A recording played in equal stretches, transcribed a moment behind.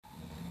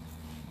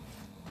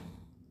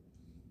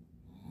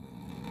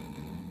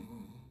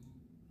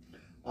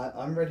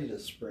I'm ready to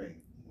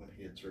spring when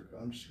he gets her.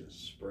 I'm just gonna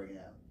spring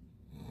out.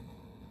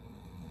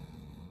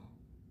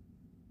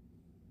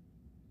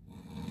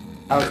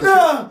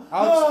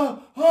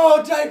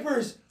 Oh,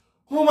 diapers!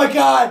 Oh my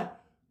God!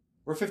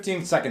 We're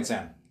 15 seconds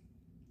in.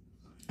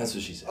 That's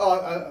what she said.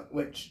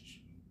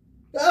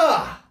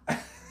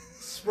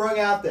 Sprung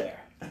out there.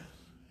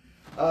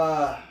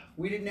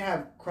 We didn't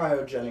have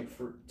cryogenic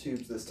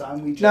tubes this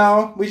time. We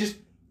just.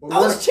 I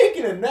was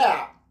taking a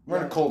nap. We're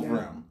in a cold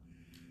room.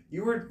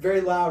 You were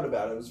very loud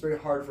about it. It was very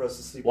hard for us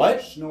to sleep. What? You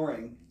were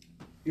snoring.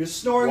 You're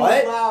snoring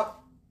What? loud.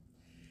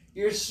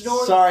 You're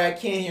snoring. Sorry, I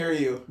can't hear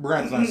you.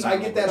 We're gonna I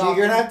get that. You're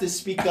gonna have to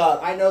speak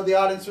up. I know the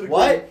audience would agree.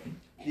 What?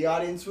 The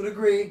audience would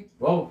agree.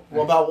 Whoa.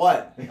 Well, about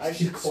what? I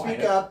should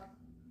speak up.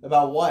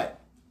 About what?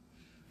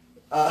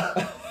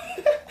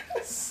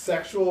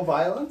 Sexual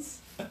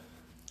violence?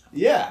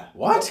 Yeah.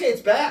 What? Okay,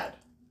 it's bad.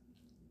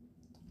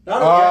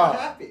 Not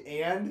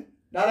happy. And?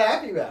 Not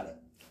happy about it.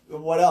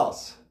 What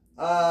else?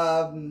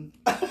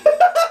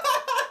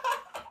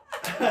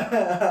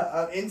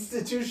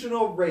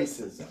 Institutional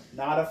racism.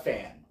 Not a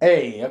fan.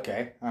 Hey,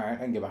 okay. All right, I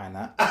can get behind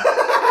that.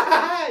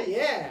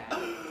 Yeah.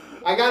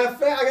 I got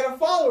a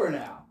follower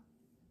now.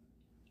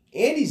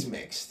 Andy's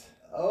mixed.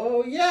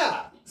 Oh,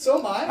 yeah. So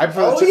am I.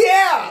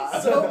 Yeah.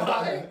 So am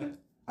I.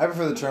 I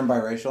prefer the term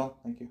biracial.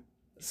 Thank you.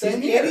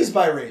 Same here. Andy's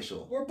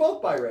biracial. We're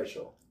both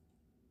biracial.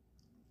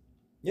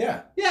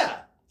 Yeah. Yeah.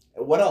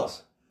 What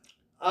else?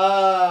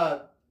 I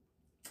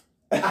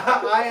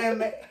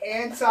am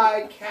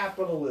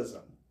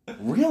anti-capitalism.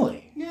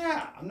 Really?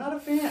 Yeah, I'm not a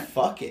fan.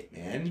 Fuck it,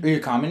 man. Are you a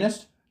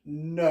communist?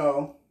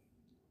 No.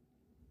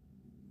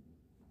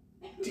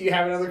 Do you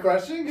have another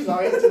question? Because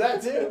I'll answer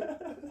that too.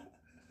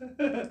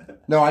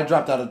 No, I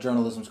dropped out of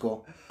journalism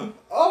school.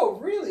 Oh,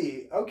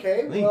 really?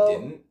 Okay. No, well, you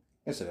didn't.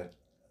 Yes, I did.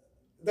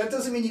 That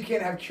doesn't mean you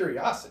can't have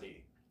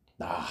curiosity.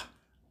 Nah.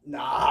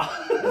 Nah.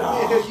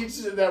 You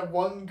just did that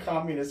one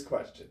communist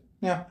question.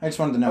 Yeah, I just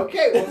wanted to know.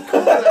 Okay, well,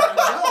 cool.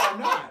 No, I'm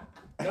not.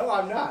 No,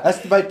 I'm not.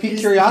 That's by peak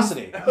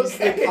curiosity. He's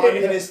the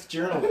communist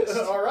journalist.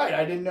 All right,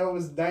 I didn't know it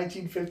was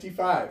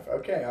 1955.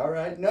 Okay, all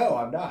right. No,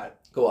 I'm not.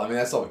 Cool. I mean,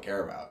 that's all we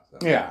care about. So.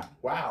 Yeah.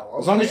 Wow.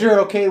 Okay. As long as you're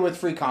okay with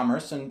free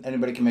commerce and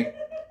anybody can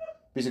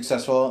be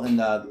successful in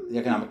the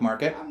economic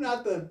market. I'm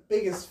not the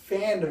biggest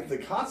fan of the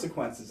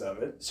consequences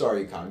of it.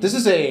 Sorry, communist. This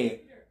is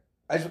a...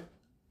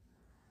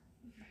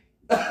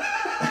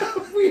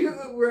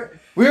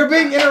 We are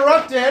being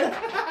interrupted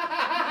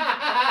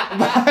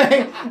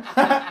by...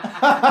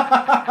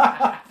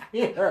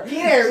 Peter,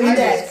 read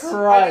that.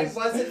 Christ.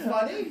 Was it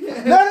funny?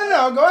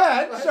 No, go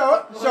ahead.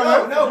 Show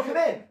it. No, come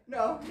in.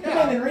 No.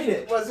 Come in and read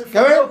it. Was it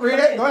Come funny? in, read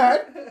it. Go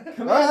ahead.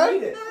 Come Go in ahead.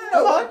 and read it.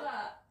 Come on.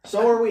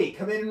 So are we.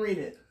 Come in and read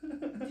it.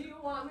 Do you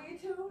want me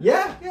to?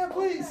 Yeah. Yeah,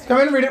 please.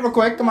 Come in and read it real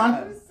quick. Come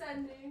I on. was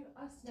sending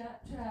a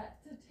Snapchat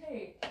to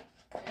Tate,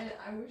 and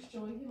I was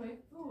showing him my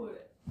food,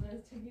 and I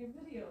was taking a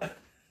video.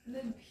 And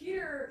then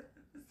Peter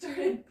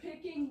started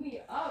picking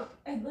me up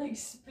and like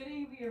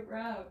spinning me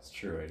around. It's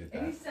true, I did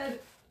And he said,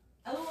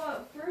 "LOL,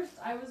 at first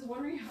I was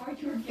wondering how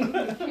you were getting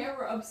the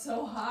camera up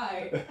so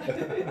high."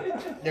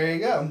 There you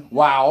go.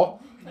 Wow.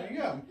 There you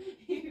go.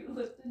 He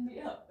lifted me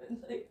up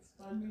and like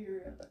spun me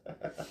around.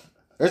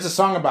 There's a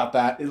song about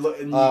that. And you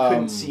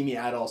couldn't see me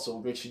at all, so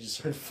it makes you just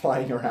started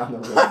flying around the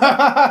room.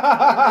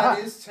 That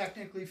is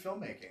technically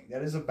filmmaking.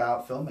 That is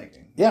about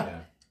filmmaking. Yeah.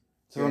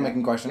 So we're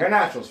making question. You're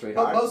natural, But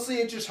sweetheart. mostly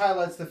it just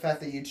highlights the fact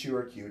that you two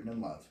are cute and in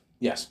love.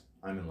 Yes.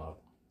 I'm in love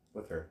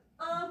with her.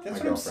 That's My what I'm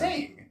girlfriend.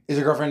 saying. Is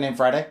your girlfriend named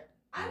Friday?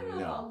 I don't know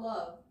No. about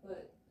love,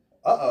 but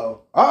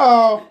Uh-oh.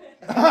 Uh-oh.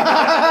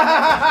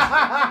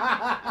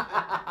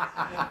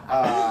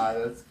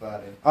 That's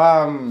funny.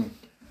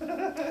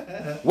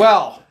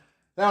 Well,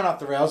 that went off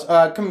the rails.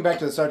 Coming back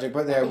to the subject,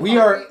 but we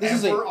are. This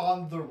is We're a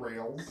on the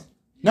rails.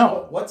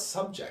 no What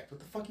subject? What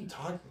the fuck are you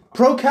talking about?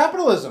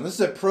 pro-capitalism. This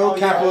is a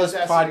pro-capitalist Oh,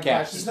 yeah, I was asking podcast.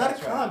 questions. He's not a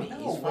That's right.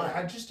 commie. No, He's fine.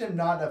 I just am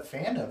not a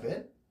fan of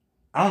it.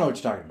 I don't know what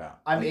you're talking about.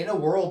 I'm in a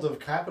world of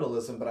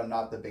capitalism, but I'm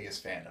not the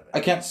biggest fan of it. I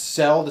can't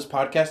sell this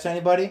podcast to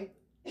anybody.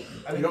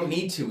 I You don't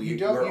need to. You We're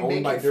don't. You owned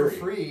make by it for Dirty.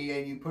 free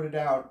and you put it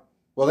out.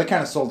 Well, they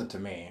kind of sold it to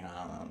me. I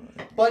don't know.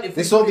 But if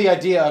They we sold put the in-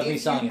 idea of me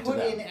if selling you it to put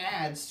them. in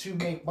ads to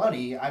make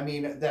money, I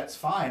mean that's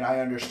fine. I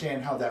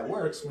understand how that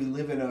works. We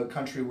live in a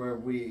country where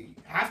we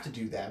have to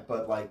do that,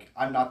 but like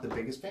I'm not the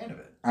biggest fan of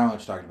it. I don't know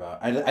what you're talking about.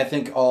 I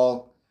think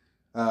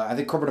I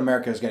think corporate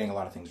America is getting a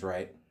lot of things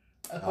right.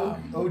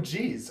 Oh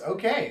geez.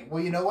 Okay.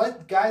 Well, you know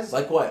what, guys?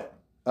 Like what?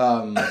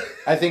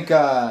 I think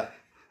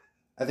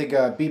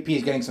BP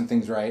is getting some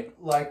things right.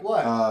 Like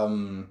what?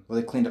 Well,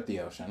 they cleaned up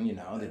the ocean. You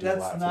know, they did a lot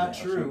That's for not the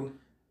ocean. true.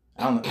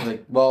 I don't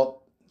know.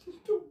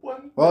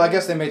 Well, I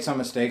guess they made some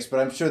mistakes, but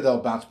I'm sure they'll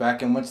bounce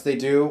back. And once they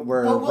do,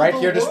 we're But will right the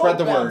here to spread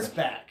the world word. bounce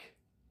back?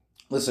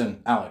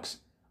 Listen, Alex,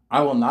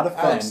 I will not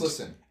offend Alex,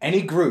 listen.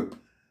 any group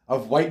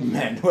of white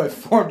men who have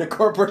formed a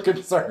corporate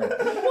concern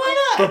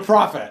Why for not?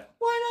 profit.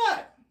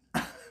 Why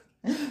not?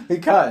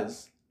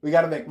 Because we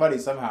got to make money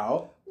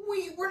somehow.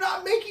 We're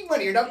not making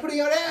money. You're not putting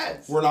out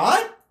ads. We're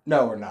not?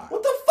 No, we're not.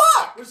 What the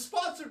fuck? We're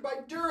sponsored by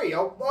Dury,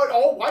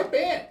 all white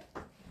band.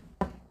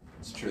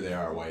 It's true, they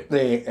are white.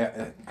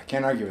 I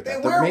can't argue with They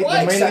that. wear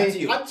white. except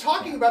you. I'm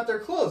talking about their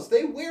clothes.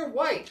 They wear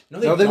white. No,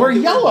 they don't. wear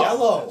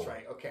yellow. That's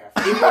right. Okay.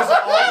 It was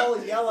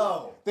all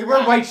yellow. They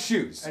wear white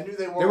shoes. I knew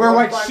they wore. They wear one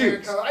white primary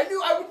shoes. color. I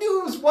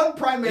knew it was one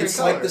primary It's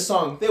color. like the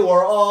song. They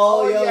were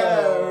all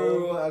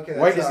yellow. Okay,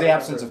 White that's is how the I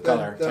absence of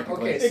remember. color,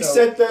 technically. Okay, so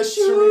Except the shoes.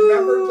 to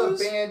remember the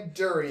band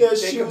Dury, The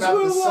think shoes about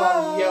were the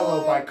song white.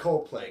 "Yellow" by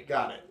Coldplay.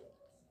 Got it.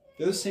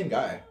 They're the same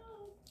guy.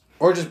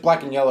 Or just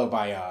Black and Yellow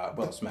by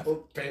Will Smith.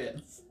 Both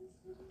bands.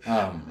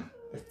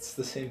 It's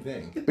the same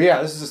thing. But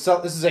yeah, this is a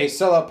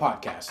sellout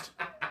podcast.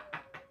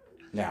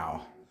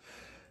 Now.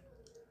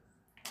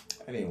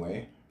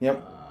 Anyway.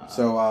 Yep.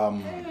 So I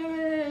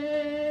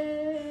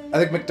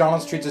think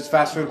McDonald's treats its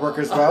fast food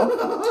workers well.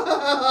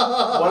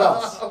 What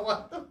else?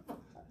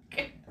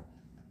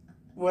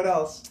 What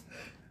else?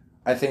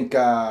 I think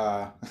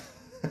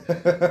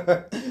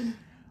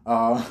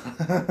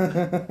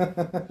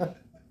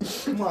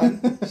Come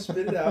on,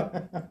 spit it out.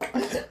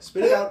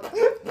 Spit it out.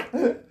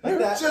 Like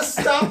that. Just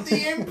stop the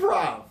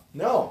improv.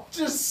 No.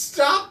 Just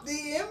stop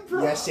the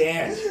improv. Yes,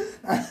 and.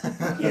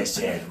 Yes,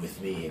 and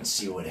with me and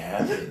see what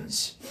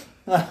happens.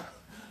 Okay.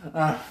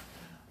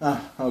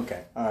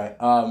 All right.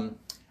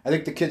 I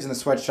think the kids in the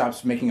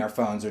sweatshops making our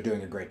phones are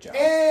doing a great job.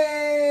 And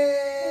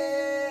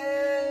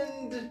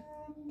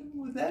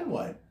Then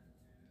what?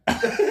 I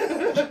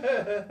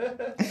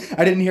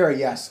didn't hear a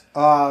yes.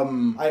 I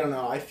don't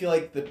know. I feel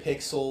like the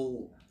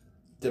pixel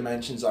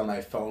dimensions on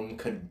my phone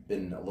could have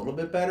been a little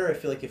bit better. I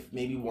feel like if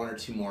maybe one or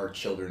two more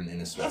children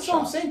in a sweatshop. that's what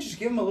I'm saying. Just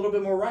give them a little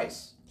bit more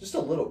rice. Just a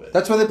little bit.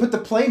 That's why they put the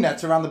play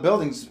nets around the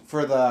buildings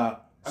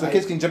so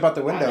kids can jump out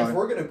the window. If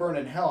we're gonna burn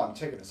in hell, I'm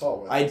taking us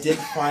all with I us. did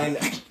find.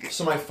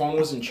 So my phone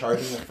wasn't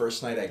charging the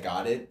first night I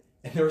got it,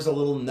 and there was a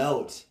little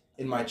note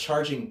in my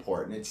charging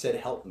port, and it said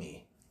 "Help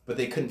me," but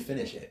they couldn't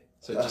finish it,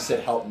 so it just said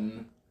 "Help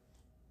me."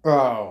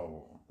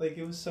 Oh. Like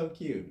it was so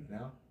cute, you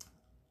know.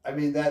 I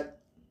mean that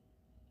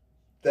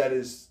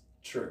is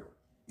true.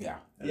 Yeah.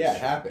 Yeah,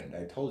 it happened.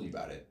 I told you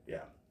about it.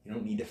 Yeah. You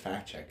don't need to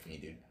fact check me,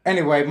 dude.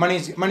 Anyway,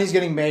 money's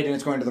getting made and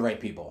it's going to the right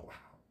people.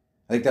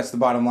 I think that's the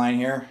bottom line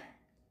here.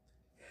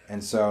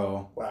 And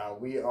so. Wow,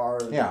 we are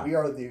the. I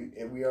love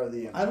America. We are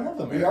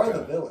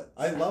the villains.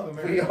 I love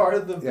America. We are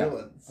the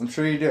villains. I'm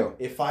sure you do.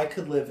 If I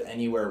could live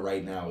anywhere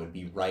right now, it would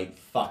be right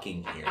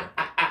fucking here.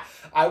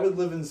 I would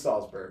live in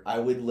Salzburg. I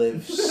would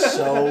live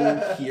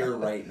so here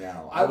right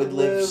now. I would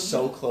live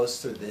so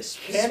close to this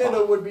Canada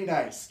spot. would be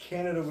nice.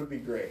 Canada would be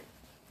great.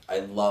 I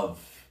love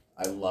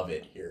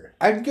it here.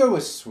 I'd go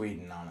with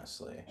Sweden,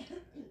 honestly.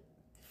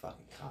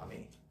 Fucking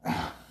commie.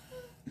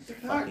 They're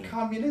not Fucking-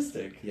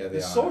 communistic. Yeah, they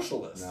They're are.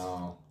 socialists.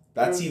 No.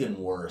 That's even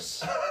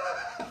worse.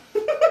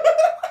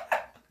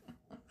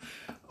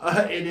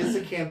 It is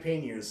a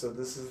campaign year, so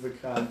this is the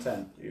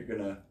content you're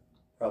gonna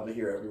probably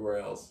hear everywhere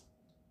else.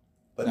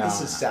 But No.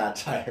 this is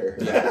satire.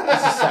 Yeah,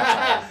 this is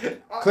satire.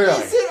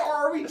 Clearly. Is it, or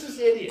are we just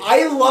idiots?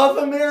 I love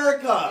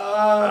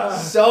America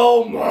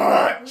so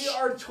much. We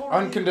are totally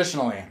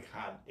Unconditionally.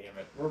 God damn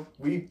it.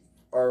 We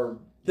are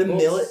The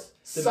both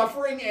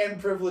suffering and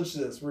privileged to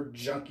this. We're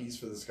junkies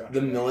for this country.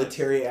 The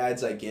military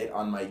ads I get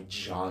on my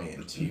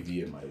giant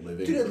TV in my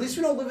living Dude, room. at least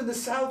we don't live in the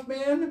South,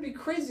 man. It'd be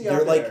crazy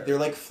They're out like there. they're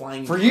like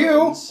flying For you?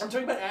 drones. I'm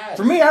talking about ads.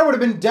 For me, I would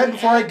have been dead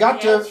before I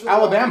got The ads to for the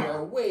army Alabama.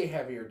 are way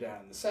heavier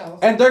down in the South.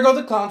 And there go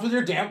the clowns with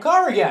your damn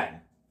car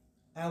again.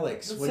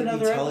 Alex, That's what did he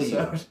another tell you?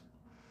 episode.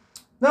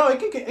 No,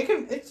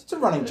 it's a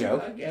running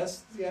joke. I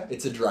guess, yeah.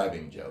 It's a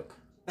driving joke.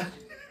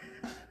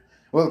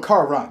 Well, the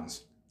car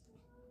runs.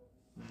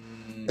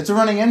 It's a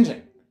running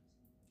engine.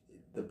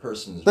 The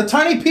person's The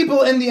tiny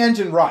people in the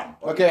engine run.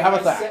 Okay, how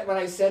about that? When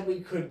I said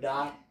we could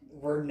not,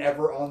 we're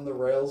never on the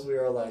rails, we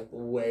are like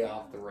way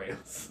off the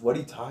rails. What are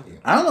you talking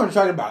about? I don't know what you're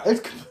talking about.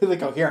 It's completely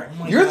coherent.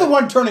 Oh my You're God. the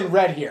one turning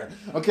red here.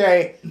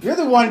 Okay? You're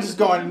the one just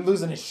going and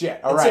losing his shit.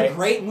 All It's right. a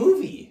great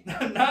movie.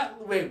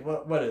 Wait,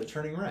 what is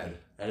Turning Red.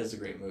 That is a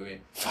great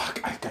movie. Fuck,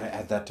 I've got to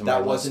add that to my That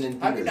list. wasn't in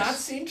theaters. Have you not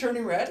seen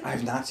Turning Red? I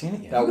have not seen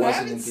it yet. That You wasn't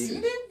haven't in seen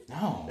theaters. it?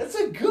 No. That's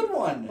a good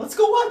one. Let's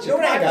go watch it. You know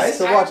what Come on, I haven't guys.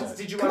 So seen- watch I- it.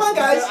 Did you Come watch on,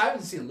 Luca? guys. I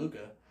haven't seen Luca.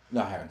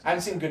 No, I haven't. I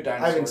haven't seen Good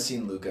Dinosaur. I haven't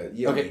seen Luca.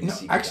 You don't Okay, need to no,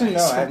 see actually, Good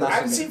no, I have Dinosaur. not I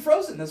haven't seen seen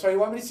Frozen. That's why you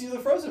want me to see the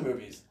Frozen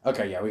movies.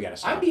 Okay, yeah, we got to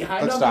stop. I'm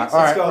behind Let's on stop. pizza.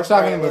 All Let's right, go. we're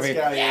stopping All the right, let's movie.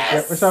 get out of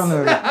here. Yep, we're stopping the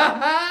movie.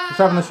 We're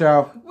stopping the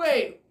show.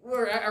 Wait,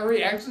 are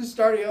we actually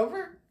starting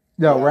over?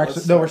 No, Yeah, we're let's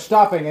actually we're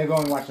stopping and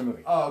going to watch the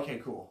movie. Oh, okay,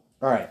 cool.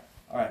 All right.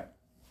 All right.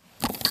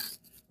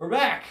 We're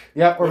back.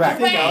 Yep, we're What'd back.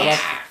 you think, We're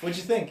Alex? back. What'd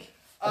you think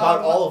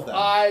about all of them?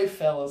 I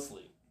fell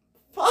asleep.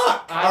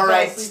 Fuck! I All fell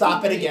right, asleep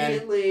stop it again.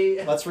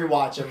 immediately. Let's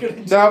rewatch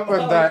them. No, we're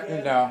back.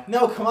 No.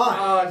 No, come on.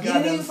 Oh, God, you didn't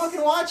that even was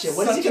fucking watch it.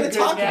 What is he Such a going to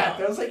good talk nap. about?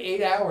 That was like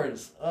 8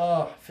 hours.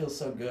 Oh, it feels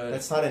so good.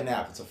 That's not a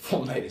nap. It's a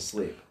full night of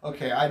sleep.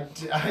 Okay,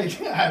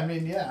 I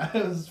mean, yeah,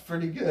 it was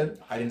pretty good.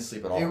 I didn't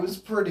sleep at all. It was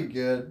pretty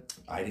good.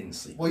 I didn't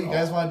sleep. Well, you at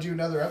guys all. want to do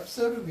another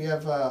episode? We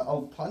have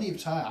plenty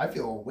of time. I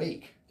feel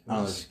awake.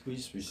 Oh, We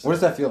just what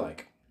does that feel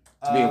like?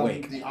 To be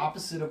awake? The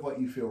opposite of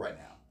what you feel right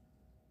now.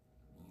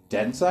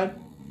 Dead inside?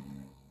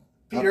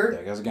 Peter, Oh,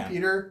 there it goes again.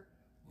 Peter.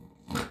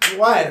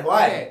 Why?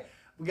 Okay,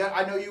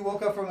 I know you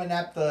woke up from a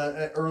nap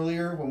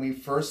earlier when we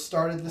first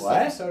started this What?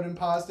 episode and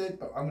paused it,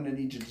 but I'm going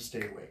to need you to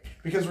stay awake.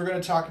 Because we're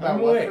going to talk about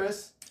I'm what, awake.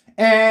 Chris?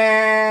 And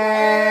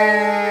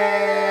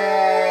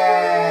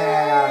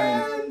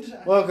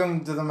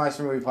welcome to the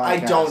Maestro Movie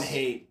Podcast.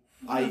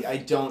 I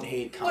don't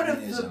hate What if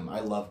communism. I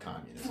love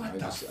communism. What I'm the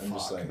just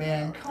fuck, like,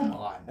 man? Come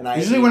on. And I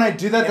Usually hate, when I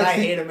do that, and that's I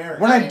the... hate America.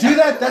 When I do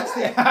that, that's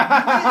the... You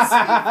can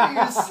speak for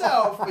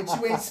yourself, but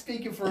you ain't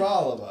speaking for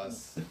all of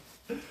us.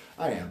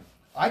 I am.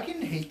 I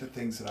can hate the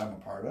things that I'm a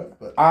part of,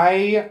 but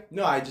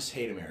No, I just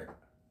hate America.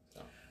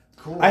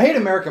 cool. I hate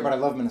America, but I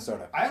love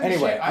Minnesota. I understand,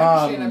 Anyway,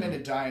 I understand I'm in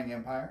a dying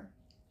empire.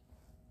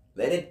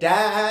 Let it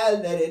die,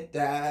 let it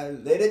die,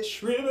 let it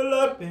shrivel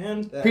up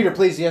and die. Peter,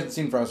 please, he hasn't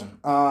seen Frozen.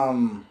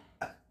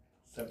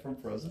 Is that from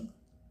Frozen?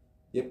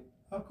 Yep.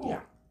 Oh, cool. Yeah.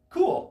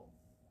 Cool.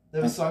 They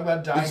have a song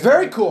about dying. It's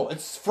very cool.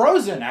 It's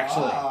Frozen,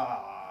 actually.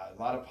 A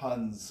lot of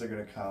puns are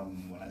going to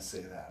come when I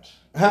say that.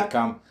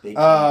 Come. They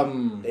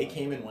came, they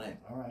came and went.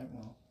 All right,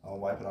 well, I'll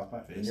wipe it off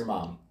my face. And your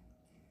mom.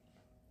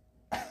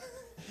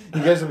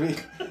 You guys will be...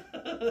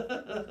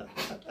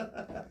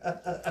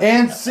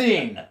 And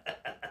scene.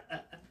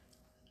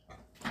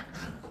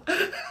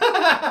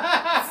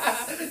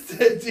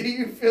 Do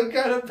you feel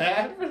kind of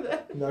bad for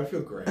that? No, I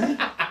feel great.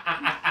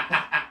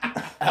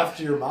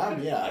 After your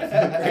mom, yeah,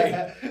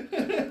 I feel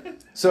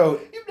great.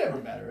 So... You've never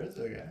met her, it's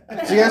okay.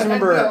 So you guys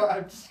remember... No,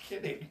 I'm just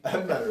kidding.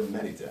 I've met her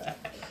many times.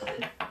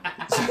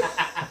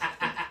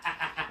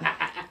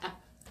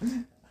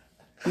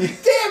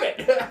 Damn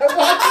it!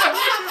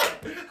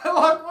 I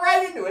walk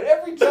right into it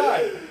every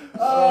time.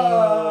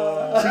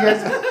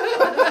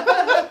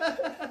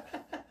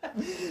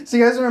 So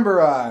you guys remember,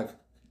 I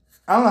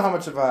don't know how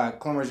much of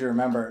Clone Wars you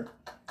remember.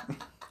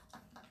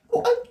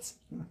 What?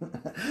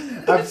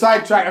 I'm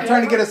sidetracked. I'm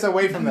trying to get us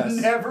away from this.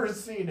 Never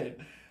seen it.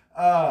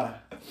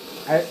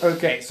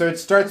 Okay, so it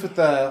starts with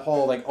the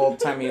whole, like,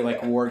 old-timey,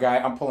 like, war guy.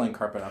 I'm pulling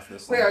carpet off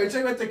this. Wait, thing. are you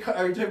talking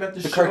about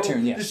the show?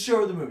 Cartoon, yes. The show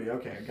or the movie?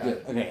 Okay, I got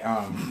it. Okay,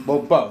 well,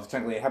 both.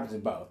 Technically, it happens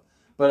in both.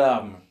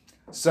 But,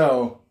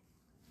 so...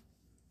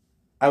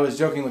 I was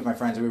joking with my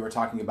friends and we were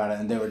talking about it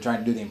and they were trying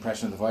to do the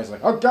impression of the voice,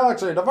 like, a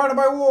galaxy divided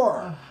by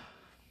war!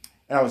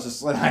 And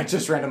I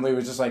just randomly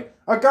was just like,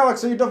 a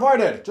galaxy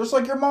divided, just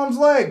like your mom's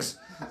legs!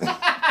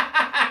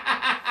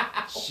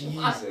 Jesus.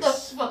 What the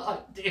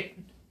fuck, dude?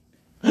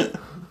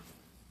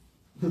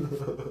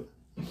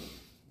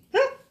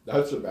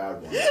 That's a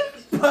bad one.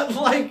 But,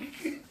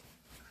 like...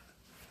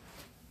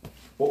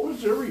 What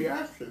was your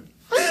reaction?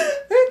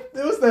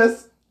 It was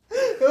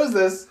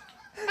this.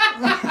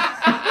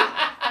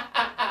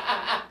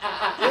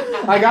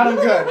 I got him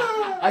good.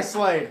 I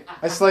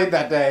slayed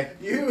that day.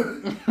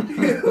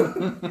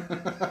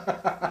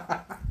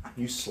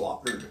 You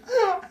slaughtered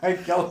I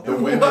killed the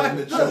him. women and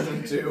the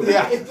children too.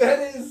 Yeah.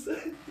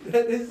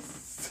 That is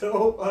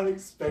so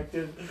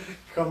unexpected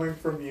coming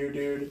from you,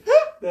 dude.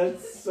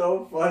 That's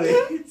so funny.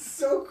 It's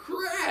so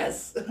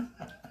crass.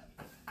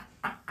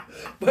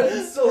 But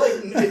it's so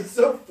it's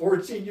so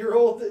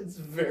 14-year-old. It's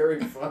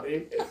very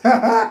funny.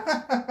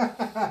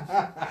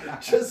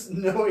 Just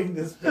knowing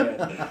this man,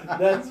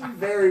 that's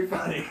very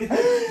funny.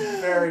 That's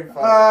very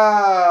funny.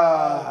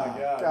 Oh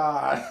my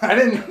God! I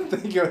didn't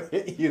think it would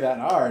hit you that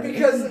hard.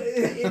 Because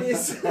it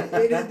is.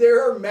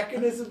 There are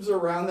mechanisms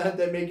around that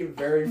make it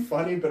very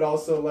funny, but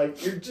also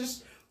like you're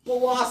just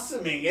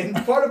blossoming, and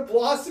part of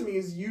blossoming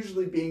is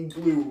usually being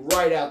blue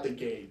right out the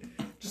gate.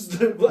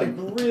 Just like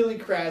really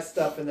crass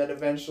stuff, and then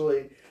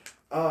eventually.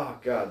 Oh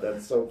God,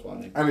 that's so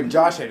funny. I mean,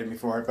 Josh hated me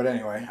for it, but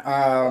anyway.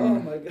 Oh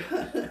my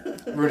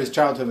God. Ruined his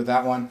childhood with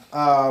that one.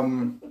 Now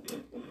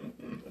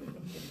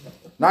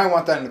I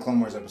want that in the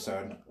Clone Wars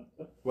episode.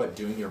 What,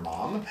 doing your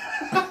mom?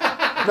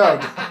 No.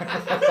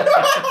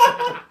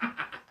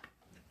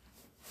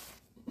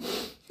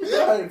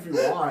 If you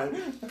want.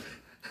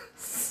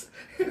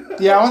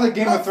 Yeah, I want the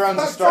Game of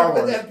Thrones of Star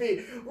Would Wars. that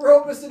be? We're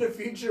almost in a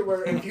future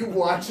where if you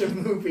watch a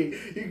movie,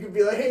 you could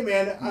be like, hey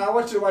man, I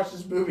want you to watch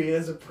this movie, and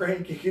as a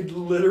prank, you could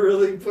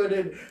literally put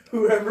in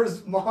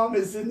whoever's mom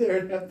is in there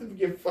and have them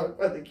get fucked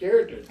by the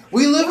characters.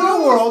 We live in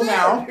a world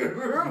now.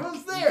 We're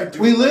almost there.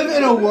 We live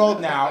in a world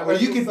now where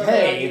you can Now.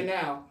 pay.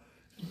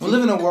 We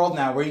live in a world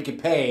now where you can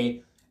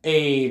pay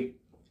a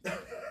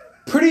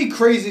pretty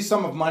crazy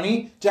sum of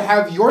money to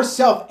have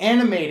yourself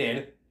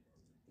animated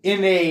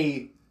in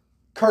a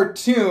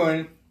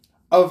cartoon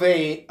of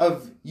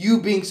you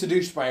being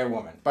seduced by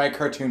a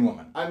cartoon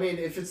woman. I mean,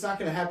 if it's not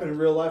going to happen in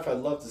real life, I'd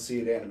love to see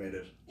it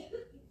animated.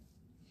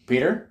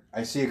 Peter,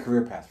 I see a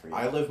career path for you.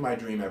 I live my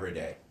dream every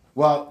day.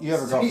 Well, you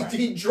have a girlfriend.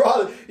 His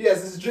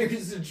dream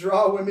is to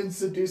draw women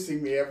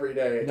seducing me every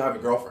day. No, I have a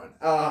girlfriend.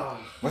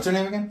 What's her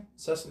name again?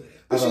 Cecily.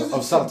 But she Oh,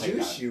 doesn't something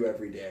seduce like that. you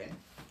every day.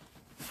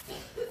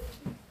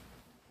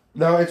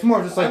 No, it's more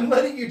of just like I'm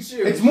letting you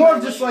choose. it's more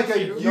of just like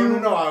a No,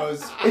 you. I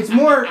was...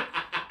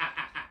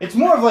 It's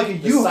more of like a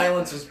The you.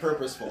 silence was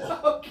purposeful.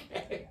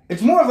 Okay.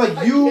 It's more of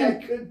like you. I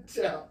couldn't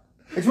tell.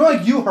 It's more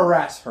like you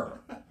harass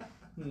her.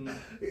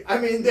 I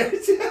mean,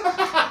 there's.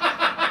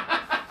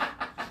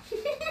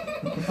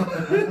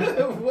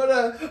 what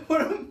a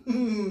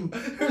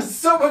There's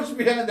so much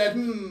behind that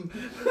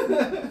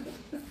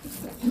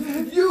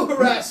You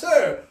harass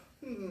her.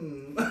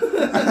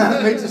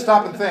 Made you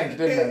stop and think,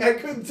 didn't it? I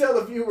couldn't tell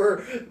if you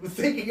were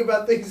thinking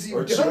about things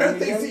you've done or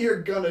things that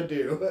you're gonna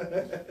do.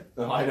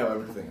 No, I know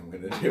everything I'm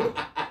gonna do.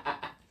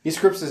 He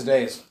scripts his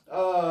days.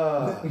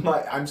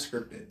 I'm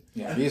scripted.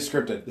 Yeah, he's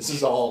scripted. This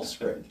is all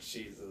script.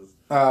 Jesus.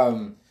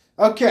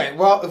 Okay,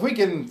 well, if we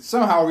can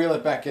somehow reel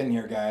it back in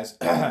here, guys.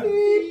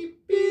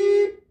 Beep,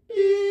 beep,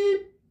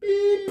 beep,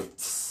 beep.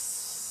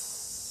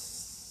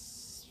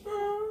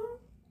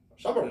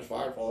 Somebody's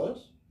fired for this.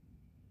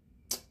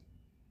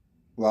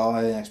 Well,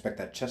 I didn't expect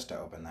that chest to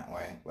open that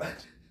way,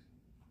 but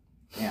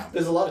yeah.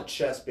 There's a lot of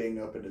chests being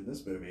opened in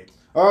this movie.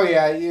 Oh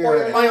yeah,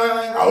 you're.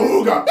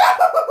 Oh god!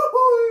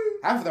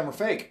 Half of them were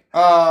fake.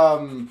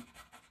 No,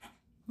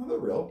 they're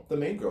real. The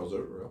main girls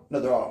are real. No,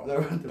 they're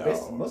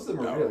most of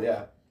them are real.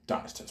 Yeah,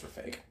 Donna's tits were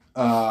fake.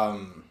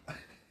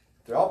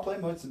 they're all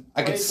Playmates.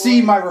 I could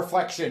see my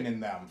reflection in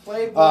them.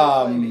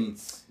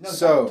 Playmates. No,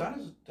 so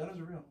Donna's are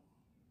real.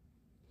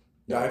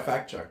 Yeah, I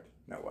fact checked.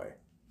 no way.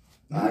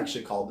 I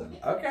actually called them.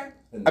 Okay.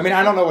 And I mean,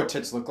 I don't know what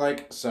tits look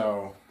like,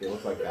 so. They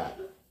look like that.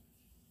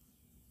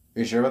 Are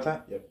you sure about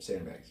that? Yep,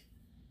 sandbags.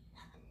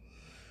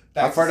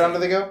 How far down do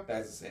they go?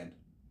 Bags of sand.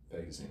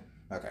 Bags of sand.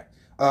 Okay.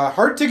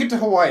 Hard ticket to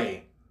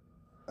Hawaii.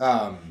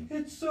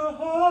 It's a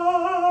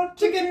hard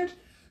ticket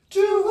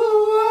to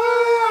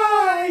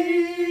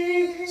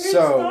Hawaii. It's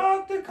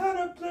not the kind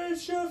of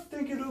place you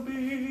think it'll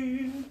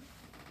be.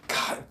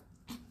 God,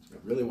 It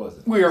really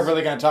wasn't. we are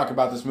really going to talk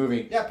about this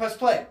movie. Yeah, press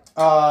play.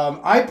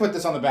 I put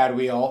this on the bad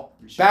wheel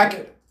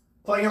back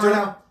Playing it right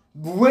now.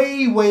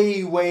 way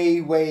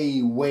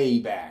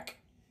back.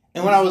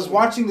 And when I was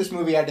watching this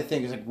movie, I had to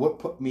think, it's like, what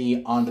put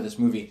me onto this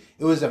movie?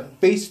 It was a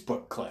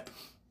Facebook clip.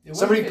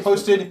 Somebody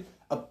posted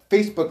a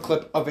Facebook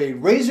clip of a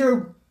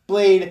razor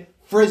blade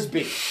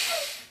frisbee.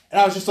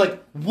 And I was just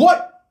like,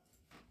 what?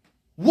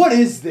 What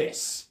is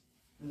this?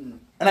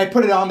 And I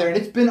put it on there, and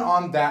it's been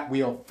on that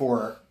wheel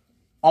for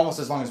almost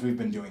as long as we've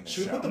been doing this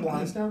Should we show. put the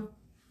blinds down?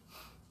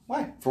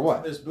 Why? For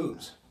what? There's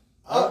boobs.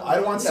 I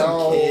don't want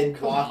some kid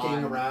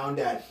walking around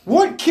at...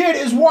 What kid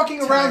is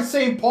walking around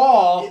St.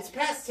 Paul It's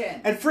past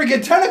 10. at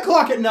freaking 10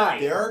 o'clock at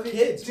night? There are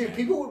kids, Dude, man.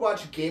 people would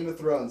watch Game of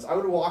Thrones. I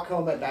would walk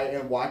home at night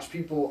and watch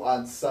people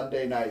on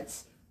Sunday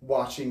nights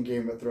watching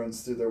Game of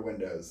Thrones through their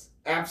windows.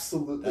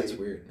 Absolutely. That's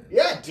weird, man.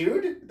 Yeah,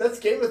 dude. That's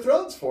Game of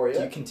Thrones for you.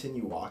 Do you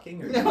continue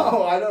walking? Or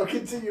No, I don't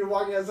continue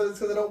walking on Sundays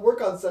because I don't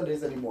work on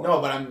Sundays anymore. No,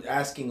 but I'm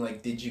asking,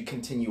 like, did you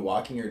continue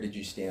walking or did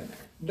you stand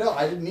there? No,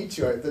 I didn't need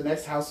to. The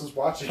next house was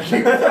watching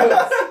Game of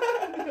Thrones.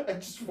 I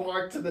just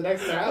walked to the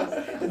next house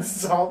and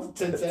saw the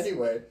tits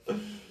anyway.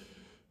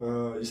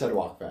 You just had to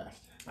walk fast.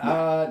 No,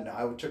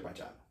 I took my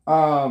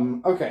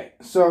time. Okay,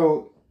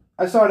 so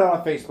I saw it on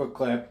a Facebook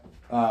clip,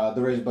 the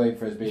razor blade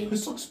frisbee.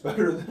 This looks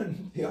better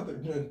than the other,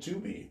 than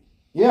Tubi.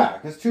 Yeah,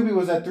 because Tubi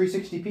was at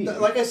 360p.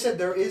 Like I said,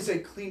 there is a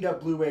cleaned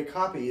up Blu-ray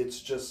copy. It's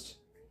just...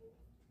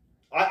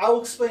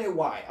 I'll explain it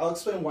why. I'll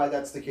explain why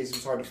that's the case.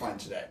 It's hard to find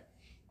today.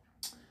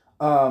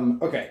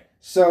 Okay,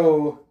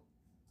 so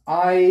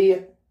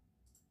I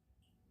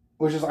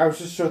was just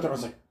so I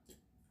was like,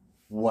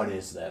 what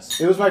is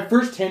this? It was my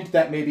first hint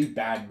that maybe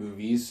bad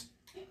movies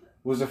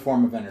was a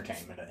form of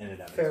entertainment in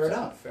and of itself. Fair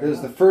enough. It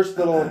was the first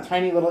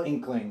tiny little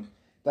inkling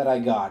that I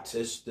got.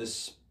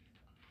 This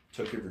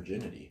took your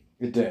virginity.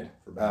 It did.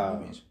 For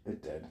bad movies.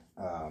 It did.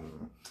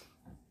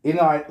 It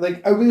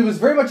was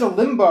very much a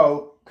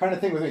limbo kind of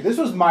thing with me. This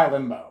was my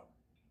limbo.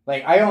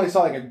 Like, I only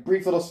saw like a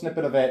brief little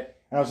snippet of it,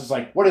 and I was just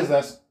like, what is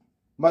this?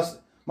 Must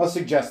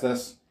suggest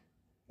this.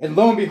 And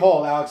lo and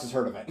behold, Alex has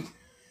heard of it.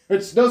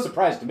 It's no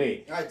surprise to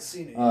me. I'd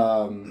seen it.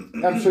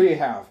 I'm sure you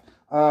have.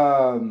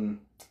 All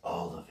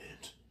of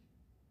it.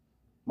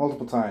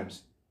 Multiple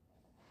times.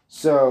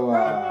 So,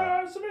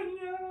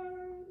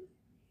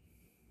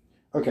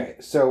 okay,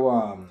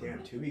 so, Damn,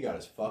 Tubi got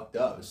us fucked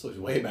up. This looks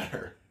way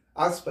better.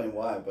 I'll explain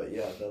why, but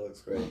yeah, that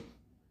looks great.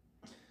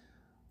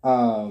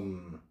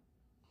 so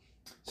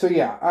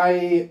yeah,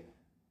 I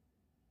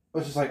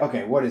was just like,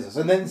 okay, what is this?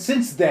 And then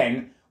since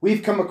then,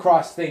 we've come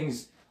across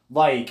things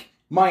like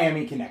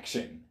Miami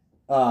Connection,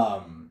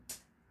 with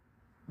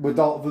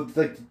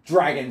the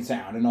dragon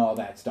sound and all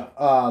that stuff.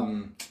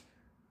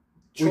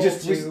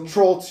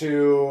 Troll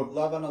 2,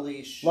 Love on a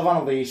Leash.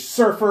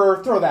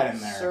 Surfer, throw that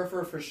in there.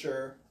 Surfer for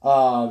sure.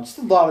 Just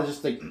a lot of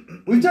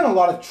we've done a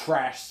lot of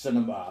trash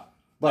cinema,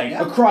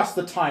 across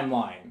the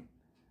timeline.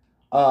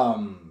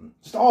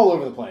 Just all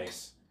over the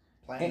place.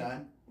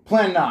 Plan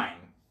 9.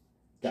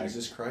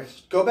 Jesus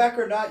Christ. Go back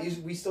or not,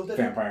 we still did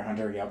Vampire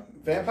Hunter, yep.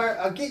 Vampire,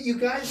 I'll get you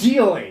guys.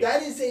 Geely.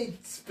 That is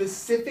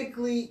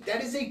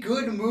a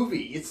good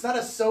movie. It's not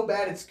a so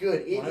bad it's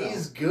good. It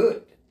is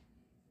good.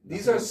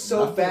 These are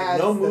so bad.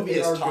 No movie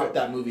has topped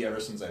that movie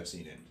ever since I've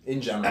seen it. In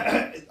general.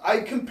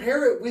 I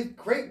compare it with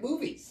great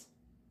movies.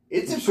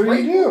 It's a sure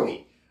great you do.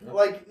 movie.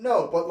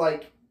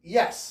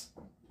 Yes.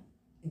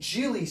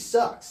 Geely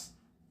sucks.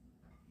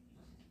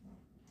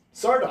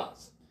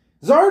 Sardos.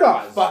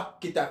 Zardoz!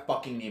 Get that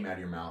fucking name out of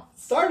your mouth.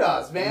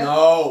 Stardust, man.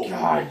 No.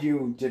 God,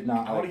 you did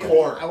not I want like to that.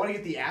 Core. I want to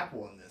get the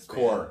Apple in this.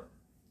 Core.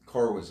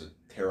 Core was a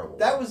terrible.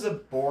 That was a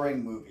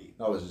boring movie.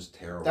 That was just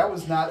terrible. That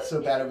was not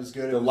so bad. It was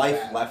good. The it was life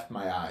bad. left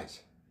my eyes.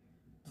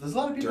 There's a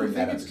lot of people who during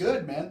think that it's episode.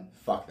 good, man.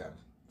 Fuck them.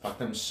 Fuck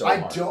them so I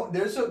hard. don't.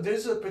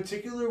 There's a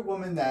particular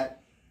woman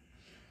that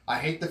I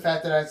hate the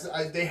fact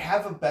that they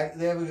have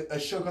a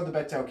show called the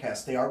Bechtel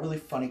Cast. They are really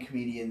funny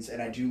comedians,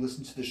 and I do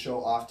listen to the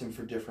show often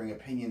for differing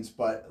opinions.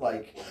 But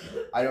like,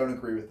 I don't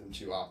agree with them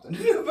too often.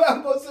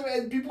 Most of it,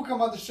 and people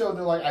come on the show,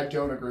 they're like, I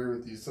don't agree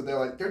with you. So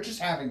they're just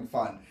having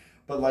fun.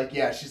 But like,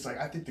 yeah, she's like,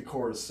 I think the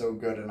core is so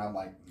good, and I'm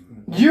like,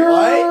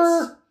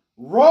 You're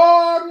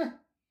wrong.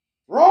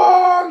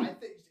 Wrong. I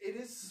think it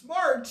is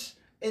smart.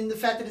 In the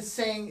fact that it's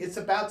saying it's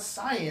about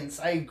science,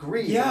 I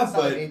agree. Yeah, it's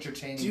not but an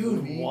entertaining dude,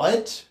 movie.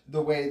 what?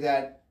 The way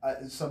that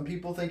some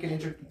people think an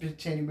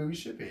entertaining movie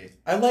should be.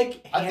 I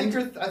like. I think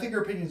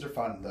her opinions are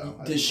fun though.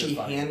 I Does think she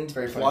they're funny. hand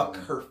Very funny pluck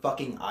woman. her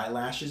fucking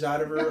eyelashes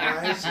out of her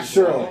eyes? as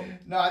Sure. well?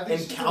 No, I think And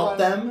she's the count one,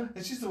 them?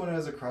 And she's the one who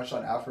has a crush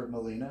on Alfred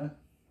Molina.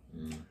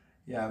 Mm.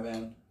 Yeah,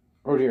 man.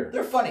 Oh dear.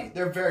 They're funny.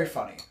 They're very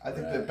funny. I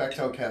think Right. the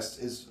Bechtel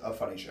Cast is a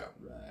funny show.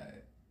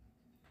 Right.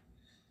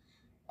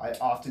 I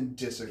often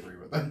disagree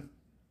with them.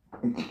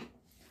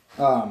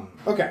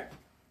 Okay.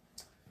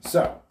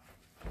 So,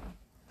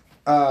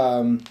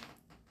 well,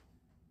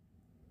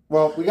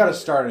 we got to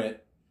start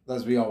it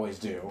as we always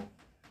do.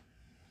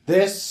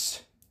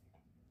 This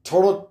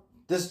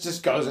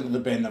just goes into the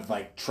bin of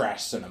like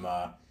trash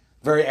cinema,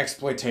 very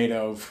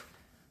exploitative,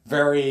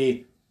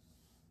 very.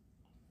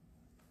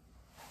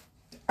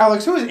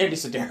 Alex, who is Andy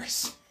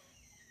Sedaris?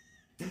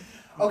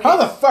 Okay. How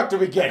the fuck did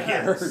we get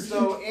here?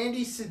 So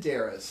Andy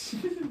Sedaris.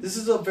 This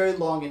is a very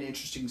long and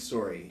interesting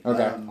story.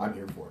 Okay. I'm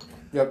here for it,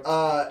 man. Yep.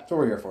 That's what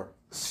we're here for.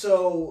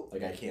 So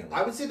Like I can't.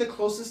 I would say the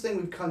closest thing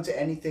we've come to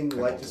anything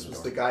like this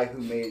was the guy who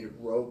made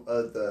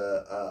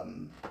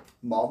the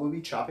mall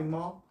movie, Chopping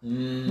Mall.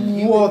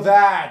 Well,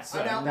 that's.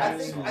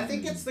 I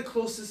think it's the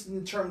closest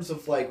in terms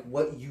of like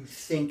what you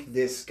think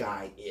this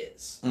guy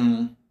is.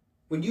 Mm.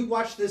 When you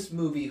watch this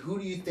movie, who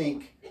do you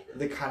think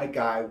the kind of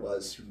guy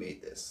was who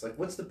made this? Like,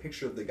 what's the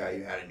picture of the guy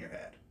you had in your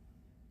head?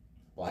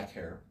 Black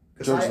hair.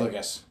 George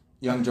Lucas.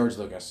 Young George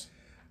Lucas.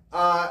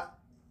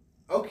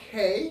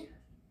 Okay.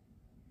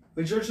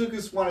 When George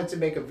Lucas wanted to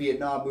make a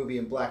Vietnam movie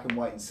in black and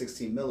white and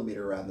 16mm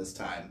around this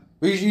time.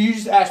 You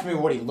just asked me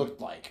what he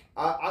looked like.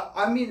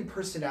 I mean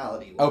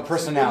personality. Oh, Like,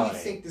 personality. what do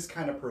you think this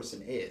kind of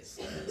person is?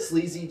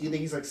 Sleazy? Do you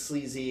think he's like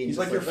sleazy? And He's just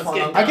like your let's fun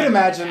get uncle. I can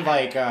imagine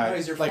like No,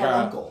 he's your like fun a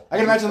uncle. I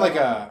can imagine like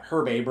a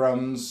Herb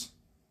Abrams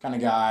kind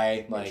of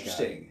guy. Like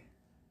interesting.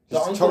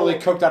 just The totally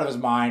uncle- cooked out of his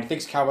mind.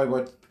 Thinks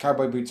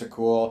cowboy boots are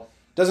cool.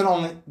 Doesn't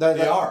only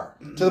They are.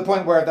 to the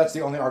point where that's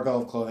the only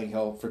article of clothing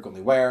he'll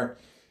frequently wear.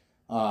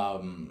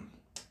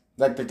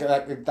 Like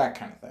that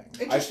kind of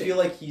thing. I feel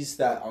like he's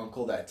that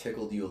uncle that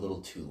tickled you a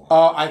little too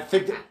long. I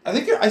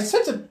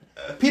sense a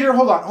Peter.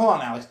 Hold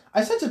on, Alex.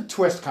 I sense a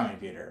twist coming,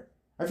 Peter.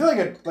 I feel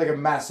like a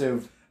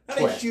massive Not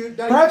a twist. huge-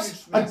 not a Perhaps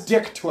huge a twist.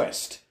 dick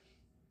twist.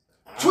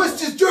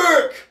 Twist his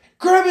dick!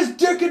 Grab his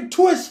dick and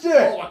twist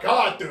it. Oh my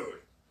god, dude!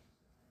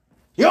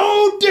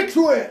 Yo, dick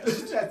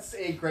twist. That's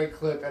a great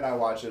clip, and I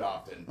watch it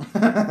often.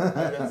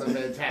 That's a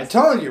fantastic. I'm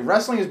telling you,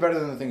 wrestling is better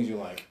than the things you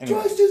like. Anyway,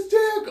 Twist his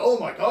dick! Oh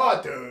my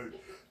god, dude!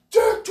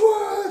 Dick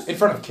twist! in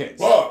front of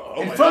kids. Whoa!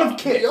 Oh in my front God. of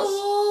kids.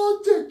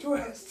 Oh, dick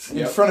twist!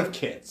 In front of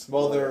kids.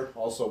 Well, they're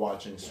also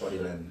watching Sweaty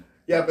Men.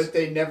 Yeah, but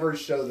they never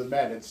show the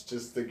men. It's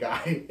just the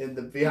guy in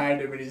the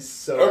behind him, and he's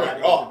so Oh my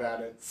adamant God. about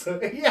it. So,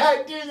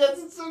 yeah, dude,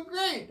 that's so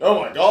great.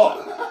 Oh my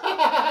god!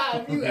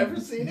 Have you ever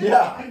seen it?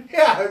 Yeah.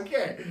 Yeah.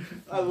 Okay.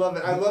 I love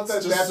it. I love that.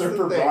 It's just That's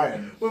Super the thing.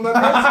 Brian. When my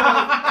parents were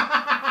like,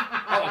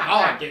 "Oh my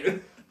god,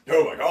 dude!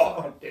 Oh my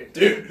god,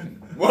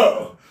 dude!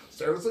 Whoa!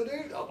 Seriously,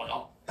 dude? Oh my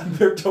god!"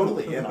 They're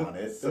totally in on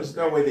it. There's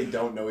no way they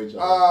don't know each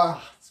other.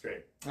 It's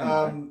great.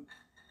 Anyway.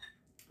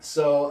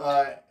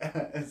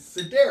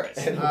 Sedaris.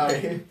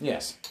 Anyway.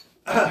 Yes.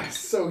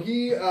 So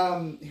he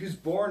was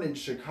born in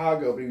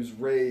Chicago, but he was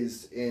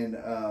raised in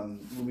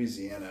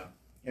Louisiana,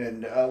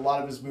 and a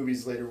lot of his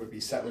movies later would be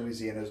set in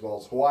Louisiana as well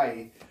as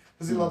Hawaii,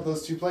 because he loved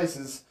those two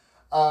places.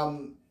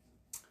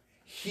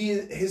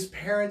 His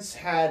parents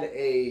had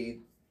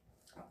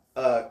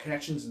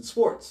connections in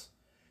sports.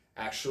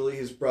 Actually,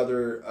 his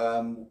brother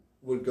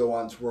would go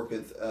on to work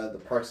with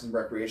the Parks and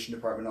Recreation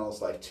Department all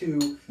his life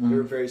too. They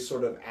were a very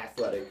sort of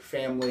athletic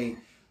family.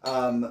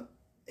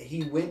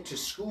 He went to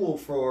school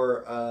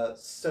for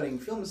studying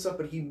film and stuff,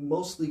 but he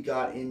mostly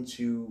got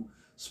into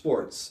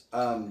sports.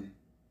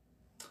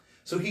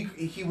 So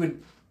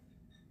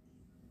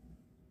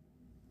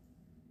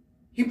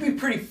he'd be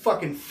pretty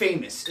fucking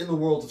famous in the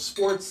world of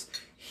sports.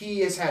 He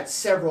has had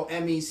several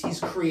Emmys. He's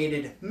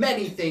created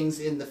many things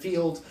in the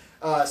field.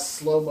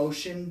 Slow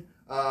motion,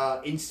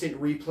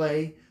 instant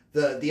replay,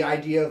 the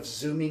idea of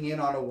zooming in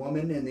on a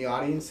woman in the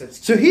audience.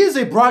 So he is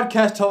a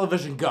broadcast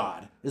television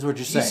god. is what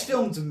you're saying. He's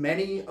filmed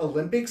many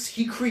Olympics.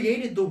 He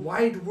created the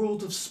wide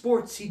world of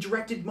sports. He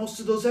directed most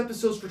of those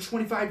episodes for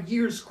 25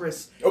 years,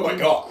 Chris. Oh my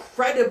God.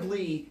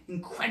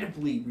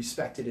 Incredibly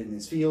respected in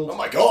his field. Oh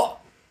my God.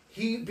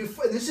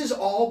 This is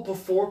all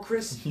before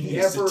Chris he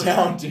Yeah, sit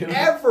down, dude.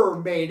 ever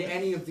made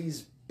any of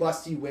these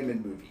busty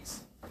women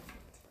movies.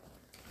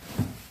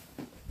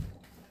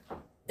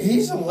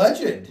 He's a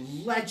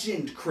legend.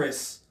 Legend,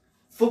 Chris.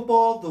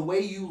 Football, the way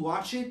you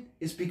watch it,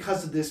 is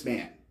because of this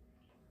man.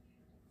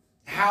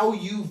 How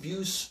you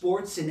view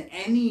sports in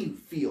any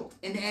field,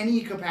 in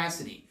any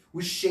capacity,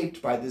 was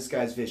shaped by this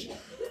guy's vision.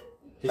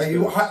 Are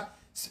you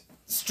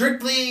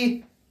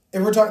strictly,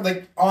 if we're talking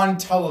like on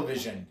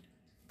television?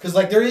 Because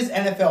like there is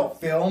NFL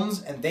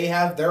films and they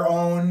have their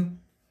own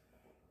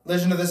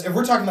legend of this. If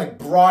we're talking like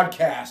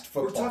broadcast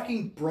football. We're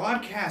talking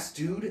broadcast,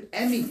 dude.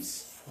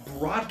 Emmys.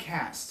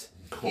 Broadcast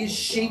is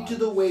shaped to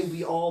the way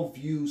we all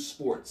view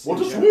sports. What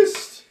a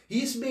twist!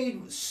 He's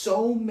made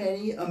so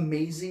many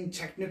amazing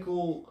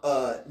technical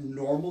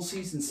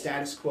normalcies and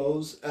status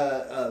quos.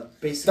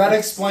 Basically, That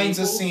explains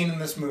a staples. scene in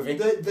this movie.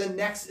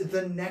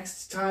 The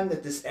next time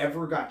that this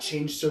ever got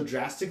changed so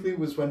drastically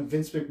was when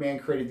Vince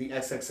McMahon created the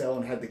XXL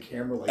and had the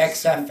camera like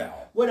XFL.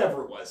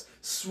 whatever it was,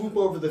 swoop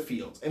over the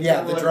field. And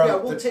Yeah, people the were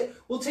drone-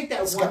 we'll take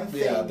that one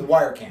thing the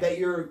wire cam. that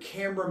your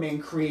cameraman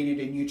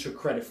created and you took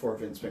credit for,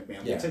 Vince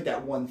McMahon. Yeah. We'll take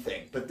that one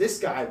thing. But this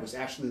guy was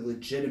actually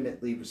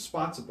legitimately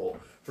responsible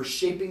for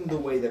shaping the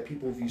way that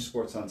people view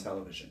sports on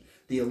television.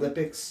 The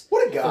Olympics,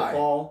 What a guy.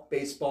 football,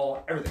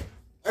 baseball, everything.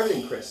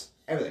 Everything, Chris.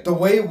 Everything. The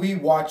way we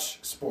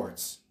watch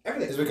sports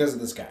Everything. is because of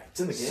this guy.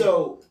 It's in the game.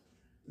 So,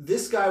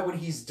 this guy, when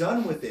he's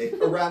done with it,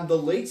 around the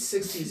late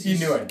 60s... You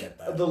knew I'd get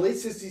that. The late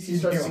 60s, he You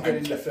starts knew to get I'd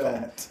into get film.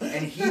 that.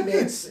 And he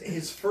makes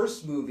his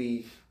first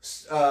movie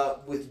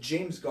with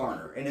James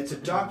Garner. And it's a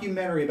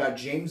documentary about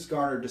James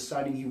Garner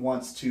deciding he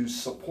wants to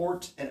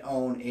support and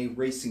own a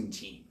racing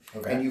team.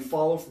 Okay. And you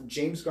follow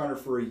James Garner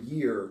for a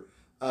year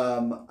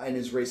in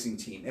his racing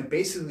team. And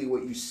basically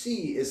what you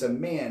see is a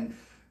man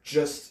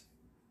just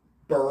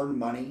burn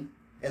money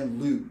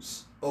and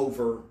lose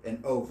over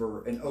and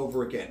over and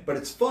over again. But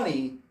it's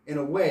funny in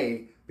a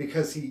way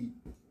because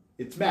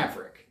it's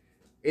Maverick.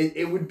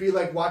 It would be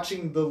like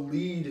watching the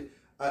lead,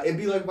 it'd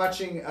be like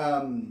watching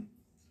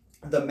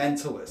The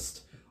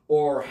Mentalist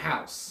or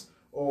House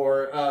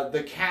or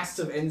the cast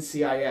of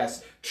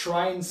NCIS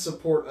try and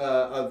support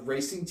a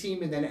racing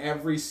team, and then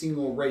every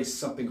single race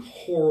something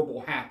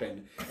horrible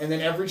happened, and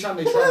then every time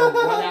they try to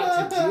run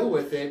out to deal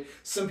with it,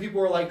 some people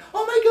are like,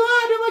 oh my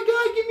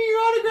god, give me your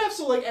autograph.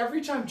 So like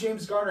every time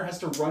James Garner has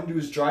to run to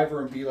his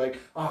driver and be like,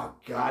 oh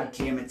god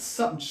damn it,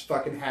 something just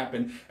fucking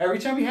happened. Every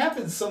time he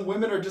happens, some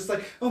women are just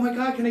like, oh my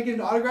god, can I get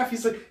an autograph?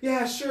 He's like,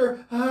 yeah, sure.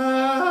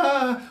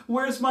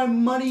 Where's my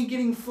money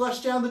getting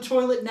flushed down the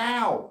toilet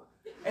now?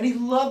 And he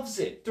loves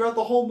it. Throughout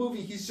the whole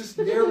movie, he's just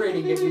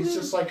narrating it. He's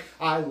just like,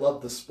 I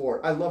love the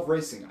sport. I love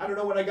racing. I don't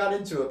know when I got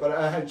into it, but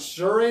I'm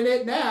sure in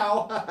it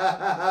now.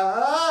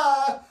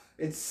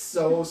 It's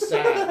so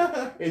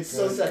sad. It's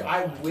so sad.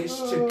 I wish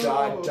to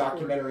God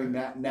Documentary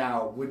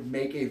Now would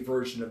make a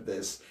version of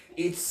this.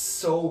 It's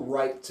so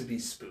ripe to be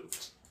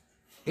spoofed.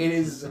 It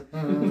is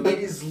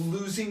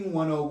losing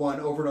 101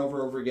 over and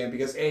over again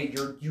because A,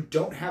 you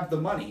don't have the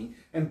money,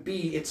 and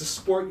B, it's a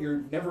sport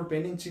you've never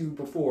been into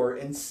before,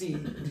 and C,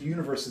 the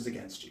universe is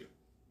against you.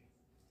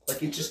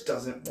 Like, it just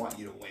doesn't want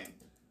you to win.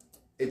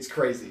 It's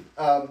crazy.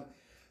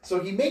 So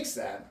he makes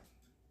that,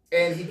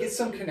 and he gets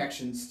some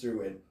connections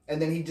through it,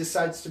 and then he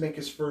decides to make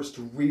his first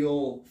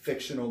real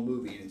fictional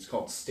movie, and it's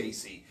called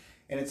Stacy.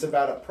 And it's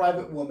about a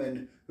private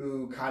woman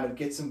who kind of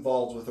gets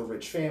involved with a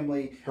rich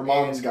family. Her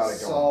mom's and got it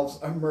going. solves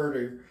a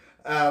murder.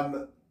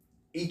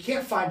 You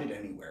can't find it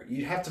anywhere.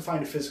 You'd have to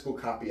find a physical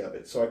copy of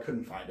it, so I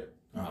couldn't find it.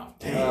 Oh,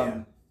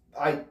 damn.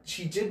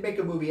 She did make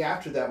a movie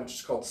after that, which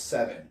is called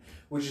Seven,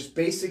 which is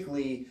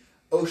basically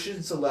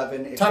Ocean's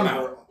 11. Time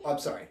out. I'm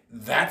sorry.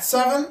 That's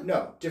 7?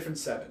 No, different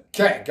Seven.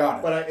 Okay, got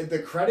it. But the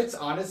credits,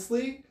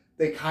 honestly,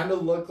 they kind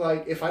of look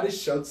like, if I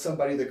just showed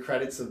somebody the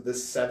credits of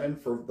this 7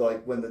 for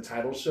like when the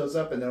title shows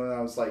up, and then when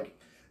I was like,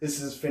 this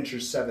is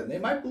Fincher's 7, they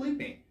might believe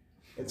me.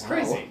 It's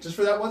crazy. Just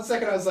for that 1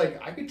 second, I was like,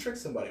 I could trick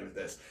somebody with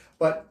this.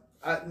 But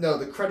no,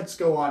 the credits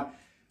go on.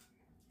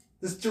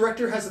 This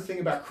director has a thing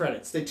about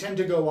credits. They tend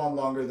to go on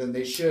longer than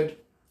they should.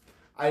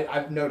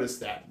 I've noticed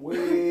that.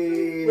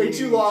 Way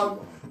too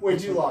long. Way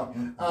too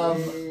long.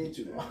 Way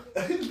too long.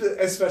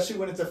 Especially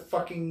when it's a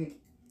fucking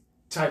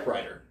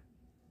typewriter.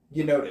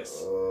 You notice.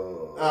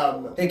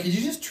 Hey, could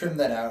you just trim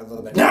that out a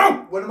little bit?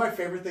 No! One of my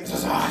favorite things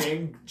about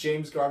the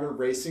James Garner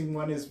racing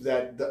one is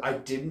that I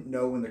didn't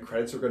know when the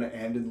credits were going to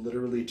end, and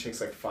literally it takes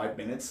like 5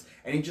 minutes,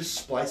 and he just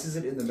splices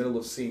it in the middle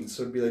of scenes.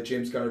 So it'd be like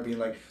James Garner being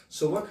like,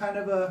 so what kind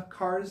of a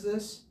car is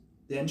this?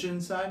 The engine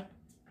inside?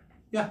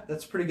 Yeah,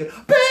 that's pretty good.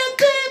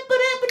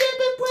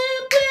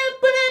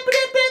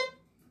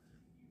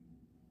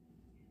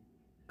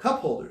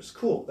 Cup holders.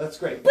 Cool. That's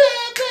great.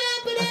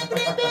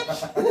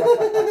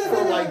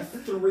 For like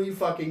 3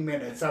 fucking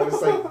minutes. I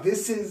was like,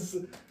 this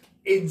is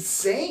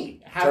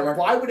insane.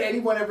 Why would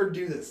anyone ever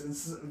do this?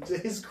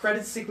 His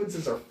credit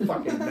sequences are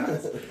fucking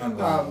nuts.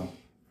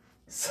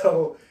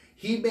 So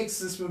he makes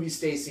this movie,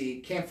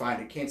 Stacy, can't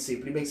find it, can't see it,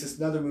 but he makes this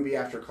another movie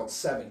after called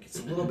Seven. Gets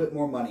a little bit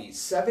more money.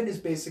 Seven is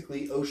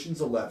basically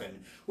Ocean's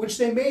 11, which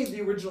they made the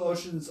original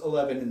Ocean's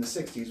 11 in the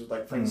 60s with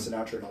like Frank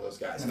Sinatra and all those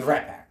guys. And the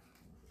Rat Pack.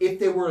 If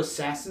they were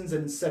assassins,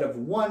 and instead of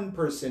one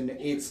person,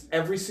 it's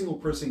every single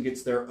person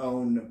gets their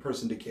own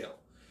person to kill.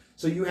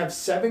 So you have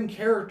 7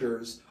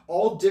 characters,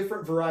 all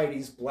different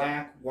varieties,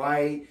 black,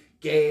 white,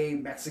 gay,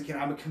 Mexican.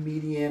 I'm a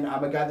comedian.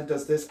 I'm a guy that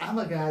does this. I'm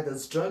a guy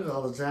that's drunk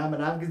all the time,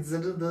 and I'm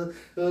considered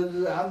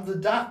I'm the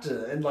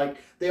doctor. And like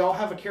they all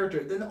have a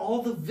character. Then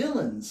all the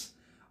villains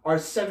are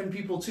 7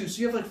 people too.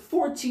 So you have like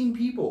 14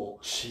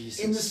 people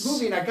in this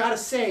movie. And I gotta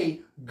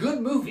say,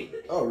 good movie.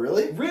 Oh,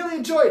 really? Really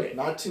enjoyed it.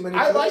 Not too many.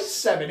 I liked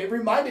 7. It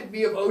reminded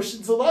me of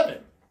Ocean's 11.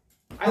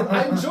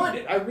 I enjoyed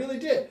it. I really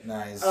did.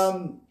 Nice.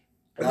 But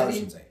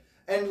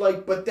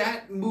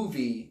that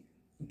movie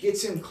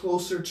gets him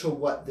closer to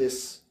what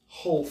this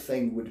whole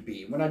thing would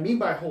be. What I mean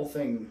by whole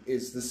thing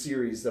is the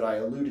series that I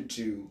alluded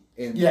to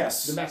in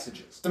the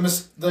messages.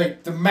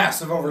 The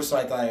massive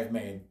oversight that I have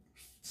made.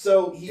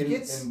 So he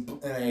gets in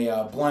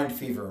a Blind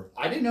Fever.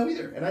 I didn't know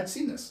either, and I'd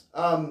seen this.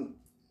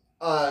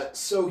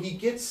 So he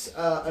gets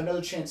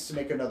another chance to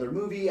make another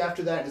movie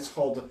after that. It's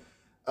called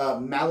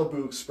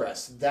Malibu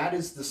Express. That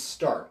is the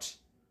start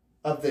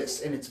of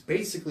this, and it's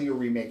basically a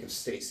remake of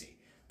Stacy.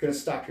 Gonna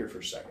stop here for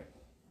a second.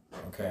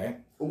 Okay.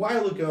 A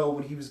while ago,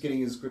 when he was getting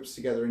his grips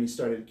together and he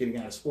started getting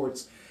out of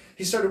sports,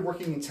 he started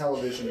working in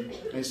television,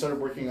 and he started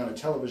working on a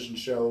television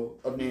show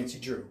of Nancy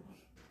Drew.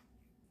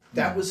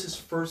 That was his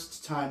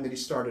first time that he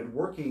started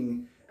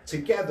working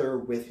together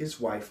with his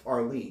wife,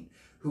 Arlene,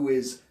 who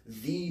is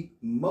the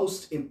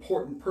most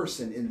important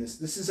person in this.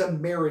 This is a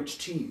marriage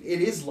team. It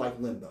is like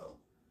Limbo.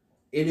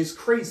 It is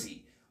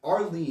crazy.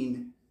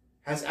 Arlene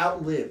has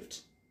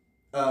outlived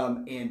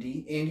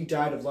Andy. Andy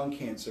died of lung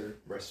cancer.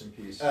 Rest in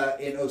peace.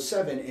 In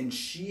 2007, and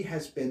she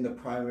has been the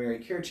primary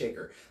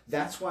caretaker.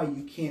 That's why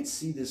you can't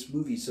see this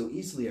movie so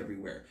easily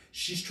everywhere.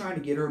 She's trying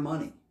to get her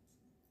money.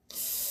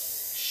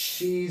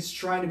 She's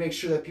trying to make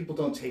sure that people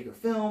don't take her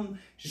film.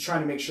 She's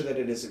trying to make sure that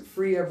it isn't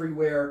free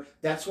everywhere.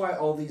 That's why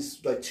all these,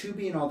 like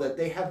Tubi and all that,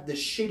 they have the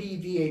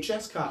shitty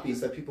VHS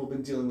copies that people have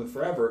been dealing with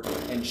forever,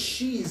 and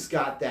she's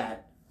got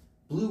that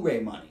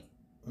Blu-ray money.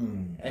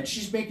 And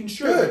she's making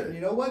sure that, you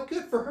know what,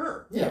 good for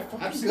her. Yeah,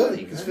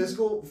 absolutely. Because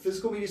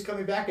physical media is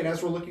coming back, and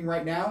as we're looking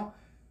right now,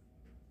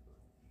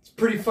 it's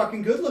pretty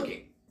fucking good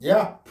looking.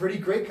 Yeah. Pretty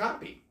great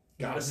copy,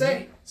 gotta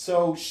say.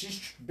 So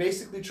she's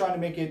basically trying to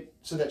make it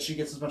so that she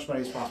gets as much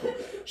money as possible.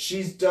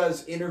 She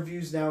does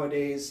interviews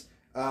nowadays.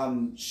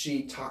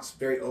 She talks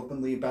very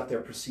openly about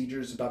their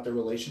procedures, about their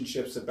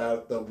relationships,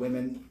 about the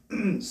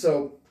women.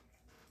 So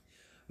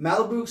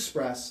Malibu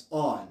Express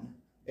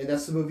and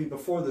that's the movie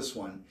before this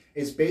one,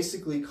 is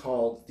basically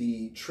called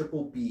the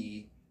Triple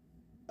B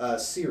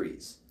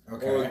series, or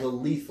the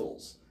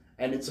Lethals,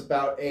 and it's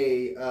about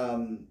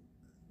an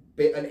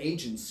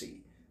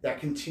agency that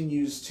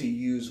continues to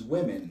use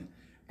women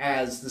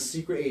as the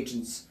secret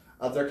agents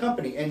of their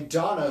company. And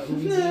Donna, who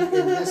we meet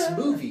in this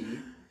movie,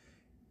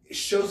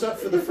 shows up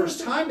for the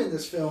first time in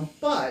this film,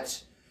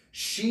 but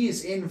she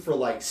is in for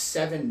like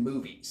 7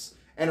 movies,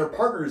 and her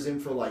partner is in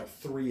for like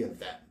 3 of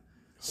them.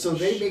 So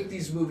they make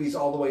these movies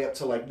all the way up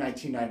to like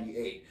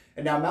 1998.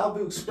 And now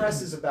Malibu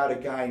Express is about a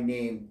guy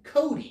named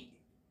Rowdy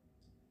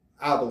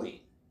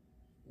Abilene.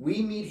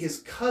 We meet his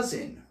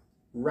cousin,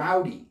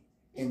 Rowdy,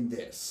 in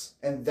this.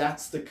 And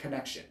that's the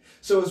connection.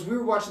 So as we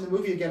were watching the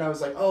movie again, I was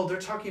like, oh, they're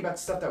talking about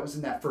stuff that was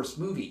in that first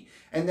movie.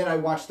 And then I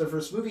watched the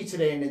first movie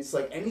today, and it's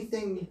like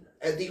anything,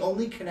 the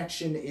only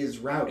connection is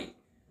Rowdy.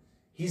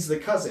 He's the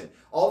cousin.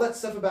 All that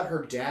stuff about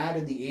her dad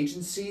and the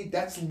agency,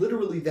 that's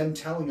literally them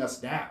telling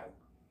us now.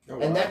 Oh,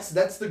 wow. And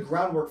that's the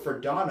groundwork for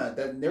Donna,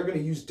 that they're going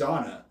to use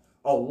Donna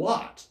a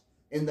lot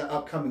in the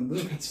upcoming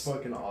movies. It's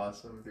fucking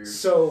awesome, dude.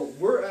 So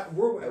we're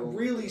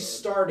really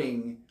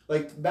starting,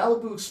 like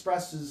Malibu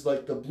Express is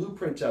like the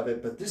blueprint of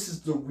it, but this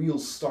is the real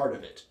start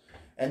of it.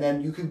 And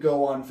then you can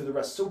go on for the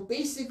rest. So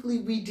basically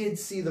we did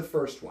see the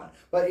first one.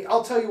 But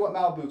I'll tell you what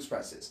Malibu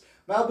Express is.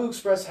 Malibu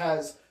Express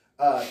has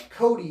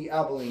Rowdy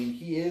Abilene.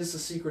 He is a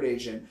secret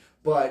agent,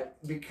 but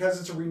because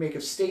it's a remake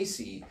of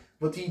Stacy,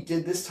 what he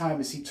did this time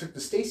is he took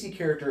the Stacy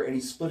character and he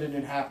split it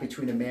in half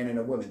between a man and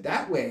a woman.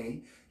 That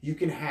way, you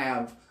can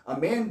have a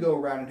man go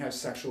around and have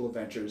sexual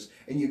adventures,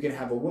 and you can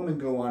have a woman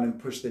go on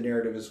and push the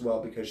narrative as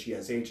well because she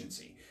has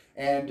agency.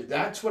 And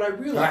that's what I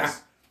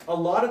realized. A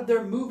lot of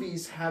their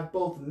movies have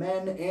both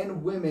men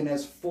and women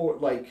as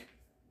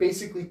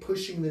basically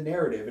pushing the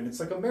narrative, and it's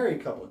like a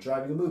married couple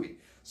driving a movie.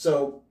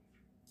 So,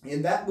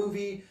 in that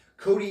movie,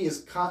 Rowdy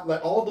is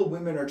all the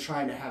women are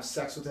trying to have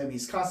sex with him.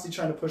 He's constantly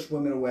trying to push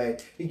women away.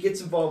 He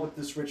gets involved with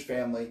this rich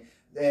family,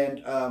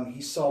 and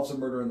he solves a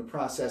murder in the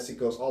process. It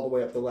goes all the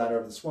way up the ladder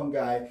of this one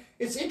guy.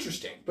 It's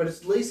interesting, but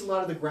it lays a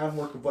lot of the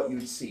groundwork of what you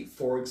would see.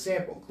 For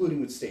example,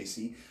 including with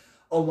Stacy,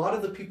 a lot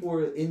of the people who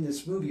are in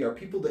this movie are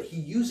people that he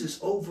uses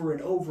over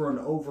and over and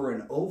over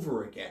and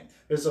over again.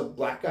 There's a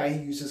black guy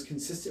he uses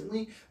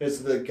consistently. There's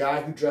the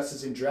guy who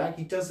dresses in drag.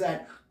 He does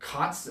that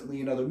constantly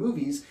in other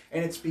movies,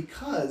 and it's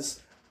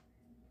because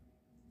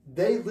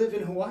they live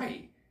in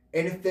Hawaii.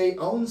 And if they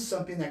own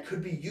something that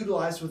could be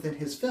utilized within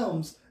his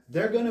films,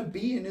 they're going to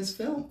be in his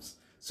films.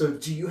 So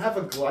do you have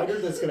a glider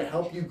that's going to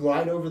help you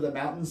glide over the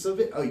mountains of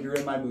it? Oh, you're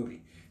in my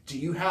movie. Do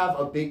you have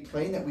a big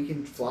plane that we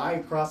can fly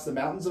across the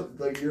mountains of?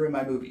 Like, you're in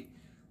my movie.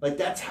 Like,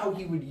 that's how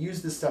he would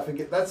use this stuff. And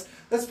that's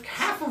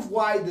half of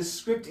why the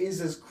script is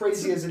as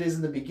crazy as it is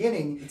in the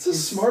beginning. It's a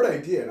smart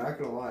idea, not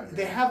going to lie. Man.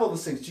 They have all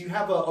those things. Do you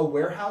have a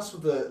warehouse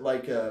with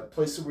a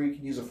place where you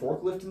can use a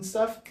forklift and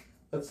stuff?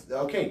 That's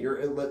okay. You're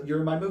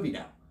in my movie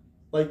now.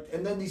 Like,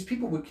 and then these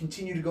people would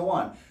continue to go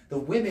on. The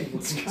women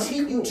would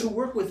continue to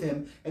work with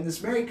him and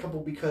this married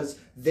couple because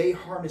they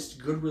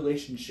harnessed good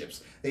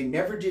relationships. They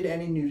never did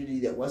any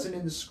nudity that wasn't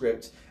in the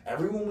script.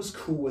 Everyone was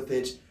cool with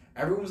it.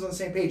 Everyone was on the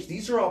same page.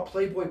 These are all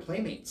Playboy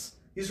playmates.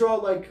 These are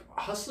all like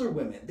hustler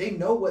women. They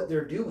know what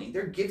they're doing.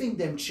 They're giving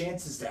them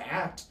chances to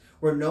act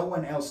where no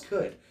one else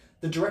could.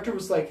 The director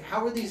was like,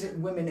 how are these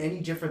women any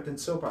different than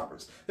soap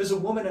operas? There's a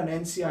woman on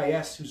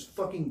NCIS who's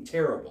fucking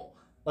terrible.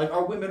 Like,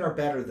 our women are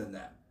better than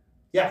them.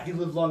 Yeah, he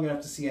lived long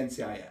enough to see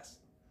NCIS.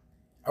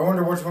 I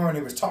wonder which woman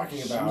he was talking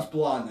She was about.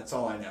 blonde, that's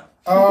all I know.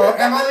 Oh,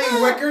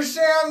 Emily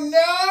Wickersham?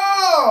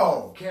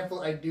 No! Careful,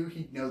 I knew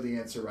he'd know the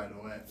answer right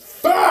away.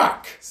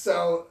 Fuck!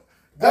 So...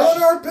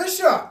 Eleanor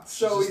Bishop!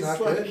 So She's he's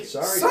not like... good.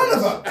 Sorry, Son Chris.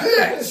 of a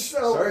bitch!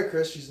 So, Sorry,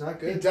 Chris, she's not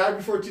he good. died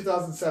before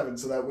 2007,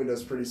 so that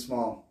window's pretty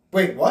small.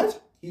 Wait,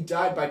 what? He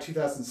died by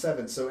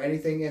 2007, so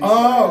anything in...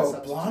 Oh,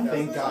 up to blonde?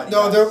 2007. Thank God.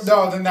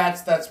 No, then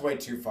that's way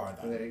too far,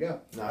 There then. you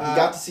go. No, he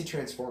got to see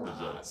Transformers,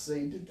 though. So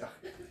you did...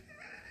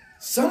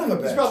 Son of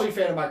a bitch. He's probably a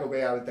fan of Michael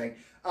Bay, I would think.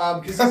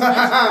 Because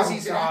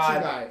he's an action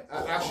guy.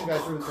 Action guy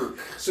through and through.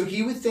 So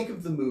he would think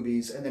of the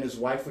movies, and then his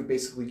wife would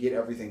basically get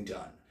everything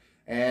done.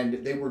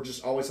 And they were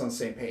just always on the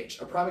same page.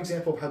 A prime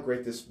example of how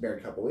great this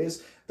married couple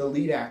is, the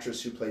lead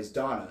actress who plays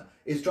Donna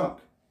is drunk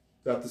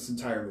throughout this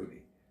entire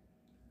movie.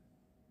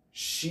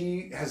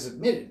 She has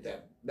admitted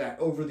that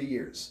over the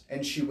years.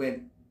 And she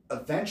went,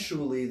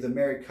 eventually the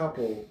married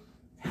couple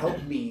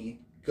helped me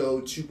go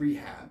to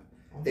rehab.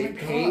 They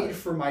paid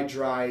for my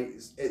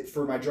dryness,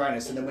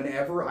 and then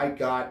whenever I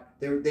got,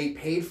 they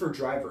paid for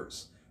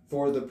drivers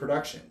for the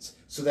productions,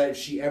 so that if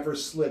she ever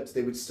slipped,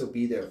 they would still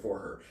be there for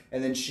her.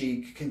 And then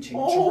she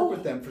continued to work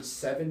with them for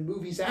 7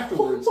 movies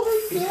afterwards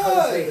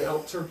because they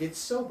helped her get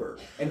sober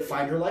and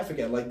find her life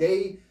again. Like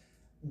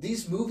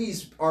these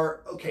movies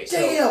are okay.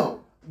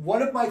 So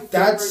one of my favorite.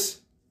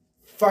 That's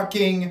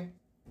fucking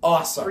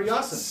awesome. Pretty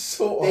awesome.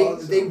 So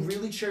awesome. They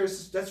really cherish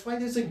this. That's why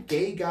there's a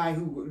gay guy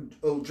who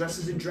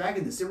dresses in drag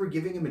in this. They were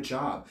giving him a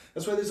job.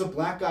 That's why there's a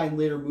black guy in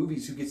later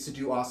movies who gets to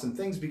do awesome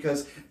things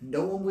because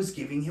no one was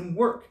giving him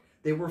work.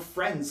 They were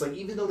friends. Like,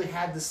 even though they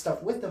had this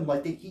stuff with them,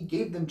 like, he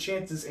gave them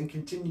chances and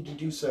continued to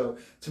do so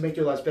to make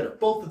their lives better.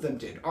 Both of them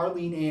did,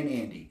 Arlene and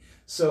Andy.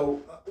 So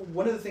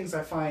one of the things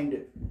I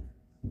find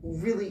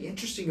really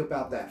interesting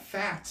about that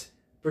fact,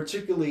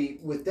 particularly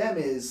with them,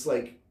 is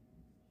like,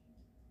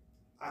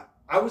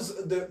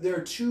 there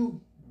are 2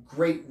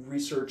 great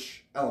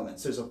research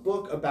elements. There's a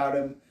book about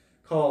him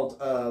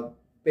called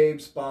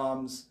Babes,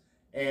 Bombs,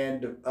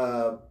 and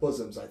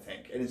Bosoms, I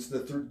think. And it's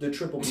the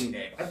triple B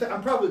name.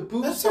 I'm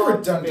probably... That's a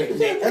redundant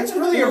name. That's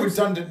really a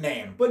redundant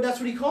name. But that's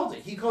what he called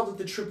it. He called it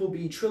the Triple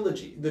B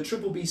trilogy. The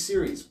Triple B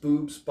series.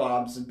 Boobs,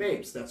 Bombs, and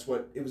Babes. That's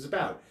what it was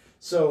about.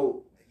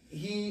 So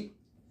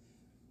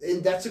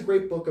and that's a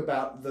great book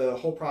about the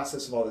whole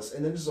process of all this.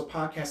 And then there's a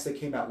podcast that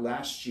came out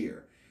last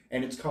year.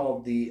 And it's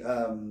called the...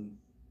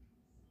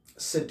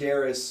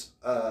 Sedaris,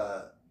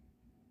 I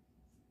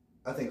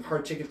think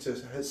Hard Ticket to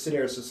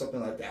Sedaris or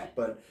something like that,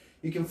 but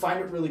you can find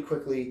it really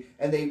quickly,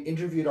 and they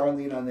interviewed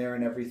Arlene on there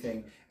and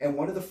everything, and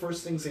one of the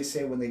first things they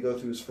say when they go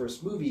through his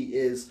first movie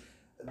is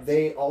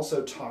they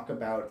also talk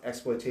about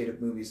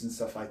exploitative movies and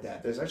stuff like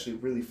that. There's actually a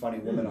really funny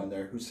woman on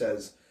there who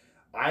says,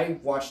 I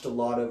watched a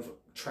lot of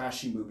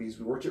trashy movies,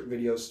 we worked at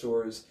video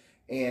stores,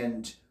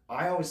 and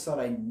I always thought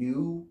I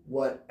knew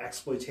what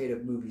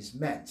exploitative movies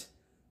meant,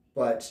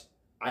 but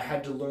I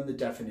had to learn the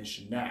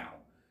definition now.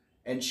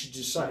 And she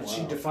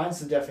defines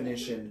the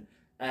definition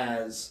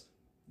as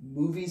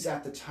movies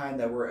at the time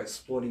that were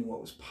exploiting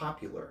what was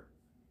popular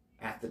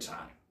at the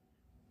time.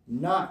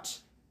 Not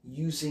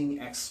using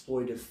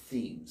exploitive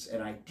themes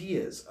and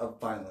ideas of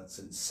violence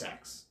and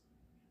sex.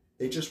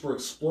 They just were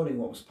exploiting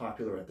what was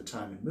popular at the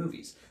time in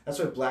movies. That's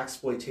why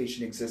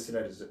blaxploitation existed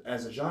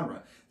as a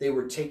genre. They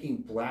were taking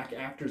black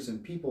actors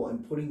and people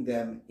and putting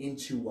them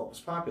into what was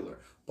popular.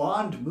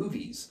 Bond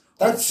movies...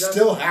 That's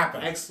still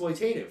happening.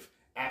 Exploitative.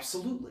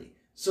 Absolutely.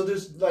 So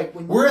there's like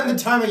when we're in the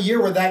time of year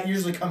where that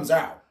usually comes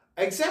out.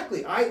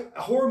 Exactly.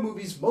 Horror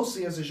movies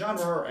mostly as a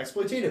genre are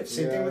exploitative.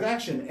 Same thing with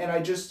action.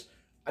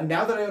 And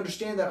now that I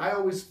understand that, I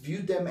always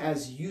viewed them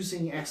as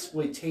using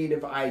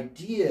exploitative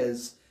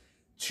ideas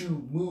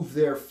to move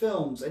their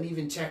films, and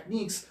even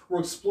techniques were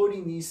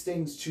exploiting these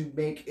things to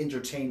make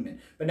entertainment.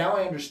 But now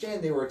I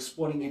understand they were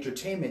exploiting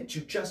entertainment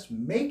to just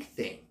make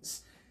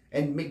things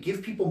and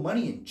give people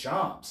money and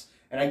jobs.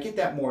 And I get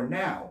that more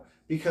now,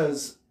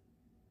 because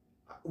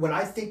when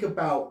I think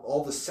about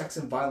all the sex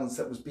and violence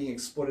that was being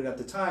exploited at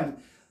the time,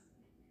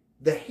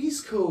 the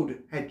Hays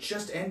Code had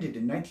just ended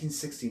in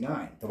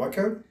 1969. The what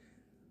code?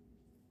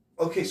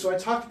 Okay, so I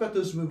talked about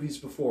those movies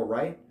before,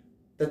 right?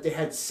 That they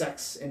had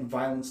sex and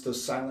violence,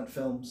 those silent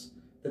films.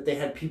 That they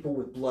had people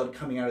with blood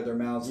coming out of their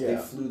mouths. Yeah. They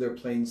flew their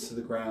planes to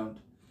the ground.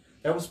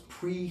 That was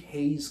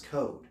pre-Hays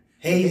Code.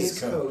 Hays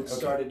Code Code. Okay.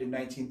 started in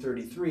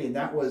 1933, and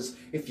that was,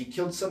 if you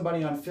killed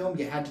somebody on film,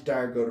 you had to die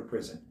or go to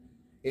prison.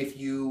 If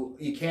you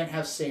can't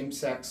have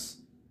same-sex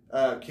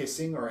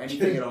kissing or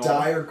anything at all.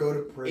 Die or go to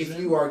prison. If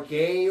you are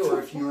gay,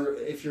 or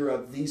if you're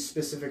of these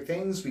specific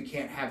things, we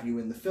can't have you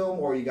in the film,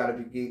 or you got to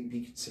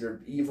be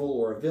considered evil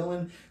or a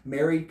villain.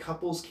 Married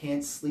couples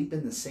can't sleep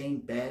in the same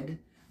bed.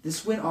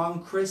 This went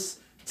on, Chris,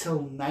 till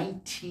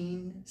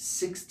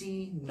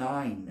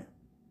 1969,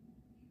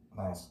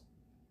 Nice.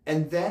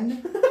 and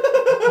then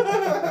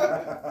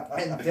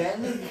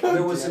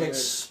there was an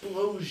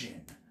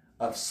explosion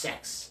of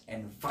sex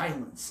and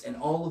violence and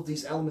all of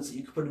these elements that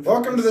you could put in.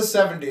 Welcome to the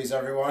 70s,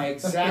 everyone.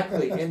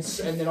 Exactly. And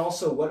then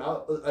also what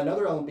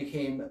another element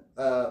became,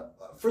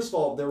 first of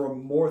all, there were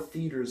more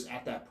theaters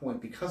at that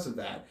point because of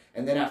that.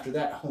 And then after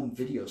that, home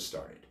video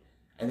started.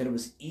 And then it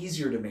was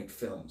easier to make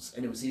films,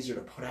 and it was easier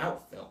to put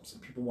out films,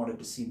 and people wanted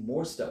to see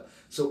more stuff.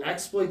 So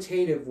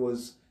exploitative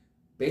was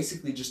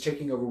basically just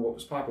taking over what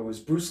was popular.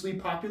 Was Bruce Lee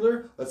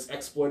popular? Let's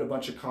exploit a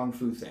bunch of kung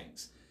fu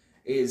things.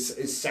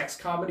 Is sex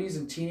comedies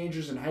and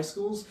teenagers in high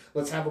schools?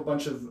 Let's have a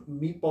bunch of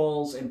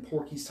Meatballs and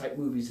Porky's type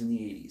movies in the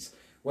 80s.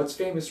 What's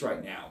famous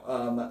right now?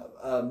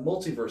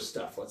 Multiverse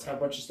stuff. Let's have a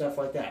bunch of stuff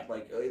like that.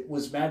 Like,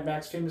 was Mad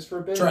Max famous for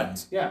a bit?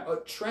 Trends. Yeah,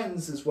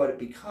 trends is what it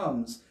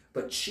becomes,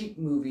 but cheap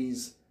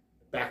movies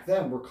back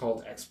then were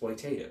called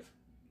exploitative.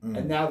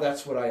 And now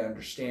that's what I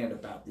understand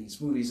about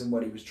these movies and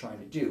what he was trying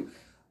to do.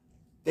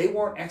 They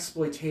weren't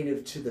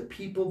exploitative to the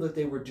people that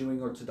they were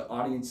doing or to the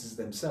audiences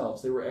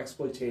themselves. They were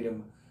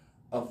exploitative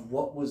of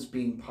what was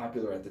being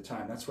popular at the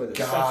time. That's why the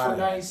sets were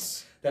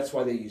nice. That's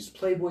why they used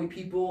Playboy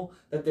people.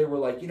 That they were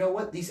like, you know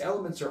what? These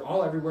elements are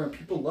all everywhere and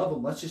people love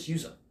them. Let's just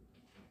use them.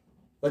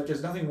 Like,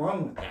 there's nothing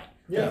wrong with that.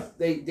 Yeah.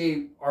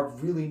 They are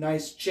really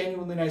nice,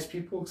 genuinely nice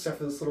people, except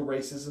for this little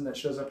racism that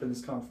shows up in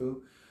this kung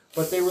fu.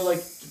 But they were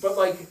like,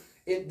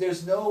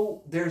 there's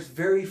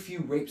very few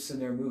rapes in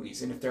their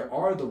movies, and if there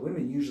are, the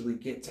women usually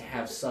get to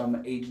have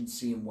some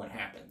agency in what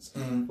happens.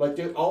 Mm-hmm. Like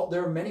there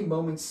are many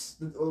moments.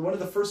 One of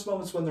the first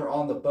moments when they're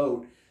on the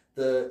boat,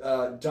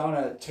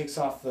 Donna takes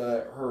off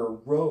her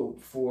robe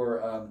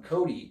for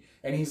Cody,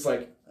 and he's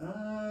like,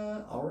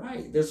 all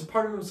right. There's a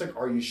part of him that's like,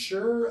 are you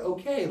sure?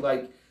 Okay.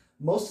 Like,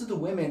 most of the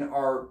women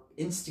are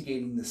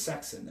instigating the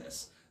sex in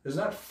this. There's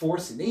not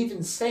forcing. They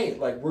even say it,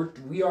 like,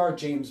 we are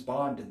James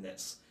Bond in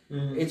this.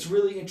 Mm-hmm. It's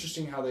really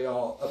interesting how they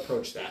all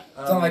approach that.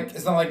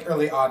 It's not like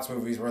early aughts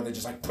movies where they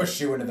just like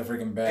push you into the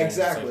freaking bed.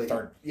 Exactly. And just,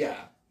 like,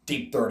 start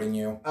deep throating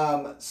you.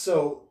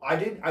 So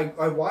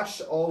I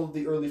watched all of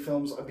the early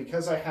films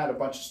because I had a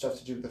bunch of stuff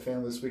to do with the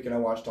family this week, and I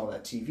watched all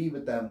that TV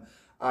with them.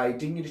 I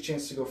didn't get a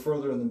chance to go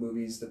further in the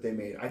movies that they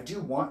made. I do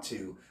want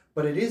to,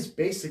 but it is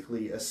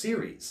basically a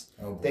series.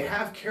 Oh boy. They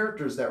have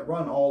characters that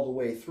run all the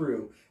way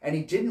through, and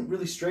he didn't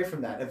really stray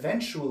from that.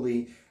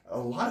 Eventually, a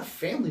lot of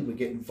family would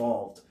get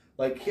involved.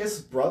 Like, his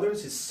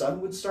brothers, his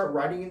son would start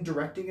writing and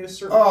directing at a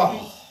certain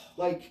point.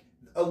 Like,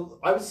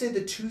 I would say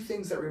the two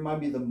things that remind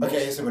me the most...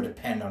 Okay, I guess it would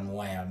depend on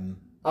when.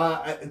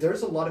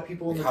 There's a lot of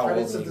people in the How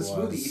credits old of this he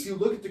movie. was. If you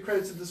look at the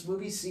credits of this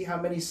movie, see how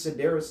many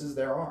Sedaris's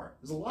there are.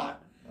 There's a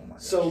lot. Oh my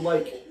gosh. So,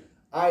 like,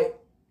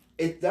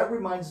 that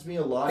reminds me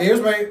a lot...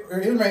 Here's my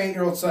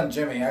 8-year-old son,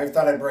 Jimmy. I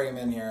thought I'd bring him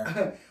in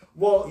here.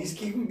 Well, He's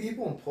keeping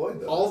people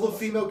employed, though. all the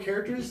female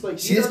characters, like...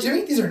 See this,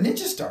 Jimmy? These are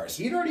ninja stars.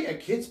 He'd already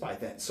had kids by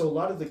then, so a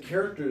lot of the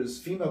characters,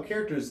 female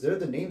characters, they're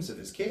the names of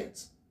his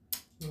kids.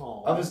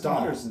 Aww. Of his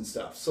daughters and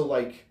stuff. So,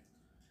 like,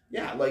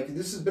 yeah, like,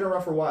 this has been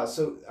around for a while.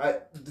 So,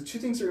 the two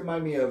things that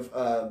remind me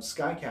of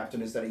Sky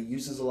Captain is that he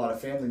uses a lot of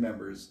family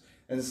members,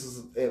 and this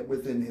is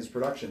within his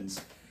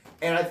productions.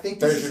 And I think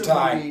this There's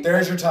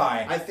your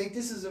tie. I think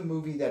this is a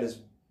movie that is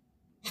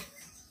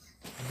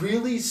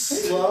really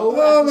slow.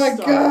 Oh at the my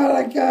start. god,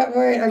 I can't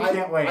wait. I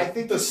can't wait. I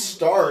think The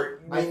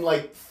start, I mean,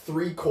 like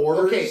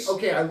 3/4.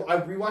 Okay. I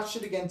rewatched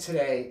it again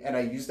today, and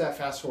I used that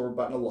fast forward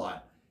button a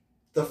lot.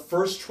 The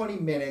first 20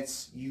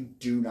 minutes you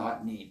do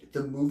not need.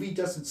 The movie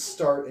doesn't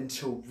start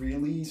until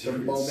really the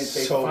moment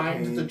they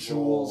find the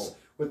jewels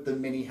with the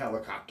mini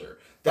helicopter.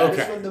 That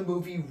is when the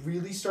movie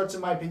really starts,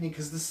 in my opinion,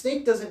 because the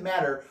snake doesn't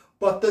matter,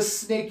 but the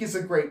snake is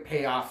a great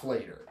payoff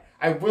later.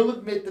 I will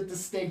admit that the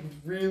snake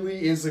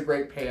really is a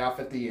great payoff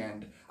at the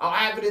end. I'll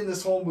have it in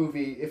this whole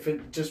movie if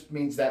it just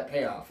means that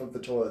payoff of the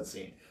toilet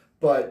scene.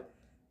 But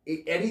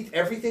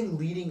everything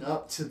leading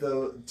up to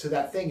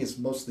that thing is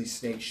mostly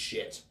snake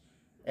shit,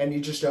 and you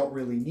just don't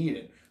really need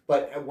it.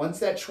 But once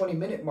that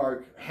 20-minute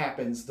mark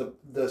happens,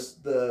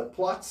 the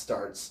plot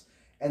starts,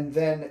 and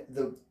then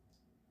the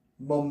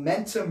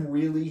momentum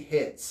really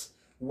hits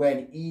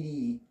when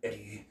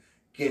Eddie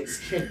gets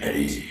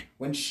kidnapped.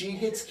 When she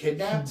gets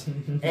kidnapped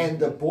and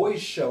the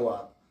boys show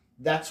up,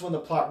 that's when the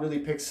plot really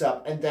picks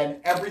up, and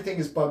then everything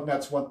is bug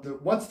nuts.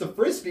 Once the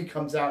frisbee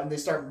comes out and they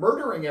start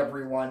murdering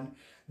everyone,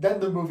 then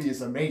the movie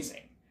is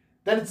amazing.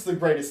 Then it's the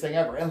greatest thing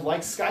ever. And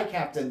like Sky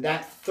Captain,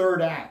 that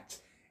third act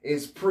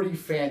is pretty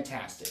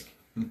fantastic.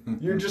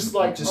 You're just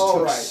like, It just all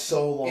took right.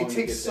 so long. It to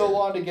takes get so there.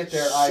 long to get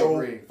there. I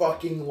agree.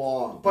 Fucking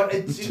long. But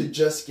to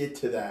just get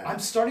to that. I'm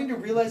starting to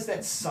realize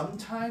that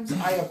sometimes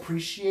I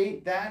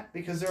appreciate that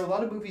because there are a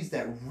lot of movies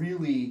that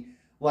really,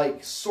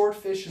 like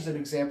Swordfish is an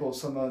example of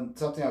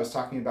something I was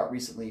talking about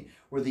recently,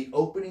 where the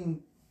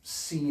opening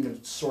scene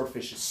of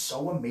Swordfish is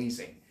so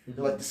amazing.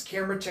 They're like, this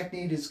camera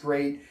technique is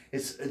great.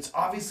 It's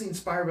obviously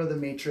inspired by The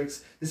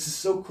Matrix. This is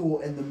so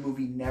cool, and the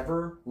movie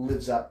never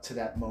lives up to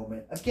that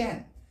moment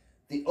again.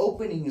 The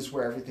opening is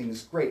where everything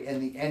is great,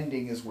 and the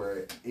ending is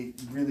where it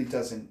really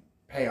doesn't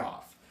pay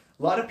off.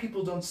 A lot of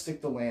people don't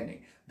stick the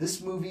landing. This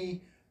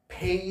movie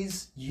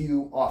pays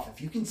you off.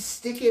 If you can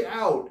stick it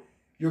out,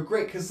 you're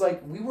great. Because,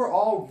 like, we were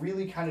all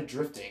really kind of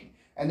drifting.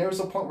 And there was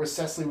a point where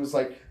Cecily was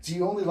like, do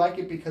you only like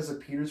it because of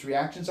Peter's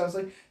reactions? I was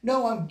like,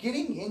 no, I'm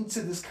getting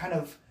into this kind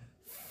of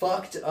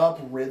fucked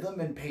up rhythm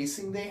and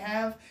pacing they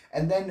have.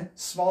 And then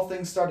small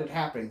things started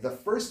happening. The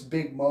first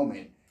big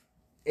moment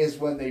is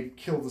when they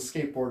kill the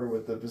skateboarder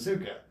with the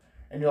bazooka.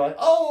 And you're like,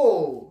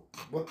 oh!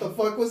 What the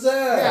fuck was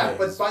that? Yeah,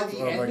 but by the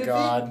Oh end my of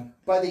God.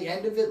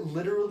 it,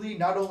 literally,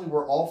 not only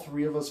were all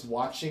three of us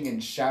watching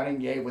and shouting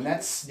yay, when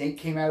that snake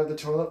came out of the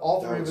toilet, all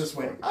That three of was us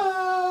went, funny.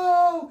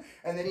 oh!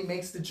 And then he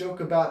makes the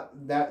joke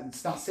about that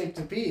it's not safe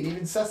to pee. And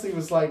even Cecily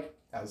was like,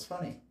 that was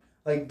funny.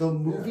 Like, the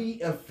movie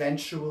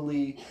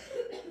eventually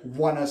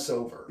won us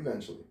over.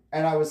 Eventually.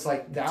 And I was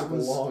like, that Took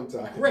was a long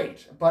time.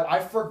 great. But I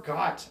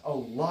forgot a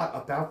lot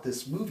about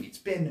this movie. It's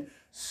been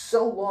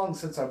so long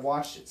since I've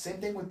watched it. Same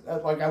thing with,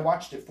 I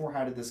watched it for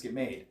How Did This Get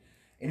Made?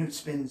 And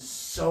it's been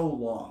so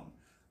long.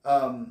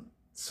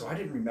 So I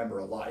didn't remember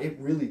a lot. It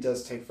really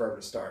does take forever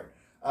to start.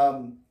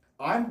 I'm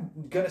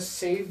going to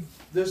save,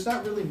 there's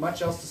not really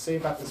much else to say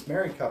about this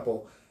married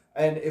couple.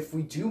 And if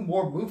we do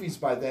more movies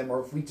by them, or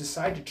if we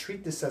decide to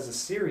treat this as a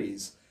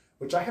series,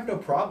 which I have no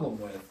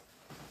problem with,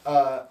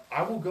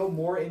 I will go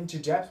more into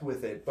depth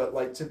with it. But,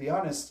 like, to be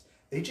honest,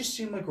 they just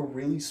seem like a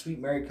really sweet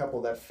married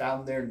couple that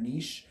found their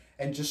niche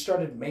and just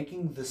started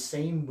making the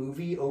same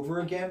movie over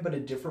again, but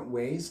in different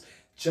ways,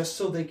 just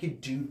so they could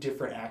do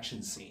different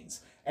action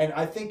scenes. And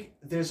I think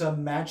there's a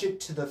magic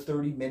to the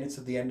 30 minutes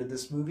at the end of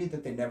this movie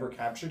that they never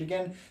captured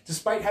again.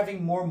 Despite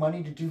having more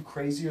money to do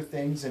crazier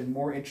things and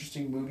more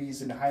interesting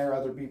movies and hire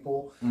other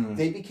people,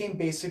 they became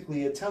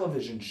basically a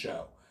television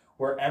show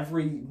where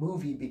every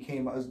movie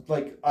became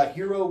like a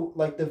hero,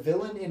 like the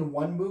villain in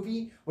one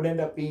movie would end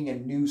up being a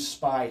new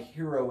spy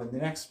hero in the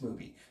next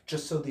movie,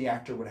 just so the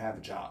actor would have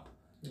a job.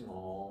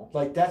 Aww.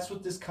 Like, that's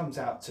what this comes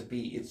out to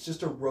be. It's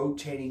just a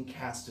rotating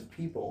cast of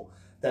people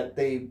that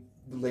they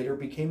later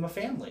became a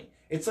family.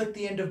 It's like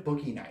the end of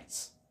Boogie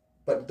Nights,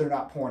 but they're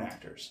not porn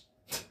actors.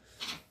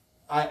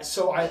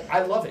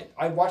 I love it.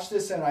 I watch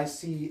this and I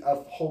see a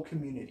whole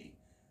community.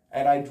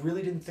 And I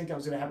really didn't think I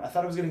was going to have... I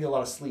thought I was going to get a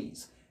lot of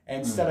sleaze.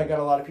 And instead I got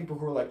a lot of people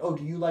who were like, oh,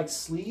 do you like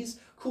sleaze?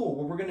 Cool,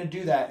 well, we're going to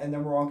do that, and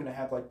then we're all going to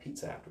have, like,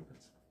 pizza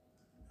afterwards.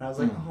 And I was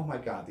like, oh my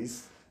God,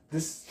 this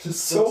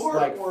just so looks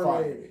like fun.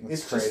 heartwarming. It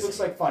That's just crazy. looks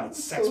like fun.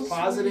 It's sex so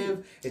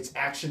positive, it's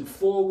action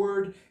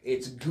forward,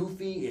 it's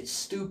goofy, it's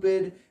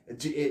stupid, and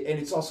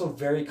it's also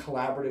very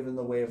collaborative in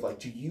the way of, like,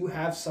 do you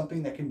have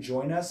something that can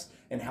join us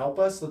and help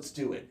us? Let's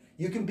do it.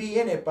 You can be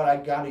in it, but I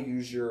got to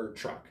use your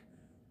truck.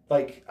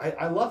 Like,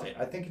 I love it.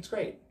 I think it's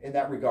great in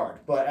that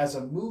regard. But as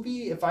a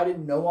movie, if I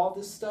didn't know all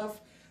this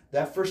stuff,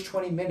 that first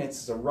 20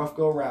 minutes is a rough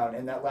go-around,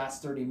 and that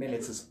last 30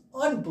 minutes is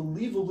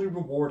unbelievably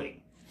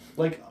rewarding.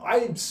 Like, I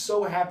am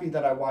so happy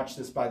that I watched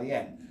this by the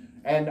end.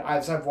 And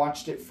as I've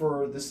watched it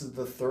this is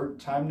the third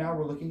time now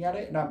we're looking at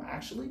it, and I'm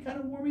actually kind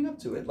of warming up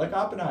to it, like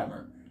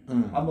Oppenheimer.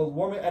 And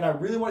I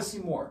really want to see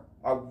more.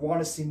 I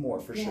want to see more,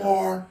 for sure.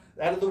 More.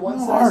 Out of the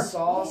ones that I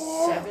saw,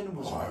 7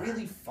 was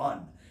really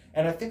fun.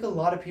 And I think a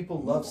lot of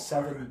people love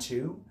 7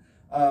 too.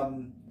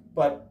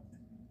 But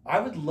I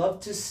would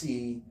love to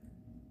see...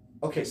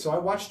 Okay, so I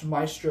watched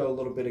Maestro a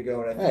little bit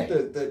ago, and I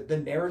think the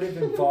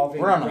narrative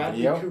involving We're on a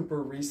Bradley video.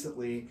 Cooper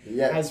recently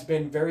Yeah. has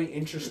been very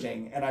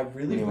interesting, and I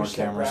really Need more wish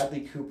that cameras.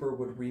 Bradley Cooper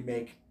would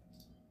remake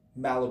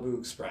Malibu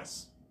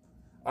Express.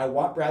 I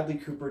want Bradley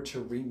Cooper to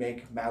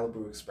remake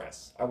Malibu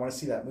Express. I want to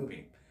see that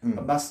movie.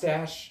 A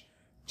mustache,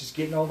 just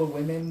getting all the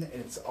women,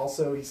 and it's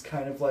also, he's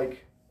kind of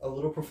like a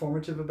little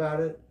performative about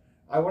it.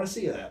 I want to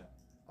see that.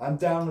 I'm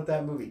down with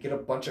that movie. Get a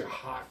bunch of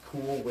hot,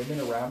 cool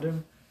women around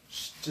him.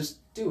 Just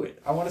do it.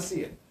 I want to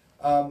see it.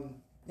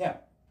 Yeah.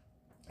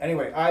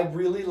 Anyway, I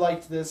really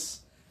liked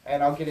this,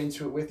 and I'll get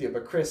into it with you.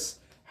 But Chris,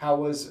 how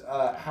was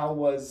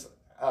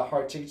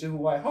Hard Ticket to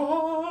Hawaii?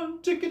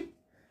 Hard Ticket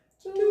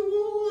to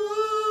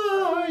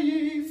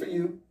Hawaii for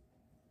you.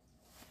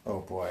 Oh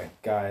boy,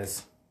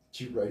 guys.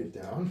 Did you write it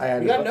down? I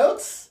had You got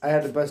notes? I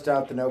had to bust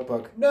out the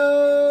notebook.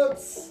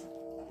 Notes.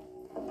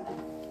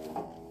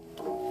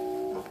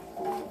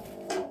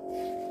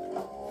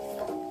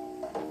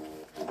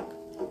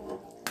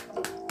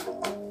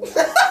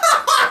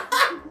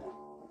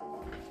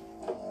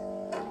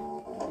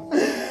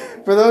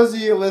 For those of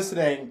you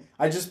listening,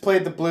 I just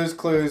played the Blue's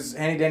Clues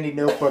Handy Dandy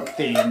Notebook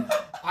theme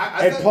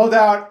and pulled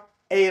out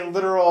a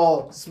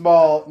literal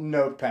small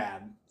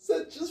notepad. Is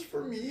that just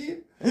for me?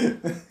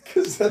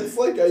 Because that's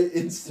like I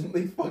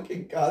instantly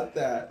fucking got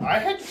that. I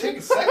had to take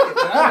a second. And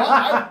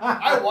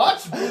I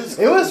watched Blue's Clues.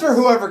 It was for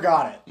whoever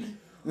got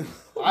it.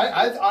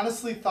 I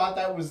honestly thought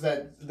that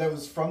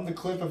was from the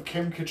clip of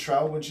Kim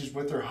Cattrall when she's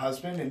with her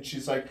husband and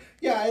she's like,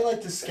 yeah, I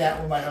like to scat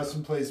when my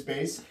husband plays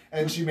bass,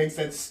 and she makes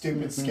that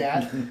stupid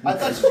scat. I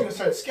thought she was gonna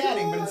start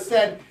scatting, but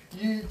instead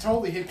you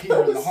totally hit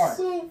Peter in the heart.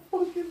 So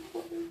fucking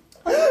funny.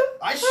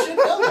 I should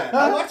know that.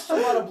 I watched a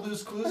lot of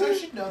Blue's Clues. I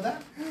should know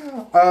that.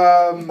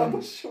 That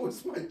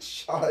was my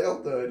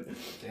childhood.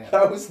 Damn.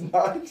 That was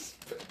not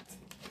expected.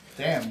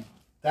 Damn.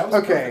 That was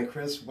Okay. perfect,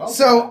 Chris. Well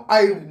So done.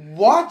 I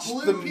watched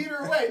Blew Peter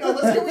away. No,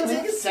 can we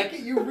take a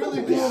second? You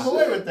really blew him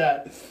away with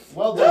that.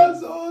 Well That done.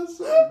 was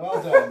awesome.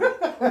 Well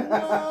done.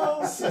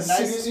 Wow. It's a As nice-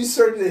 soon as you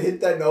started to hit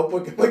that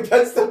notebook, I'm like,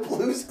 that's the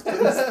Blue's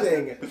Clues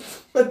thing.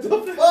 What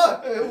the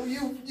fuck?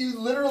 You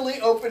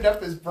literally opened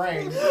up his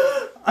brain.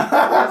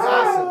 That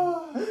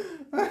was awesome.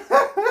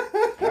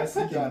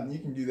 Nicely done. You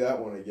can do that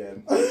one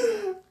again.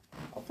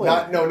 I'll play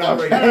Not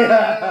right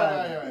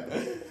now.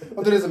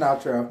 Well, there is an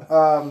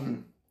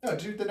outro. No,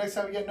 dude, the next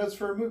time we get notes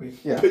for a movie.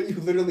 Yeah. But you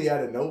literally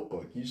had a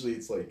notebook. Usually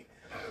it's like,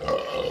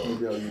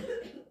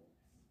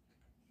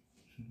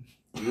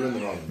 you're in the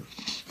wrong.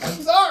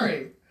 I'm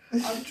sorry.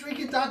 I'm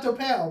drinking Dr.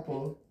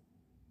 Purple.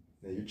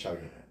 No, you're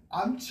chugging it.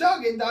 I'm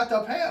chugging Dr.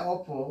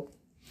 Purple.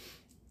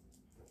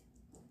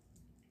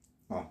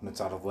 Oh,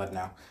 it's out of lead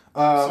now.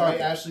 Sorry,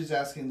 okay. Ashley's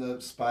asking the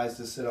spies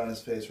to sit on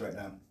his face right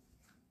now.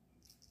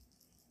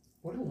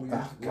 What a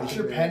weird. Is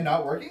your pen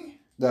not working?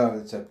 No,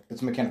 it's a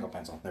mechanical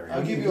pencil. There we go.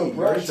 I'll give you a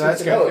brush.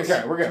 That's good.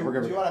 Okay, we're good. We're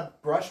Do good. you want to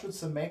brush with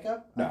some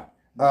makeup? No.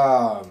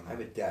 I have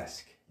a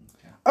desk.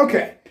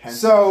 Okay,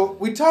 so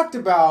we talked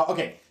about.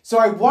 Okay, so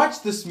I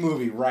watched this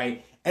movie,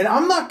 right? And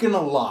I'm not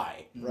gonna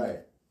lie. Right.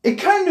 It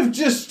kind of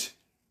just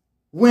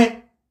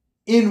went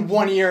in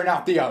one ear and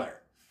out the other.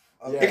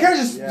 Yeah, It kind of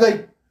just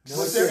like.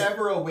 Was there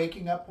ever a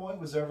waking up point?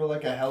 Was there ever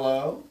like a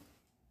hello?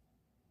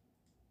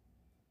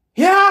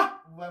 Yeah,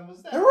 When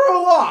was that? there were a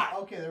lot.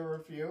 Okay, there were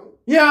a few.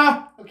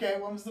 Yeah, Okay,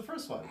 when was the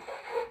first one?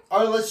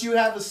 Or unless you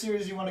have a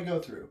series you want to go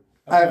through.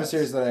 I have a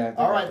series that I have.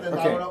 To All go right, through. then.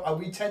 Okay. I don't know.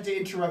 We tend to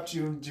interrupt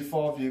you and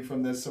default you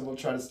from this, so we'll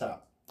try to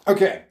stop.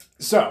 Okay,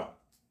 so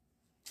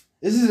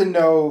this is in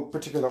no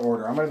particular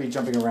order. I'm gonna be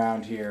jumping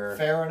around here.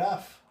 Fair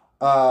enough.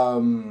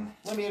 Let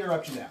Let me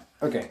interrupt you now.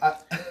 Okay,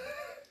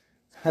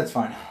 that's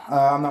fine.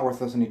 I'm not worth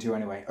listening to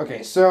anyway.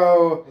 Okay,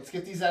 so Let's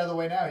get these out of the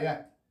way now,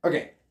 yeah.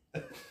 okay.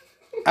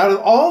 Out of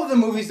all of the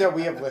movies that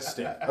we have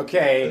listed,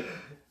 okay,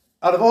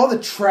 out of all the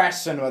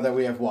trash cinema that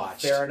we have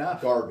watched,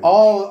 enough. Garbage.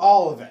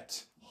 all of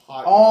it,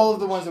 Hot all garbage. of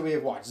the ones that we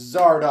have watched,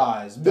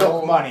 Zardoz,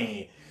 Milk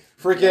Money,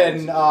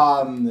 freaking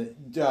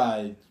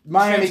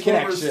Miami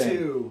Transformers Connection,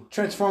 2.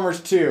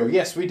 Transformers 2.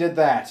 Yes, we did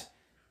that.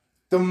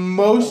 The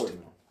most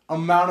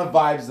amount of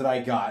vibes that I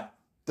got,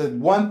 the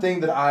one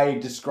thing that I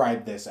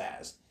described this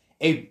as,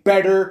 a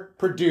better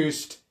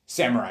produced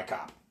Samurai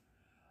Cop.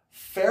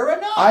 Fair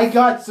enough. I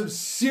got some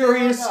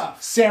serious Fair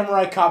enough.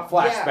 Samurai Cop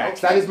flashbacks. Yeah,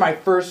 okay. That is my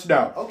first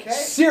note. Okay.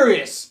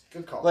 Serious,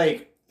 Good call.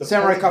 like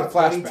Samurai Cop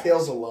flashbacks.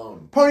 Ponytails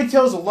alone.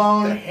 Ponytails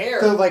alone. The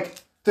hair. The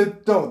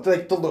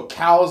the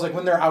locales, like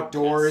when they're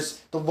outdoors.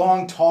 Yes. The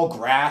long tall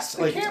grass.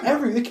 The like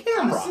camera. the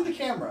camera. Honestly, the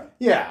camera.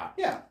 Yeah.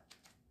 Yeah.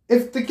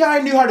 If the guy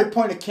knew how to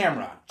point a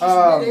camera.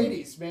 Just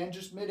mid-80s, man.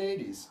 Just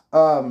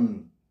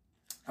mid-80s.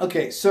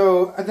 Okay,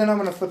 so and then I'm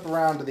gonna flip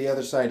around to the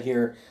other side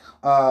here.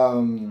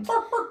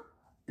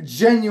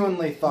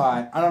 Genuinely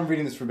thought, and I'm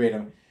reading this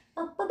verbatim.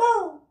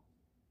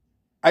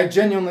 I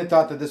genuinely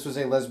thought that this was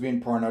a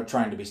lesbian porno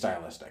trying to be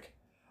stylistic.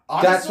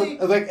 Honestly,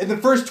 That's what, like in the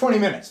first 20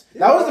 minutes.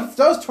 That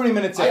was 20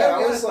 minutes in. I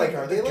was like,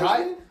 are they the guy?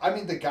 lesbian? I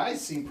mean, the guys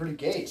seem pretty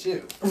gay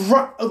too.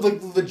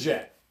 Like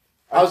legit.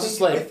 I was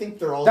just like, I think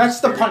they're all that's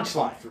just the very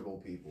punchline. comfortable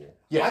people.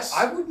 yes.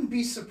 I wouldn't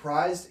be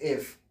surprised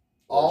if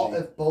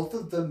both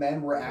of the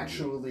men were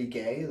actually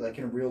gay, like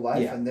in real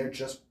life, Yeah. and they're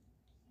just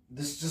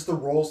this is just the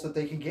roles that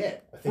they can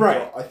get. I think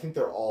Right. I think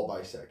they're all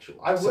bisexual.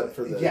 I except would,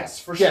 for the yes,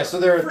 for sure. Yeah, so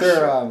they're For they're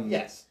sure.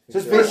 Yes, so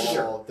it's they're basically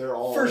all, they're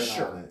all for in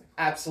sure, on it.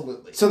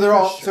 absolutely. so they're For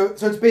all sure.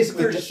 so it's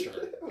basically For just, sure.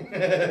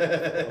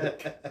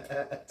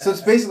 so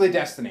it's basically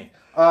Destiny.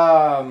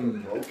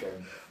 Okay.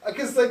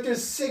 Because like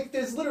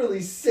there's literally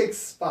 6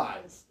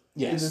 spies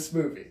in Yes. this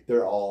movie.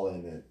 They're all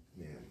in it,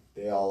 man.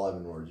 They all have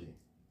an orgy.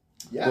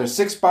 Yeah. There's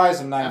 6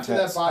 spies and 9 After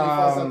tits. that body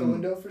falls out the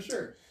window, for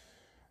sure.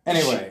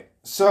 Anyway,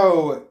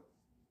 so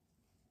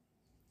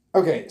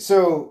okay,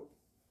 so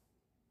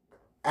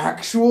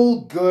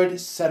actual good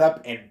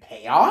setup and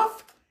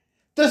payoff?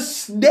 The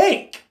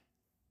snake!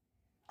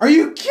 Are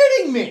you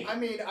kidding me? I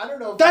mean, I don't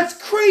know. If That's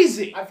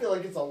crazy! I feel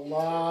like it's a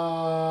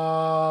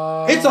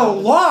lot. It's a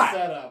lot!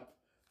 setup.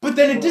 But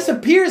then it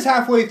disappears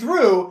halfway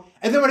through,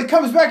 And then when it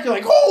comes back, you're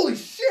like, holy Now,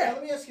 shit!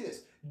 let me ask you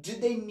this.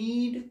 Did they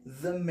need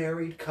the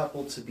married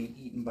couple to be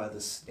eaten by the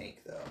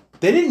snake, though?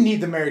 They didn't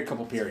need the married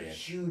couple period.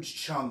 Huge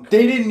chunk.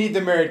 They didn't need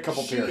the married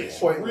couple She period.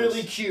 is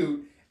really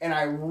cute, and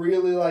I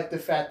really like the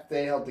fact that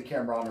they held the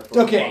camera on her for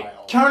a Okay,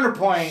 while.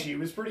 counterpoint. She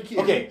was pretty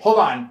cute. Okay, hold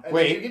on. And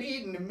Wait. then you get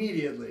eaten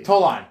immediately.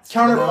 Hold on.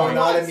 Counterpoint.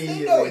 No, not They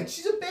immediately. know it.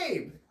 She's a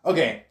babe.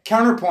 Okay,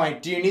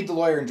 counterpoint. Do you need the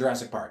lawyer in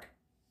Jurassic Park?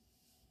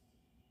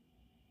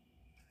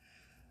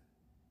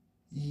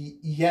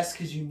 Yes,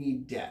 because you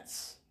need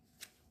deaths.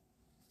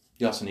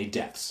 You also need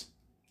deaths.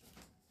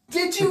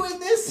 Did you in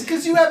this?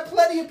 Because you have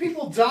plenty of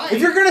people dying.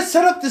 If you're gonna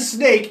set up the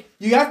snake,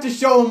 you have to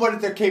show them what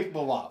they're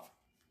capable of.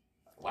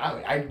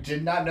 Wow, I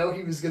did not know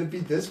he was going to be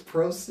this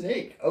pro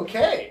snake.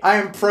 Okay. I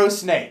am pro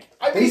snake.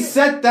 I They mean,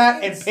 set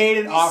that and paid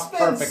it off He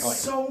spent perfectly.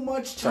 so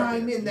much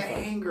time in the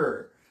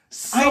hangar.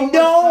 So I much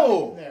know.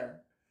 time in there.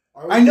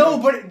 I know,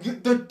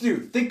 but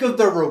dude, think of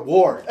the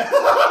reward.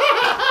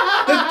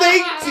 The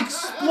thing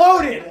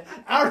exploded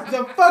out of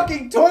the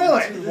fucking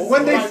toilet Dude,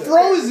 when they my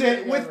froze favorite it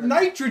thing with ever.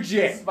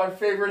 nitrogen. This is my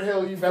favorite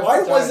hill you've ever Why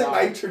died was it on.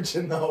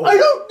 nitrogen though? I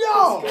don't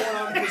know. What's going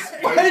on in this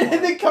Why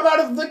did they come out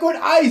of liquid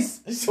ice?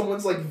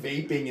 Someone's like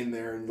vaping in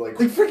there and like.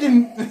 They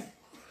freaking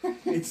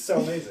It's so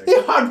amazing. they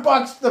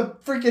hotboxed the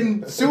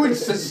freaking sewage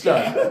system.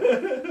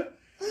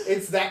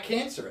 It's that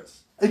cancerous.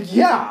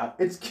 Yeah,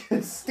 it's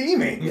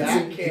steaming. Yeah.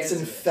 It's Cancer.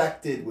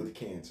 infected with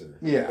cancer.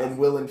 Yeah. And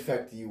will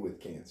infect you with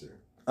cancer.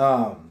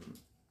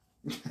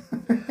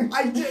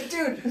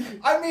 Dude,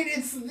 I mean,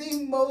 it's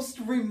the most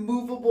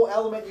removable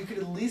element. You could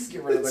at least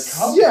get rid of the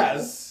couple.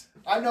 Yes.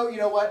 I know, you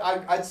know what?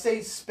 I'd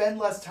say spend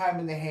less time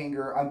in the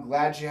hangar. I'm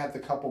glad you had the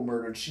couple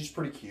murdered. She's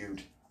pretty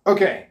cute.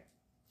 Okay.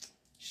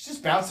 She's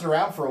just bouncing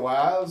around for a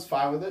while. I was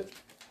fine with it.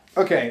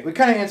 Okay, we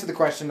kind of answered the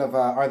question of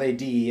are they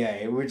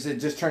DEA, which it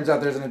just turns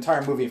out there's an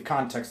entire movie of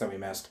context that we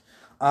missed.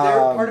 They're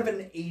part of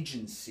an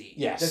agency.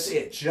 Yes. That's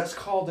it. Just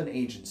called an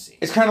agency.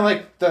 It's kind of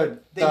like the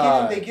They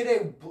get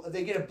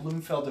a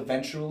Bloomfeld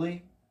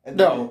eventually. And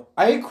no,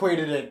 I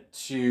equated it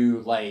to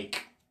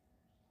like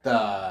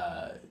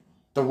the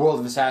World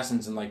of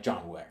Assassins and like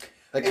John Wick.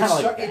 Like kind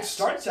of like that. It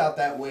starts out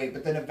that way,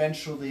 but then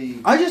eventually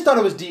I just thought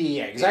it was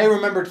DEA because I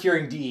remembered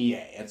hearing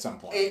DEA at some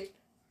point.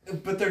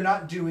 But they're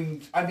not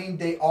doing. I mean,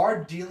 they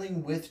are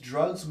dealing with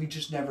drugs. We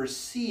just never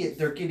see it.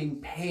 They're getting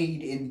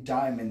paid in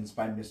diamonds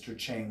by Mr.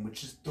 Chang,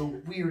 which is the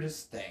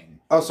weirdest thing.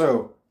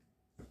 Also,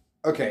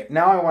 okay,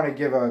 now I want to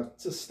give a.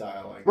 It's a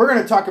style. We're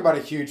going to talk about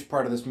a huge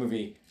part of this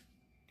movie.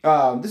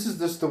 This is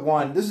just the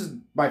one. This is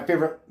my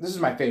favorite. This is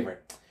my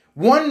favorite.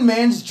 One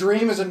man's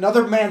dream is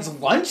another man's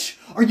lunch?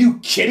 Are you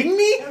kidding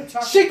me?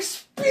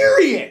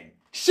 Shakespearean!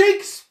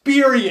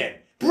 Shakespearean!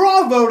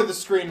 Bravo to the That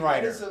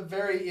screenwriter. is a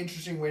very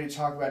interesting way to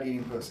talk about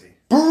eating pussy.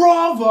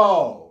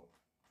 Bravo!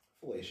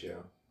 Fellatio.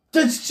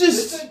 That's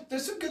just...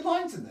 There's some good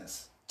lines in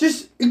this.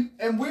 Just...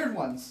 And weird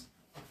ones.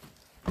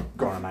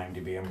 Going on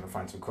IMDb, I'm going to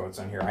find some quotes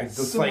on here.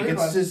 Some weird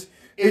ones. just...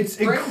 If It's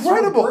brains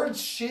incredible. were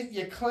birds shit,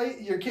 your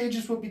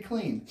cages would be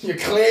clean. Your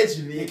cages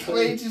Your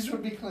cages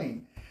would be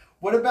clean.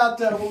 What about,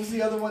 what was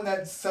the other one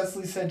that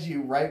Cecily said to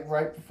you right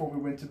before we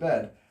went to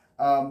bed?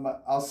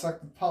 I'll suck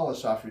the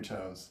polish off your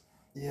toes.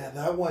 Yeah,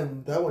 that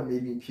one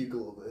made me puke a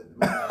little bit.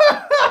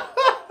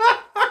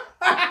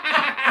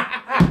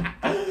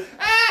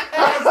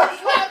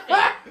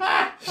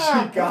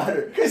 She got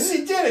her. Because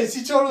she did it.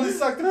 She totally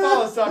sucked the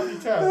polish off your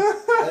toes.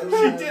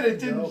 She did it,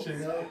 didn't she?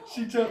 No.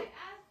 She took. I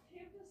asked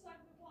him to suck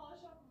the polish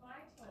off of my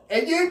toes.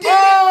 And you did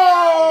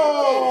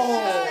Oh! it!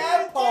 She doesn't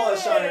have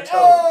polish on her toes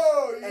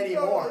Oh, you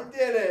anymore. totally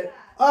did it.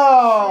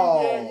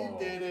 Oh! Yeah, you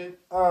did it.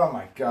 Oh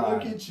my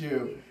god. Look at you.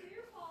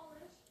 Clear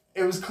polish.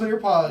 It was clear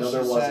polish, No,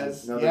 there she wasn't.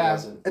 says. No, there Yeah.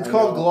 wasn't. It's I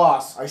called know.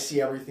 gloss. I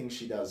see everything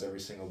she does every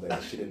single day.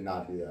 She did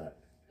not do that.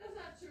 That's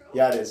not true.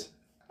 Yeah, it is.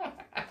 You don't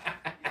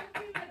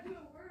think I do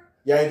at work.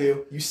 Yeah, I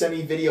do. You send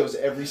me videos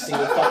every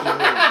single fucking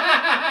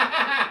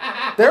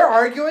week. They're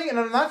arguing, and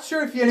I'm not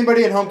sure if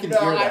anybody at home can hear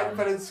them.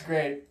 But it's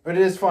great. But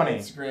it is funny.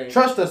 It's great.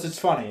 Trust us, it's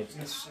funny. It's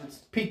It's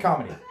peak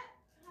comedy. How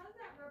does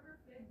that rubber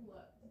fig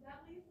look? Does that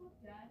leaf look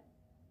dead?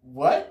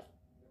 what?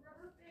 The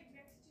rubber fig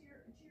next to your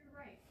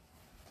right.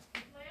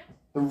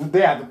 The plant?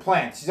 Yeah, the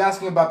plant. She's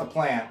asking about the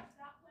plant.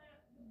 That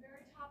plant, the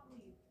very top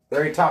leaf.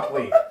 Very top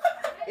leaf.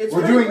 It's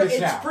We're pretty doing br- this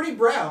now. It's pretty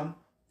brown.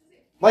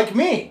 Like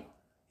me.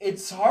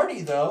 It's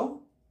hardy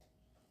though.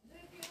 Does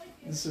it feel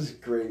like This is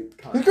great It's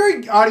content.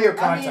 great audio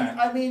content.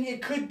 I mean,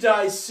 it could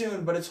die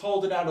soon, but it's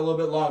holding out a little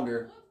bit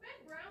longer. Well, it's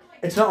been brown like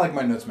It's not like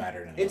my notes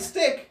mattered anyway. It's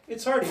thick.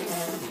 It's hardy.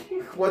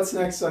 What's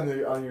next on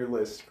your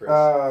list, Chris?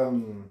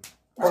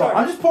 Hold on.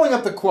 I'm just pulling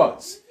up the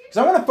quotes. Because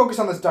I want to focus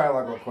on this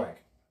dialogue real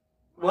quick.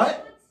 What?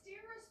 Let's steer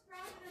us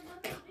sprouted and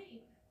let them leave.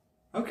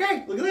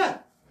 Okay, look at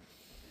that.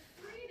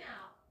 They're free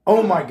now.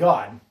 Oh my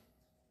god.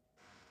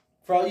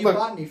 For all you Look.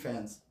 botany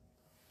fans.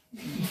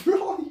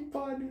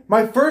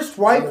 My first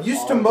wife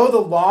used to mow the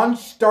lawn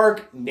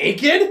stark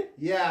naked?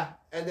 Yeah,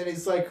 and then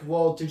he's like,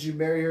 "Well, did you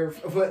marry her?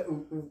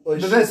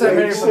 Was Did they say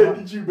marry her for the-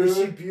 Did you was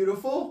she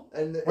beautiful?"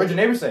 And What'd your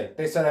neighbor say?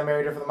 They said I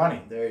married her for the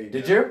money. There you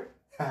Did go. you?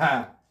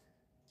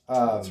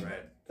 That's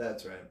right.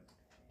 That's right.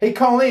 Hey,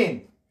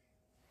 Colleen.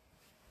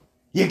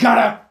 You got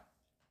a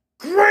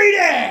great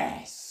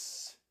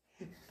ass.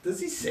 Does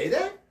he say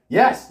that?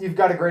 Yes, you've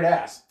got a great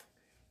ass.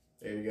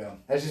 There you go.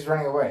 As she's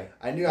running away.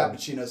 I knew Al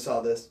Pacino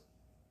saw this.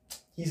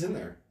 He's in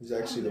there. He's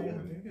actually the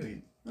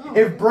woman.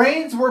 If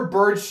brains were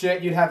bird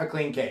shit, you'd have a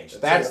clean cage.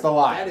 That's the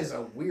line. That is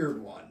a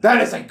weird one.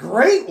 That is a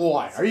great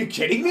one. Are you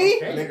kidding me?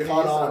 When you're they gonna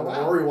caught use it. on,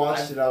 Wow. when we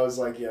watched it, I was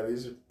like, yeah,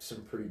 these are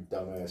some pretty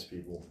dumbass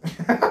people.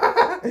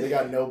 They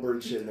got no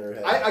bird shit in their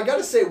head. I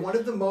gotta say, one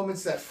of the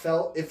moments that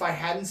felt, if I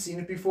hadn't seen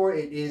it before,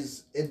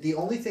 the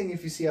only thing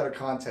if you see out of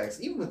context,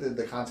 even within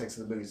the context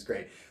of the movie is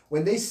great.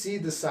 When they see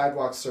the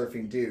sidewalk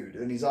surfing dude,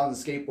 and he's on the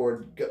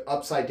skateboard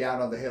upside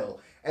down on the hill,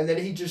 and then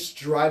he just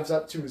drives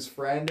up to his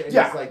friend, and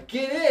he's like,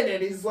 get in!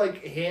 And he's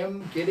like,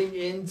 him getting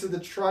into the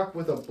truck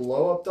with a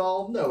blow-up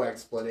doll? No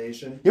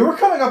explanation. Yeah, we're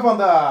coming up on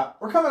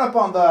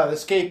the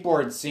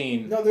skateboard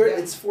scene. No,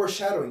 it's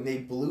foreshadowing. They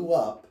blew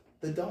up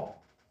the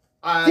doll.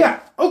 Yeah,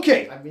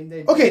 okay. I mean,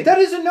 they... Okay, that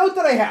is a note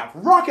that I have.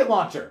 Rocket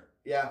launcher.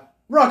 Yeah.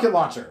 Rocket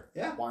launcher.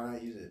 Yeah. Why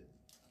not use it?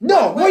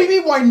 No, what do you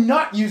mean why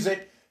not use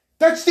it?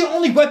 That's the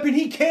only weapon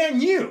he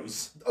can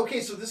use. Okay,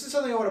 so this is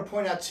something I want to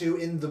point out too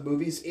in the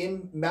movies.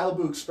 In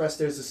Malibu Express,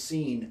 there's a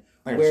scene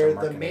I gotta where start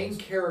the marking main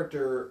those.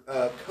 character,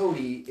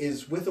 Cody,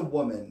 is with a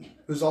woman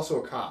who's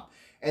also a cop,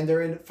 and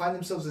find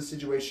themselves in a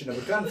situation of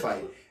a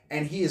gunfight,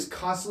 and he is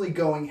constantly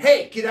going,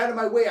 "Hey, get out of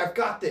my way! I've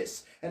got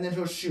this!" And then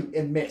he'll shoot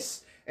and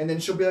miss. And then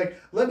she'll be like,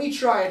 "Let me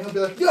try," and he'll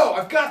be like, "No,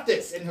 I've got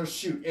this!" And he'll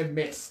shoot and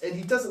miss. And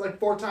he does it like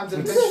 4 times,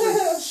 and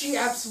eventually she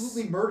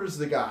absolutely murders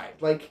the guy.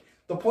 Like,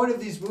 the point of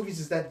these movies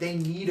is that they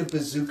need a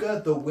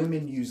bazooka. The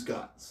women use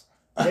guns.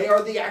 They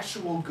are the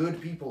actual good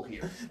people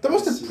here. The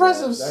most I see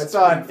impressive that. That's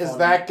stunt pretty is funny.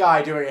 that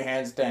guy doing a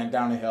handstand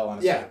down a hill on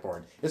a Yeah.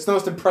 skateboard. It's the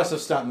most impressive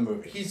stunt in the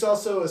movie. He's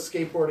also a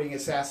skateboarding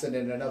assassin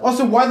in another.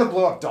 Also, why the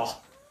blow up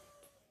doll?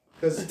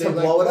 because To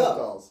blow it up.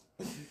 dolls.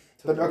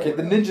 But okay,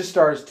 the Ninja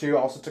Stars 2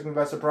 also took me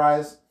by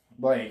surprise.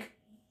 Like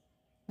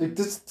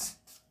this,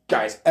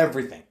 guys,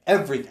 everything.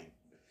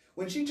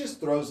 When she just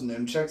throws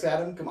nunchucks at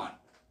him, come on.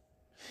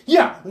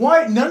 Yeah,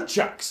 why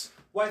nunchucks?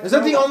 Why Is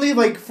that the throw- only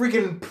like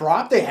freaking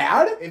prop they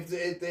had?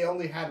 If they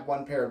only had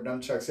one pair of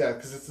nunchucks, yeah,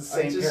 because it's the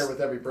same just- pair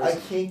with every I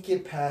person. can't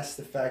get past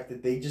the fact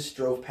that they just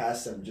drove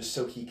past them just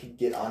so he could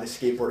get on his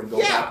skateboard and go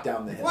Yeah, back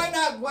down the hill. Why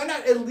not? Why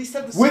not at least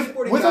have the With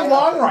skateboarding a guy long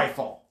out there?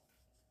 rifle.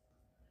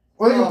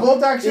 Or like a bolt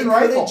They action could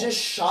rifle. have just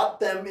shot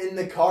them in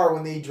the car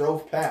when they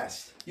drove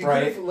past. You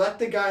Right. could have let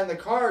the guy in the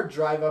car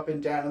drive up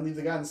and down and leave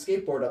the guy on the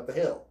skateboard up the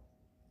hill.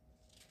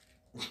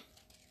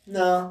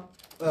 No.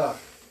 Ugh.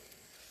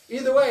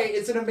 Either way,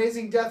 it's an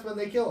amazing death when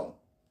they kill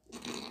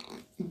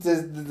him.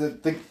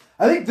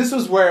 I think this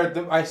was where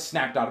I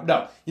snapped out of.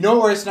 No, you know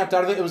where I snapped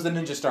out of it? It was the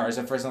Ninja Stars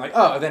at first. I'm like,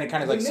 oh, and then it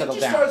kind of like The settled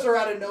Ninja down. Stars are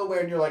out of nowhere,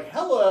 and you're like,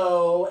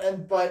 hello,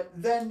 but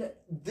then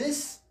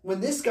when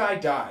this guy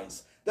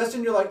dies, that's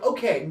when you're like,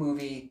 okay,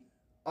 movie,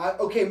 I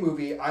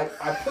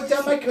put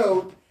down my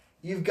coat,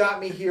 you've got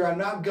me here, I'm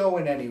not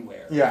going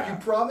anywhere. Yeah. If you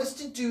promise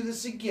to do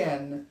this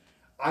again,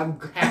 I'm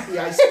happy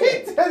I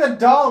stayed. And the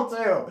doll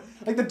too.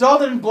 Like the doll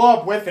didn't blow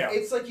up with him.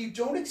 It's like you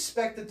don't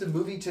expect that the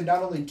movie to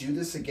not only do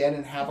this again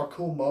and have a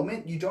cool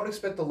moment, you don't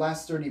expect the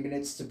last 30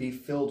 minutes to be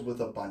filled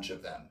with a bunch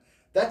of them.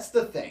 That's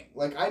the thing.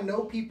 Like, I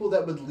know people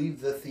that would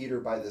leave the theater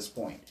by this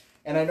point.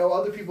 And I know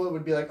other people that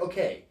would be like,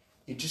 okay,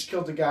 you just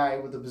killed a guy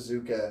with a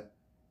bazooka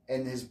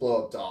and his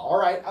blow-up doll. All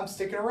right, I'm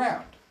sticking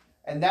around.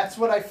 And that's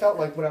what I felt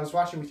like when I was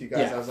watching with you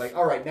guys. Yeah. I was like,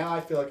 all right, now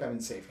I feel like I'm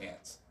in safe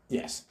hands.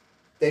 Yes.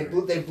 They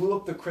blew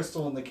up the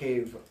crystal in the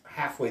cave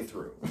halfway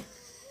through.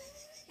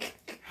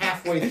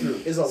 Halfway through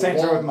is a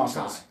Santa with long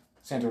muscles. time.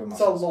 Santa with It's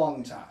a muscles.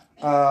 long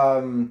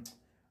time.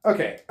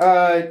 Okay.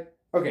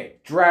 Okay.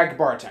 Drag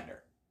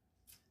bartender.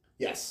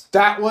 Yes.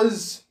 That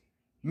was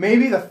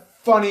maybe the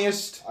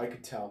funniest. I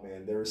could tell,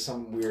 man. There was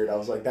something weird. I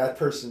was like,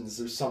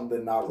 there's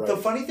something not right. The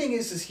funny thing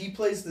is he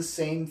plays the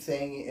same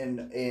thing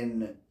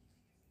in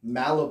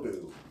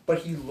Malibu, but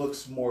he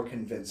looks more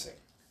convincing.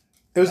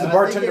 It was the And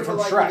I think bartender they from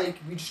were like, Shrek.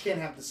 we just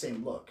can't have the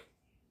same look.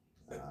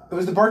 It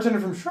was the bartender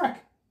from Shrek.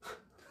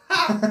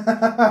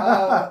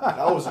 That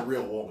was a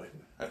real woman.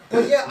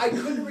 But yeah, I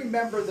couldn't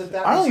remember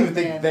that I was don't a even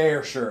think man.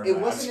 they're sure. It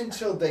of wasn't that.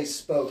 until they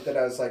spoke that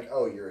I was like,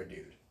 "Oh, you're a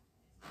dude."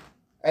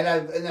 And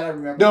then I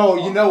remember. No,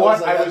 you know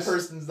what? Like, I that was.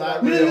 person's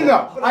not No, real. no,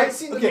 no. But I'd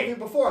seen the movie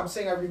before. I'm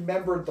saying I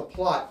remembered the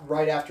plot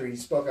right after he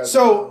spoke. I was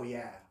So- like, "Oh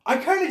yeah." I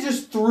kind of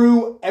just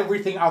threw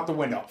everything out the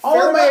window. All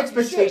Fair of my enough, you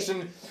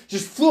expectation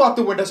just flew out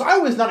the window. So I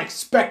was not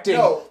expecting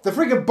No. the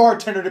freaking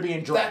bartender to be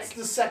in drag. That's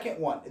the second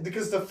one.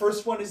 Because the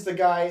first one is the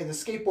guy in the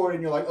skateboard,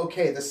 and you're like,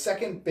 okay, the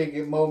second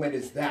big moment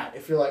is that.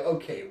 If you're like,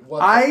 okay, what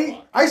the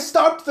fuck? I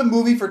stopped the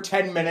movie for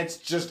 10 minutes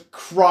just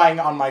crying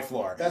on my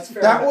floor. That's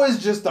fair That enough.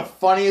 was just the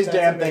funniest That's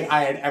damn amazing. thing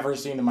I had ever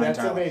seen in my That's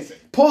entire amazing.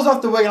 life. Pulls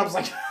off the wig and I was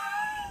like,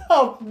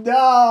 oh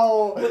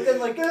no. But then,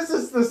 like, this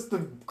is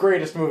the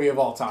greatest movie of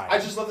all time. I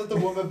just love that the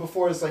woman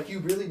before is like, you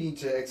really need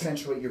to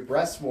accentuate your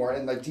breasts more,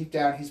 and like deep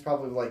down, he's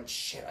probably like,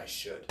 shit, I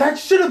should. That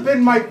should have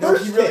been my No,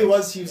 first he really thing.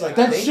 was. He was like,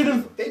 That "Thank should you."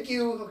 have. Thank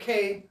you,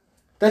 okay.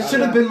 That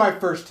should have been my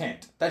first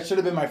hint.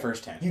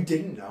 You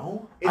didn't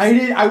know? I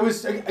did. I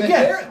was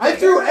again. I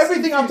threw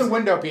everything out the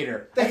window,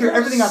 Peter. I threw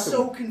everything out the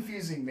window. So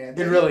confusing, man.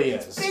 It really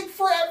It's is. big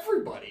for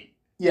everybody.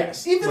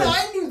 Yes. Even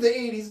I knew the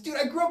 80s. Dude,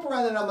 I grew up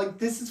around that and I'm like,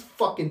 this is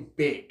fucking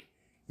big.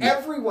 Yeah.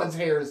 Everyone's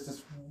hair is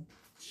just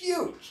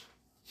huge.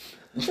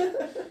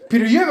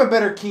 Peter, you have a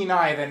better keen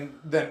eye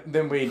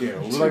than we do.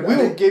 Like, we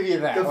will give you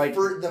that.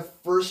 The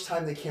first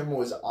time the camera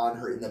was on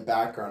her in the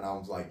background, I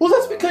was like, well,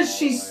 that's because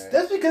she's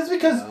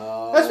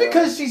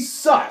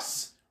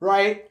sus,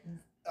 right?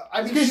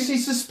 I mean, because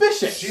she's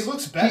suspicious. She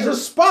looks better. She's a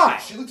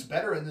spy. She looks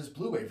better in this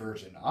Blu-ray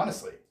version,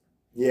 honestly.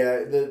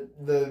 Yeah,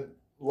 the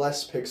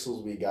less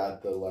pixels we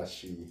got, the less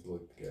she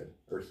looked good.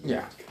 Or he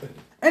looked good.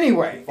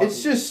 Anyway,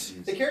 it's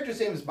just the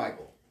character's name is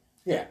Michael.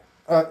 Yeah.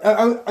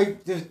 I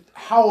just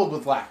howled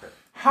with laughter.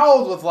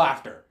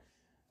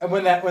 And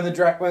when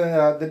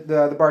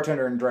the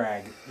bartender in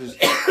drag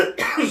just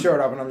showed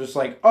up, and I'm just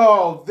like,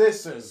 oh,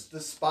 this is The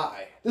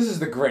Spy. This is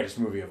the greatest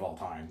movie of all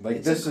time.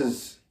 Like,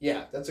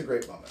 yeah, that's a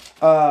great moment.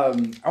 I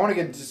want to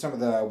get into some of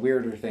the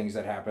weirder things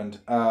that happened.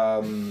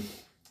 The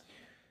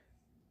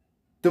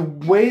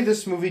way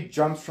this movie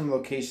jumps from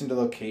location to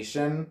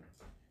location,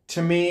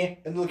 to me,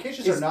 and the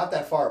locations are not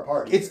that far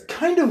apart either. It's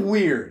kind of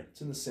weird. It's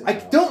in the same I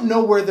house. don't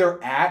know where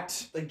they're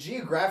at. Like,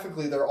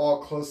 geographically, they're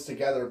all close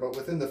together, but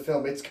within the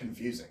film, it's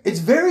confusing. It's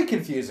very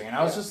confusing, and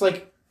I was just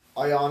like...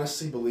 I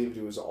honestly believed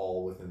it was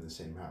all within the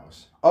same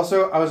house.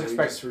 Also, I was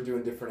expecting... We're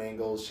doing different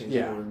angles,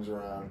 changing the rooms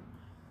around.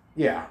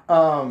 Yeah.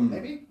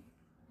 Maybe?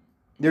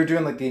 They were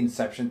doing, like, the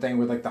Inception thing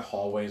where, like, the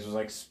hallways was,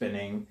 like,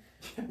 spinning.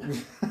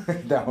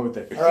 That whole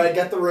thing. All right,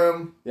 get the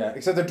room. Yeah,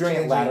 except they're doing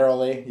it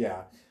laterally.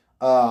 Yeah.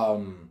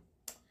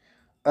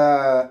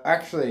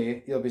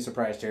 Actually, you'll be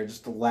surprised here.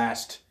 Just the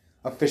last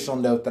official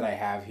note that I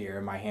have here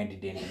in my handy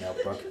dandy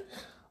notebook.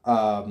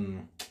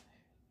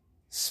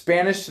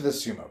 Spanish to the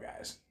sumo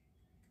guys.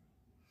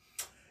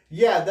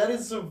 Yeah, that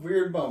is a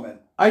weird moment.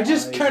 I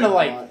just kind of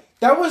like,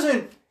 that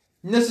wasn't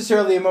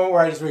necessarily a moment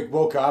where I just like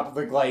woke up,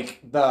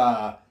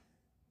 that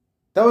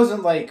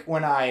wasn't like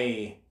when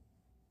I,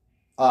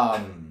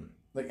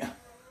 like.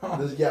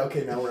 Yeah,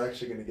 okay, now we're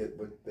actually going to get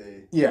what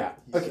he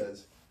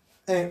says.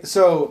 And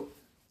so,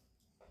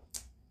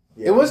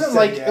 yeah, it wasn't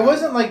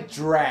like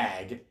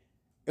drag.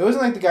 It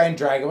wasn't like the guy in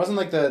drag. It wasn't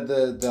like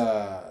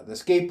the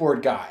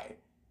skateboard guy.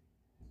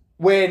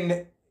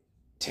 When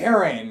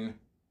Taryn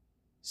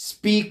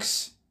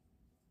speaks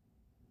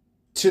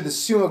to the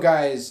sumo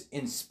guys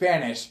in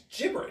Spanish.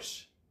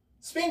 Gibberish.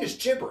 Spanish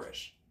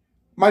gibberish.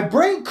 My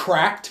brain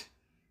cracked.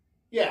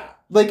 Yeah.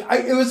 Like,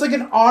 it was like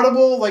an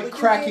audible,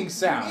 cracking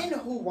sound. You're in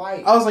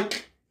Hawaii. I was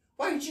like...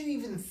 Why did you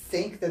even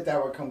think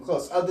that would come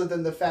close, other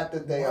than the fact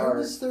that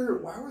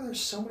why were there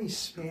so many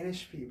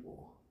Spanish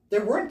people?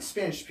 There weren't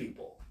Spanish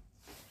people.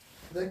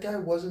 That guy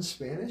wasn't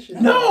Spanish?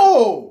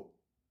 No!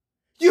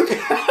 You They're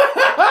in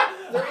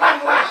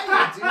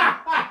Hawaii, dude.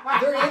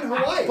 They're in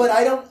Hawaii. But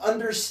I don't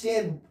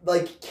understand,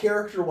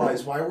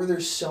 character-wise, why were there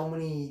so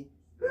many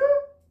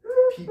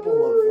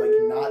people of,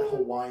 not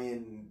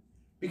Hawaiian...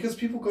 Because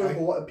people go to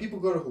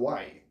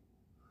Hawaii.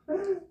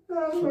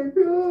 Oh my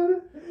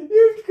god!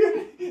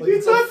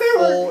 You thought they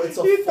were. It's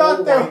a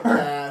full white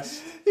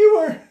cast. You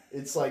were.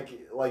 It's like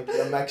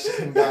a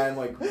Mexican guy. I'm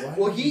like, what?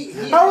 Well,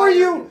 How are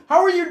you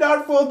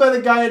not fooled by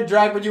the guy in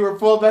drag, but you were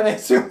fooled by the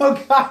sumo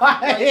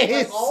guys?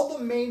 Like all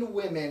the main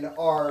women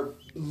are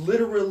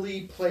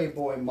literally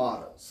Playboy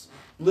models.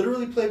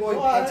 Literally Playboy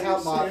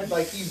pent-out models.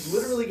 Like, he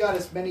literally got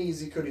as many as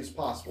he could as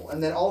possible.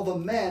 And then all the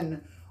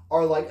men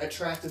are,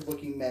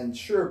 attractive-looking men,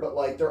 sure, but,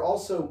 they're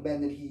also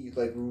men that he,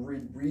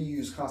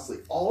 reused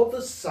constantly. All of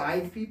the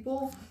side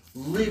people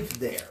live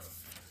there.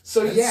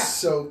 So, That's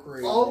so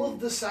crazy. All of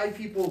the side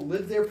people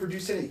live there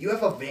producing it. You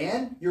have a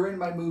van, you're in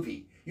my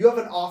movie. You have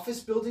an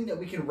office building that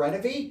we can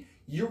renovate,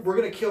 we're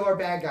going to kill our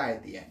bad guy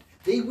at the end.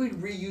 They would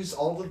reuse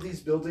all of these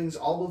buildings,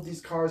 all of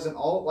these cars, and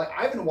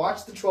I haven't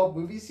watched the 12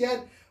 movies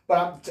yet,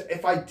 but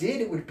if I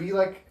did, it would be,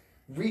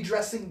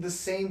 redressing the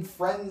same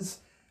friend's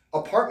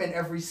apartment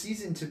every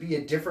season to be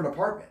a different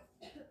apartment.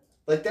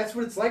 That's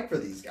what it's like for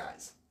these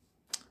guys.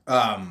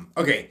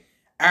 Okay.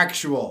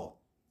 Actual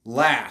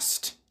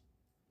last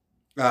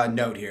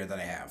note here that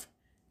I have.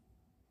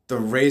 The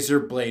razor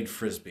blade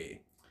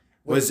frisbee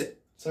was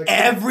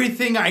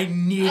everything I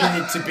needed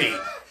it to be.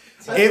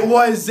 It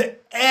was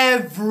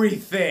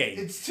everything.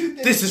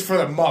 This is for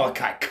the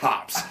Molokai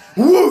cops.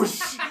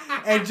 Whoosh!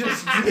 And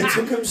just it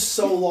took him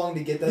so long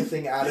to get that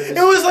thing out of his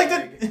It was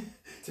bag.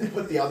 To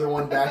put the other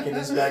one back in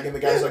his bag, and the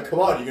guy's like,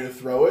 "Come on, you gonna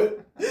throw it?"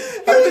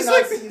 It was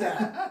see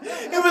that.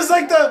 It was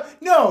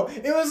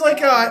like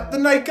the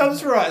Night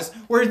Comes For Us,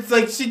 where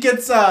it's she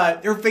gets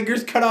her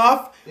fingers cut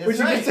off. That's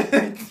right.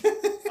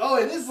 Oh,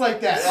 it is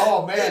like that.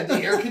 Oh man,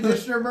 the air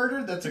conditioner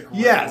murder. That's a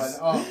great one.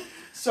 Oh.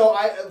 So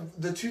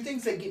the two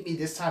things that get me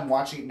this time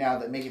watching it now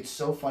that make it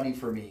so funny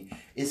for me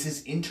is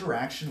his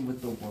interaction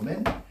with the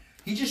woman.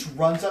 He just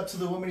runs up to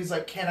the woman. He's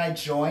like, "Can I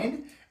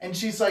join?" And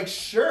she's like,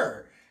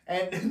 "Sure."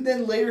 And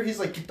then later he's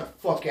like, get the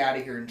fuck out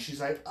of here. And she's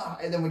like, ah.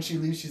 And then when she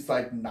leaves, she's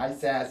like,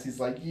 nice ass. He's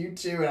like, you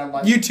too. And I'm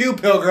like, You too,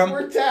 Pilgrim. That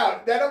worked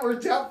out. That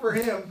worked out for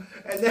him.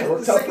 And then It the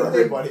worked out second for thing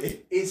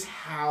everybody. is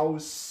how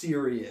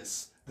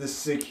serious the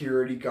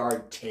security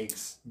guard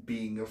takes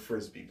being a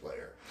Frisbee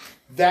player.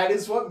 That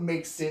is what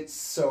makes it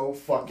so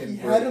fucking He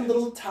brilliant. had a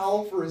little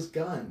towel for his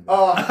gun.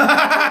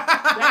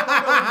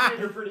 That one made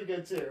her pretty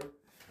good too.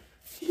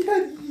 He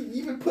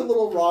even put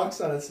little rocks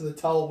on it so the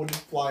towel wouldn't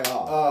fly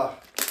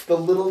off. The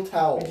little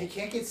towel. But you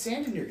can't get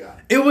sand in your gun.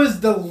 It was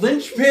the He's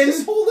linchpin.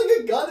 just holding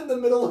a gun in the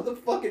middle of the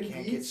fucking You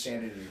can't get beach.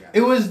 sand in your gun.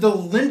 It was the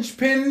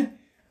linchpin.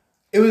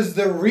 It was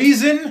the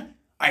reason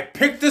I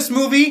picked this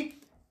movie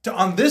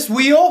on this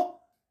wheel,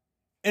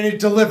 and it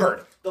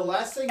delivered. The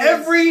last thing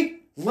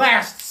Every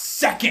last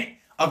second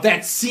of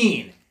that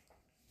scene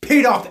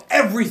paid off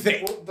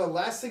everything. well, the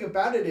last thing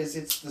about it is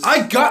it's the I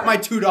got start- my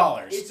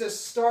 $2. It's a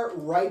start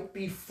right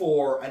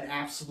before an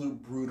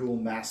absolute brutal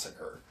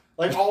massacre.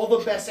 Like all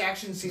the best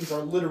action scenes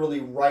are literally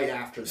right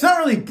after It's that. not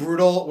really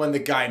brutal when the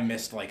guy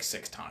missed like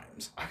 6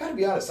 times. I gotta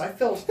be honest, I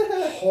felt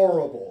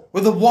horrible.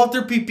 With a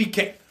Walter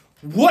PPK.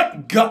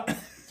 What gut?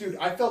 Dude,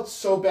 I felt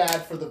so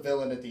bad for the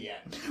villain at the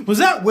end. Was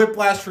that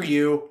Whiplash for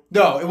you?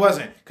 No, it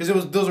wasn't.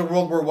 Because those are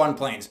World War I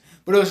planes.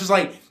 But it was just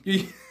like...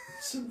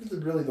 It's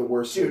really the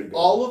worst. way to Dude, go.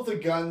 all of the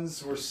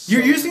guns were so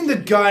You're using the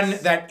gun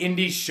ridiculous. that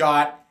Indy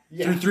shot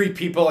through 3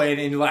 people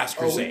in Last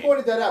Oh, we Crusade.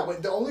 pointed that out.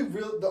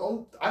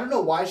 I don't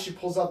know why she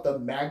pulls out the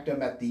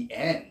Magnum at the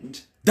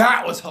end.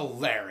 That was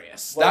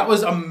hilarious. Like, that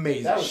was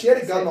amazing. that was- She had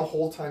a gun the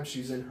whole time she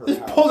was in her Just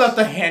house. pulled out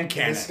the hand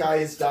cannon. This guy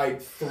has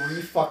died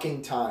 3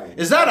 fucking times.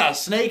 Is that a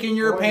snake in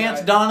your Boy,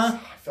 pants, I-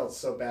 Donna? I felt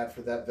so bad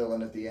for that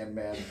villain at the end,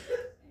 man.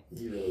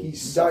 He really He died.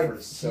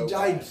 suffered so he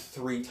died bad.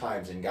 3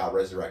 times and got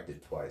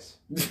resurrected twice.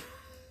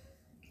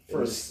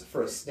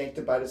 For a snake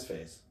to bite his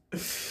face.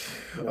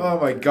 Oh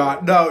my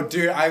god. No,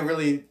 dude,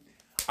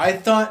 I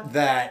thought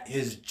that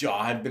his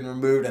jaw had been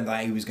removed and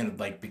that he was gonna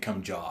like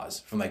become Jaws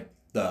from like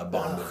the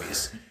Bond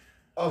movies.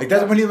 Oh, Like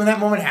that's God. when that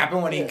moment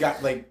happened when he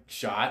got like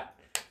shot.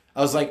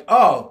 I was like,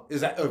 oh,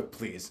 is that? Oh,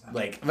 please,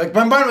 like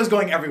my mind was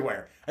going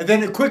everywhere, and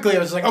then quickly I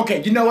was like,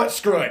 okay, you know what?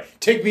 Screw it,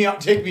 take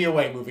me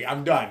away, movie.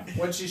 I'm done.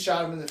 When she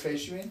shot him in the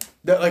face, you mean?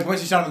 Like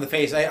once he shot him in the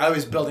face, I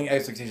was building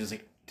expectations.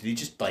 Like, did he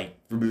just like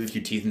remove a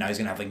few teeth and now he's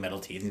gonna have like metal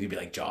teeth and he's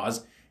gonna be like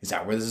Jaws? Is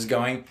that where this is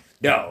going?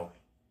 No.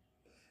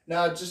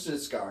 No, just a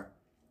scar.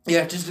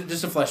 Yeah, just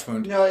a flesh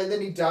wound. No, and then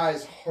he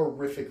dies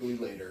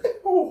horrifically later.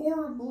 Oh,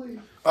 horribly.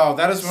 Oh,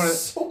 that is one of.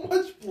 So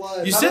much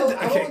blood. You How said about, that-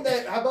 how okay. about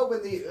when how about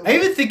when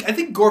the I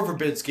think Gore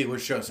Verbinski would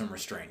show some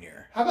restraint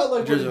here. how about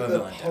like when There's a the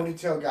villain death.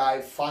 ponytail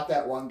guy fought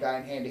that one guy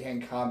in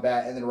hand-to-hand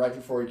combat, and then right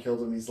before he killed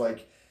him, he's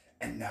like,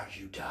 "And now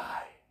you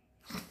die,"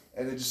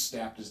 and then just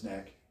snapped his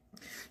neck.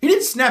 He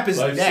didn't snap his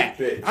Life's a neck.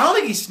 bitch. I don't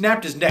think he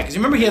snapped his neck because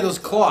remember he had those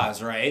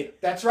claws, right?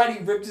 That's right.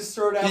 He ripped his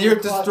throat out. He with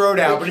ripped his claws. throat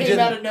out, They but he came didn't-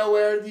 out of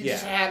nowhere. He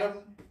just Yeah. had him.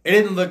 It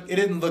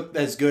didn't look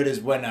as good as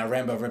when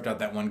Rambo ripped out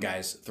that one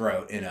guy's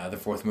throat in the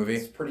 4th movie.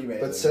 It's pretty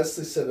amazing. But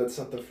Cecily said that's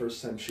not the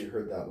first time she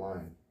heard that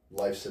line.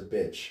 Life's a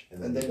bitch.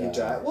 and then you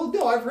die. Well,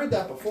 no, I've heard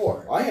that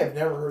before. I have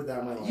never heard that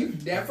in my life.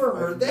 You've never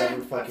heard that?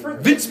 Never fucking I've heard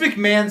heard Vince that.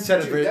 McMahon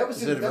said Dude, that was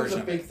said a that was a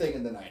version of it. big thing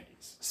in the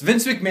 90s.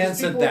 Vince McMahon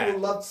said People that.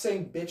 loved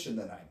saying bitch in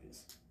the 90s.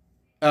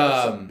 It's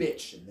a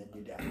bitch, and then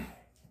you die.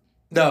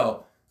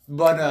 No,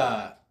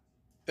 but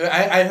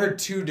I heard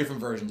 2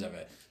 different versions of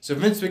it. So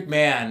Vince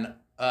McMahon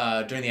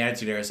during the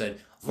Attitude Era said,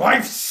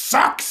 "Life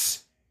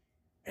sucks,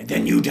 and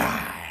then you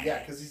die." Yeah,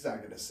 because he's not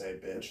going to say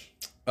bitch.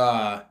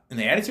 In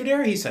the Attitude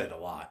Era, he said it a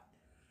lot.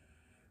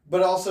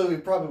 But also, he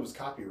probably was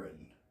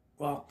copywritten.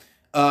 Well,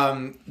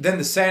 then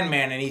the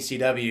Sandman in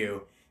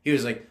ECW, he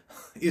was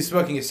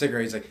smoking a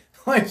cigarette. He's like,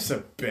 "Life's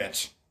a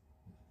bitch,"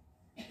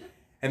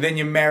 and then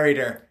you married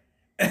her.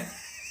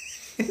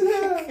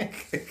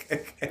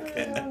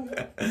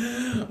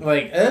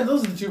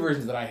 Those are the 2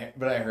 versions that I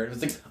heard.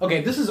 It's like,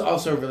 okay, this is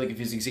also a really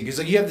confusing scene because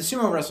like you have the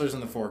sumo wrestlers in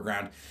the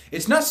foreground.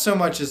 It's not so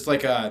much as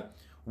like a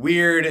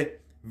weird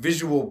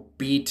visual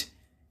beat.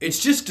 It's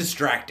just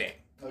distracting.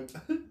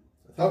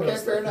 Okay,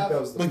 fair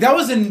enough. Like that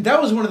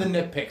was one of the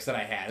nitpicks that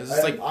I had. It was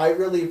just like I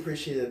really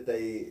appreciate that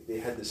they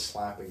had the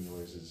slapping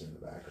noises in the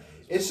background.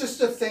 As well. It's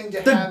just a thing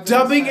to the have.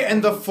 dubbing inside.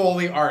 and the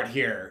Foley art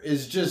here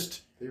is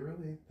just They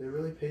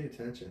really paid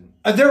attention.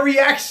 their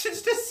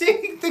reactions to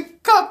seeing the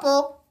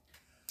couple.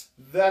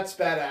 That's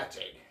bad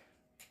acting.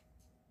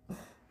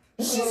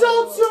 She's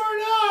all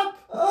torn up!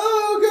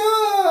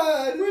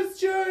 Oh God! Where's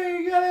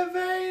Joey? Gotta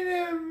find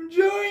him!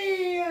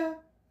 Joey!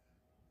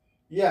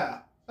 Yeah,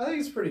 I think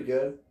it's pretty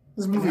good.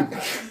 This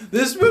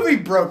movie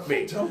broke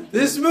me.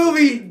 This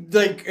movie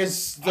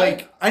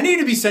I need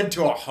to be sent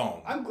to a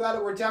home. I'm glad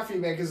it worked out for you,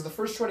 man, because the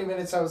first 20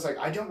 minutes I was like,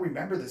 I don't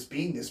remember this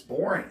being this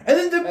boring. And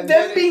then And them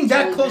then it being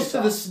that totally close pays to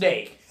off. the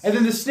snake, and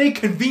then the snake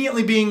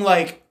conveniently being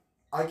like,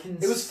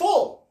 It was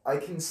full. I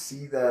can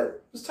see that I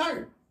was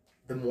tired.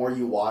 the more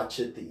you watch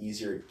it, the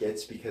easier it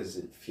gets because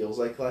it feels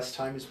like less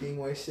time is being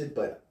wasted.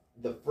 But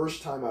the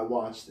first time I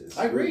watched this,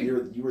 I agree.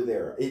 You were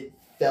there. It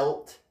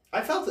felt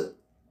I felt it.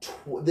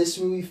 this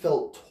movie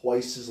felt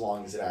twice as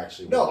long as it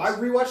actually was. No, I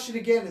rewatched it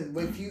again, and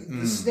with you,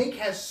 the snake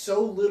has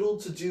so little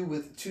to do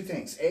with two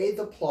things: A,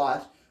 the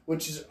plot,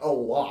 which is a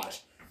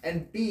lot,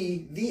 and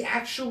B, the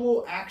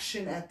actual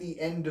action at the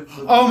end of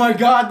the. Oh my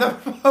God! The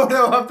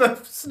photo of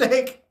the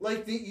snake.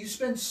 Like you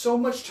spend so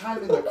much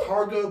time in the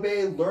cargo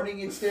bay learning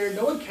it's there.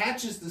 No one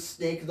catches the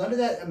snake. None of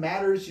that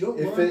matters. You don't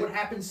learn what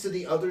happens to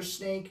the other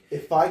snake.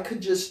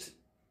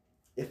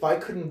 If I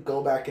couldn't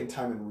go back in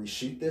time and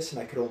reshoot this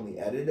and I could only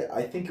edit it,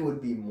 I think it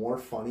would be more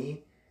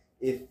funny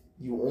if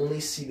you only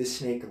see the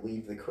snake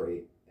leave the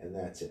crate and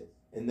that's it.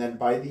 And then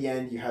by the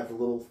end, you have the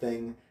little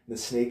thing, the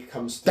snake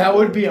comes through. That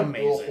would be the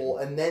amazing. hole,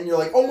 and then you're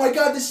like, oh my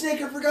God, the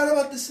snake, I forgot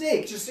about the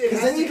snake. Because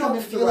then you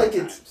don't feel like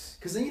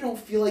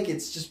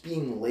it's just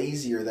being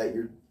lazy or that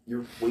you're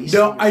wasting.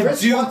 No, I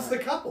Chris do. wants the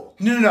couple.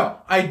 No.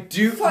 I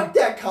do. Fuck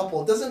that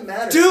couple. It doesn't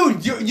matter.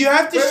 Dude, you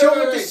have to show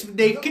what the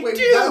snake can We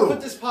gotta do.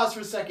 put this pause for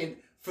a second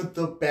for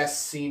the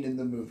best scene in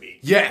the movie.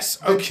 Yes.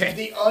 Okay.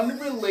 The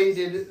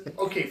unrelated.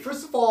 Okay,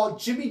 first of all,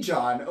 Jimmy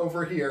John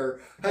over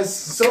here has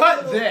so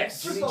Cut little- this.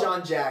 First Jimmy of all,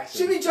 John Jackson.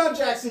 Jimmy John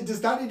Jackson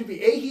does not need to be.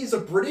 He is a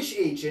British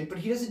agent, but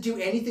he doesn't do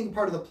anything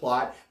part of the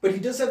plot. But he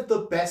does have the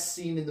best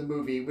scene in the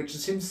movie, which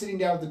is him sitting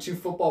down with the two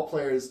football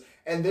players,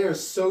 and they're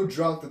so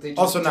drunk that they just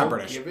Also not don't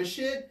British. give a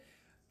shit.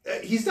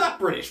 He's not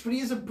British, but he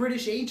is a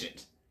British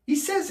agent. He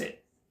says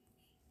it.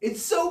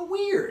 It's so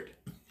weird.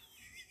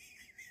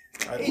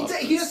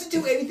 He doesn't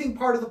do anything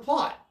part of the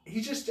plot.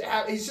 He's just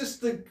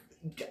the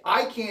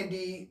eye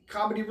candy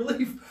comedy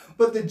relief.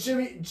 But the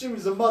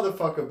Jimmy's a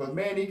motherfucker, but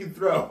man, he can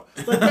throw.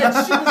 Like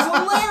that shit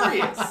is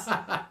hilarious.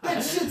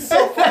 That shit's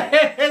so funny.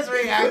 His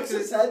What's reaction.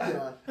 his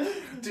head doing?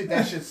 Dude,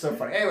 that shit's so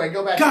funny. Anyway,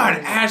 go back. God,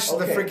 to Ash, the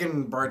Okay.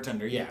 freaking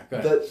bartender. Yeah, go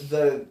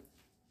ahead.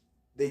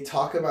 They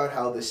talk about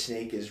how the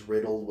snake is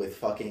riddled with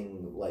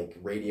fucking like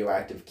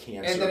radioactive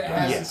cancer. And then it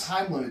has Yes. a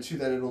time limit too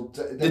that it'll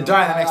die in the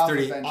next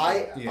 30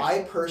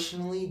 I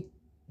personally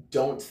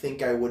don't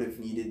think I would have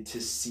needed to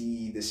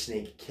see the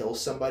snake kill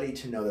somebody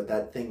to know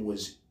that thing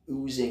was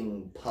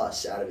oozing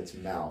pus out of its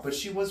mouth. But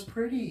she was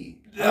pretty.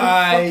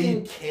 I don't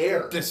fucking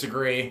care.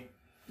 Disagree.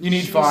 You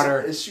need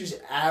fodder. She's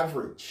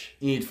average.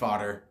 You need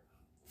fodder.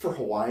 For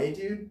Hawaii,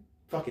 dude,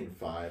 fucking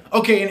 5.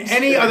 Okay, and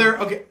any other...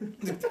 Okay.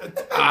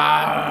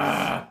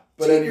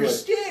 But Take anyway, your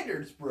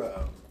standards,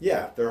 bro.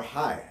 yeah, they're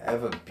high. I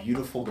have a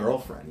beautiful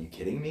girlfriend. You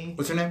kidding me?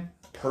 What's her name?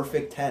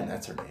 Perfect 10,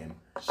 that's her name.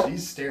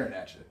 She's staring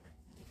at you.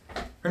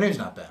 Her name's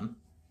not Ben.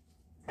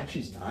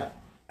 She's not.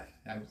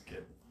 I'm just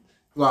kidding.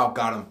 Wow,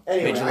 got him.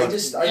 Anyway, Made you I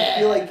look-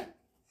 feel like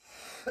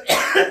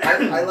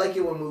I like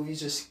it when movies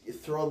just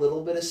throw a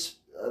little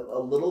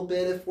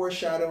bit of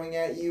foreshadowing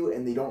at you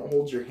and they don't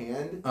hold your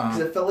hand, because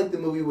it felt like the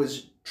movie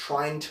was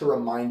trying to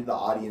remind the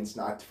audience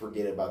not to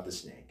forget about the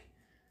snake.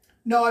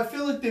 No, I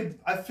feel like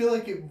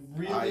it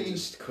really. I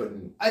just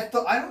couldn't. I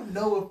don't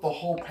know if the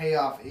whole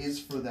payoff is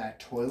for that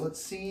toilet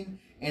scene,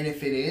 and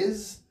if it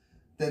is,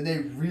 then they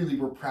really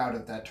were proud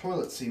of that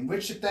toilet scene.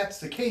 Which, if that's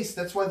the case,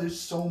 that's why there's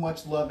so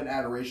much love and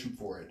adoration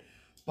for it.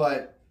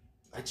 But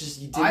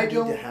You didn't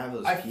need to have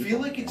those. I people, feel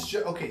like man. it's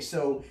just okay.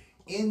 So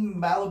in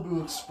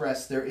Malibu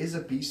Express, there is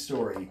a B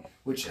story,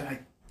 which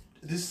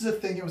this is a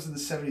thing that was in the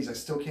 70s. I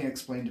still can't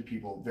explain to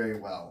people very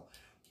well,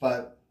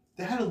 but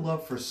they had a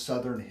love for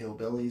Southern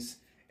hillbillies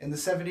in the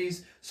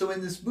 70s. So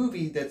in this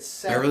movie that's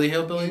set Beverly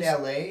Hillbillies?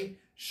 in LA,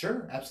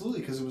 sure,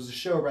 absolutely, because it was a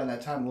show around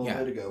that time a little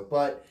bit ago.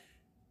 But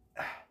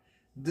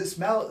this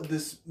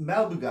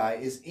Malibu guy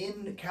is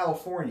in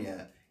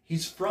California.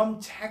 He's from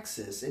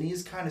Texas, and he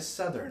is kind of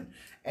Southern.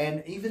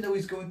 And even though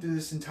he's going through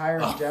this entire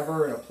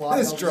endeavor and a plot,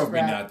 This and all drove me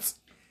crap, nuts.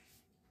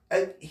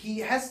 he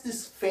has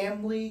this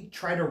family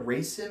try to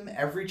race him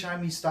every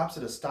time he stops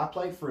at a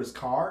stoplight for his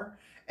car.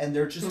 And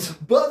they're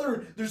just,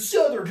 brother, they're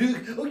Southern.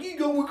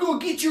 Oh, we're going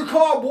to get your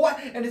car, boy.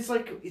 And it's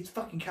like, it's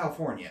fucking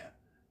California.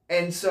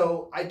 And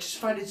so I just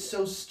find it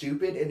so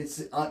stupid, and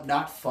it's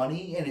not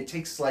funny. And it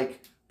takes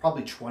like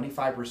probably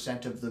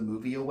 25% of the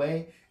movie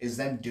away is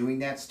them doing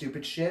that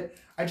stupid shit.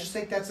 I just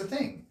think that's a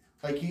thing.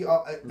 Like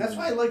that's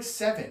why I like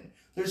 7.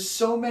 There's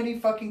so many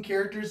fucking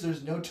characters.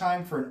 There's no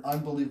time for an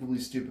unbelievably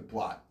stupid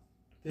plot.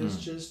 There's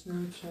just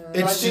no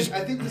time.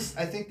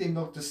 I think they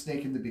milked the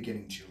snake in the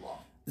beginning too long.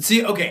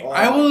 See, okay, Oh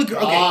I will... my Okay,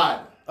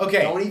 God.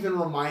 okay. Don't even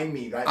remind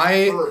me. That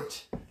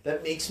hurt.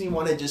 That makes me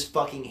want to just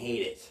fucking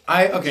hate it.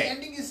 The Okay.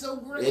 ending is so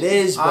great. It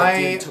is, but I-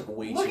 it took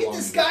way too long. Look at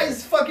this to get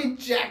guy's fucking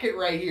jacket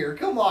right here.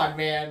 Come on,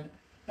 man.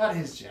 Not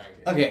his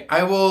jacket. Okay,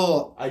 I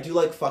will... there. I do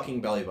like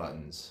fucking belly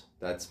buttons.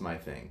 That's my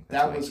thing.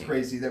 That's That my was kink.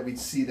 crazy that we'd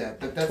see that.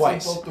 That's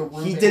Twice. in both the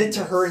room. He and did it to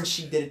this. her and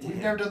she did it to We've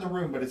him. never done the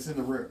room, but it's in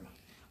the room.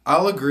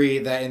 I'll agree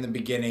that in the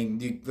beginning,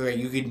 you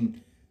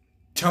can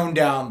tone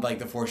down, like,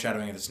 the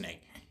foreshadowing of the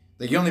snake.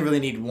 Like, you only really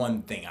need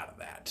one thing out of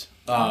that.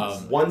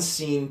 One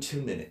scene,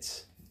 2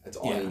 minutes. That's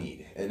all Yeah. you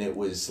need. And it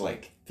was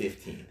like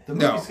 15. The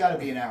No. movie's got to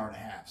be an hour and a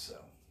half, so.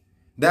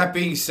 That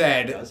being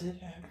said, Does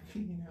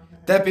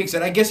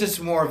it? I guess it's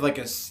more of like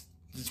it's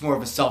more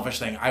of a selfish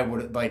thing. I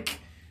would like.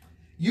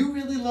 You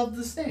really loved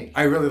the snake.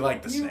 I really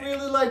like the You snake.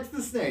 really liked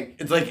the snake.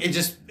 It's like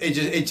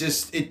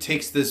it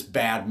takes this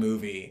bad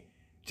movie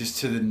just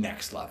to the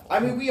next level. I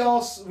mean, we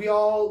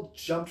all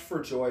jumped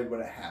for joy when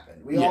it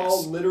happened. We Yes.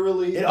 all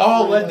literally. It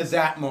all led to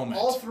that moment.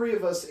 All three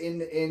of us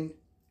in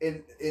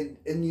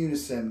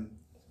unison,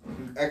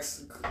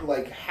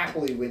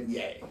 happily went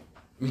yay.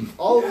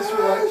 All of us were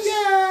like,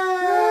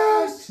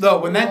 yes! No,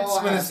 when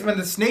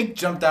the snake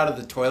jumped out of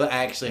the toilet,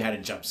 I actually had a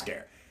jump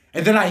scare.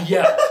 And then I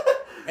yelled.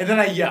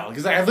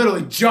 Because I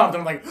literally jumped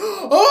and I'm like,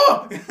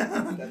 oh!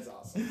 That's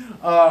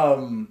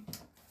awesome.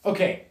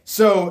 Okay,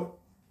 so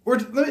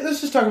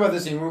let's just talk about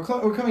this scene. We're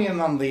coming in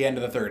on the end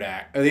of the third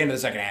act, or the end of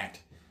the second act.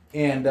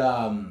 And,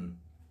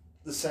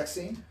 the sex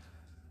scene?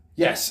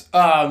 yes,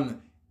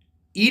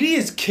 Edie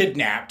is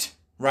kidnapped,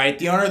 right?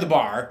 The owner of the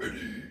bar.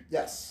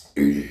 Yes.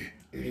 Like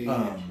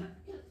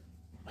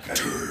a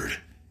turd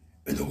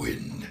in the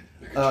wind.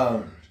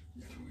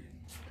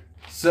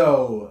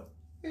 So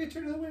Hey,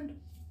 turn to the wind.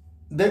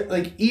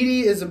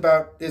 Edie is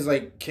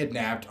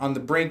kidnapped on the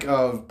brink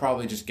of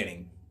probably just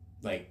getting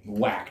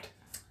whacked,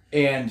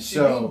 and She's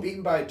being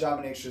beaten by a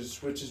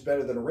dominatrix, which is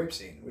better than a rape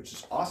scene, which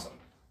is awesome.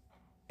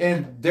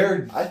 And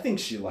they're I think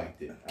she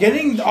liked it.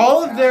 getting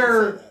all of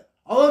their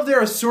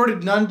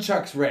assorted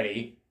nunchucks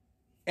ready,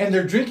 and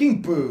they're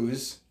drinking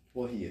booze.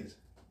 Well, he is.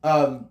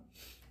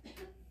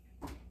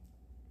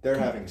 They're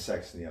having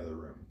sex in the other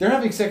room. They're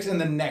having sex in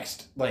the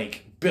next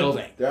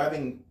building.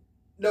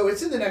 No,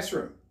 it's in the next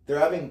room. They're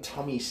having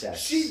tummy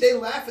sex. They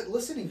laugh at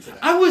listening to that.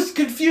 I was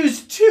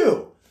confused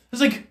too. I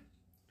was like,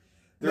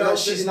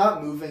 she's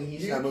not moving.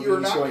 He's not moving.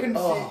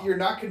 You're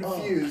not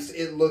confused.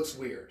 It looks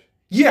weird.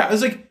 yeah. I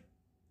was like,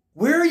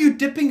 where are you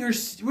dipping your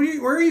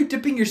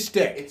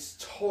stick? It's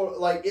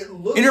total it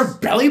looks In her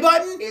belly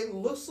button? It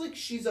looks like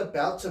she's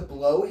about to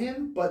blow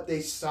him, but they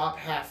stop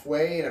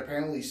halfway and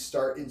apparently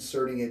start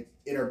inserting it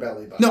in her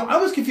belly button. No, I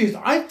was confused.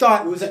 I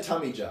thought It was a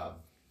tummy job.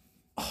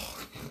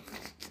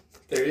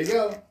 There you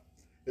go.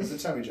 It's a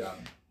tummy job.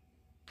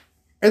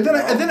 And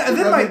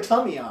then my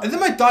tummy on. And then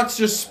my thoughts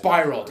just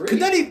spiraled.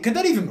 Agreed. Could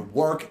that even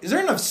work? Is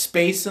there enough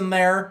space in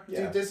there?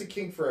 Yeah. Dude, there's a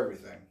kink for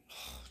everything.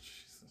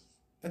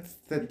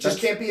 That Just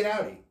can't be an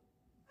Audi.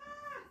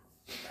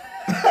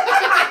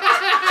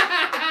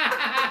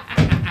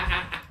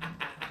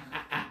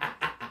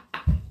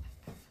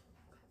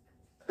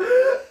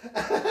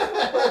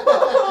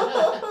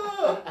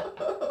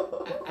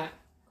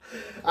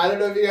 I don't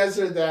know if you guys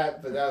heard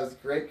that, but that was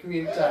great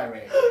comedic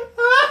timing.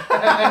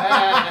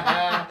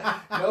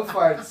 No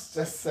farts,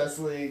 just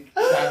Cecily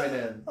chiming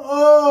in.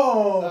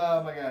 Oh.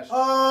 Oh my gosh.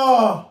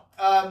 Oh.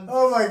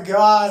 Oh my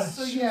God.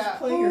 So yeah,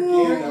 playing your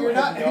game.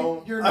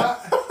 you're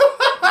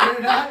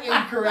not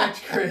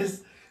incorrect,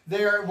 Chris.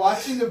 They're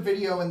watching a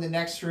video in the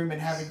next room and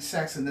having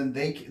sex, and then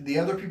the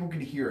other people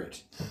can hear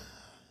it,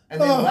 and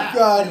they laugh.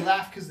 God. They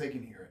laugh because they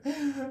can hear it.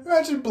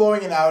 Imagine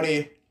blowing an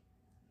Audi.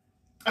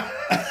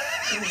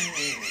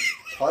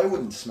 Probably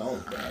wouldn't smell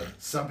as bad.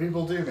 Some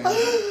people do, man.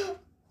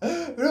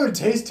 It would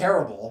taste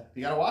terrible.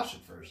 You gotta wash it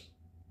first.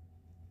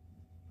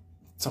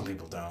 Some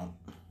people don't.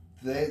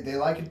 They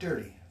like it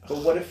dirty. But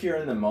what if you're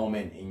in the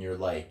moment and you're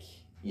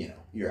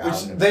you're out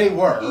Which and they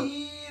about? were.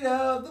 Eat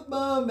of the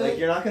moment.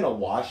 You're not gonna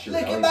wash your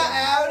Look belly at button.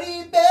 my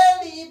Audi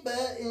belly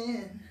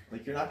button.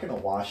 You're not gonna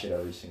wash it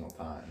every single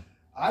time.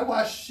 I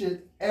wash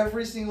it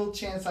every single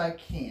chance I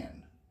can.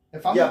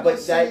 If I'm Yeah, gonna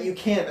but that you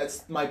can't.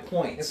 That's my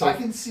point. If So I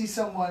can see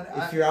someone,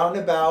 if you're out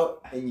and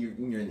about and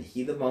you're in the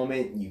heat of the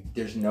moment, and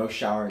there's no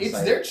shower in it's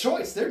sight. their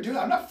choice. They're doing.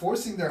 I'm not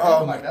forcing their hand Oh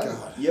on my my belly.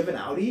 God. You have an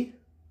Audi?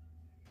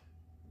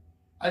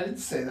 I didn't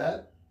say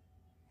that.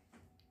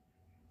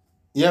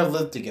 You have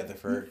lived together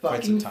for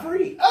quite some Fucking time.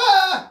 free.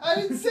 I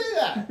didn't say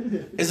that.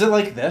 Is it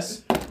like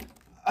this?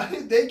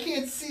 They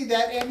can't see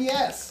that, and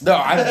yes. No,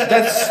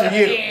 that's for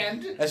you.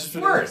 And That's just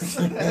worse.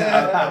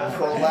 A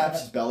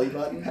prolapsed belly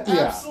button.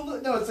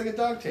 Absolutely. No, it's like a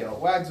dog tail.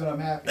 Wags when I'm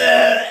happy.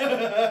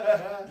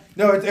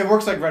 No, it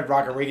works like Red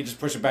Rocket where you can just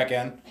push it back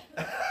in.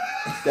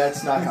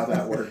 That's not how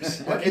that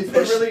works. It's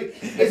been really.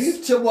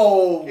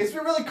 It's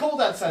been really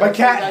cold outside. My That's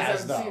why cat you guys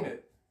has, haven't though. seen it.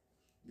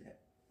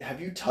 Have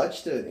you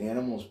touched an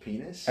animal's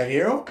penis? Have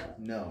you?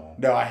 No.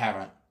 No, I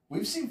haven't.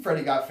 We've seen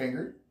Freddy Got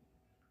Fingered.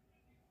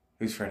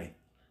 Who's Freddy?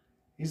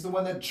 He's the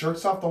one that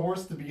jerks off the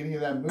horse at the beginning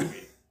of that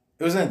movie.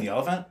 Wasn't it the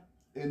elephant?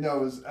 No,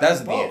 it was That's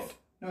at the both. end.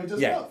 No, he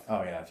does Yeah. both.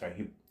 Oh yeah, that's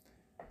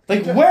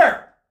right.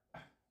 Where?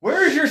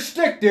 Where is your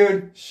stick,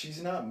 dude?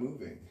 She's not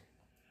moving.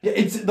 Yeah,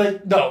 it's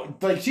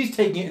she's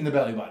taking it in the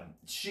belly button.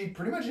 She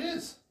pretty much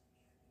is.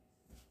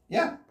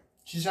 Yeah,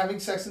 she's having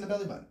sex in the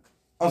belly button.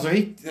 Oh, so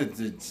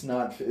It's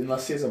not,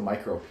 unless he has a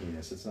micro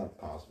penis, it's not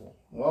possible.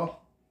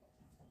 Well,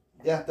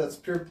 yeah, that's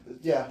pure.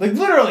 Yeah,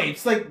 literally,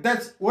 it's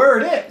that's where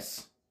it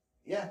is.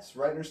 yeah, it's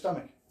right in her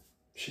stomach.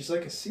 She's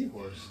like a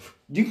seahorse.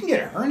 You can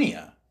get a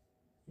hernia.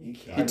 You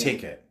If you can't.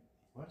 take it.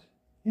 What?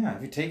 Yeah,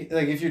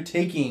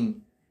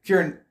 if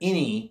you're an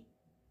innie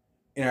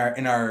in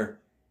our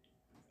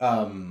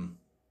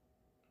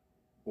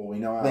Well, we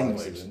know Alex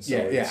language. isn't, so Yeah,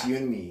 it's yeah. you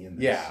and me in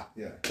this. Yeah.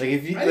 Yeah.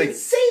 if you I didn't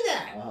say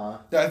that. Uh-huh.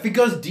 if it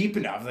goes deep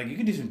enough, you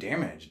can do some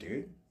damage,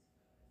 dude.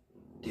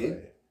 Dude.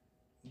 Right.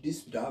 You do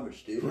some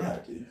damage, dude. Yeah.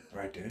 Dude.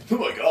 Right, dude. Oh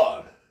my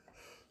god.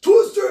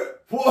 Twist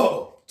it!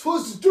 Whoa!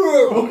 Twist the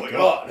stirrup. Oh my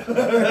god. That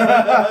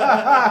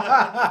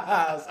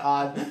was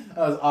odd. That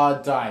was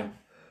odd time.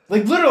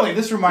 Like literally,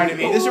 this reminded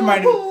me.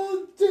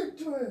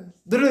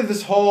 Literally,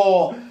 this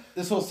whole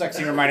sex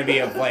scene reminded me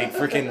of like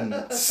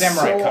freaking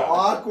Samurai so Cop.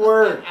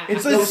 awkward.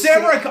 It's like No,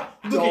 Samurai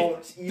Cop.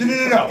 don't even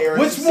No. compare it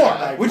What's to more?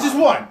 Samurai Which is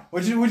Cop. one?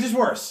 Which is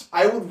worse?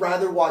 I would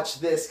rather watch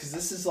this because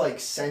this is like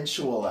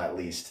sensual at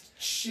least.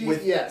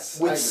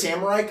 With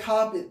Samurai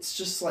Cop, it's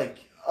just like,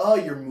 oh,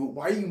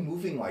 why are you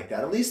moving like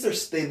that? At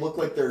least they look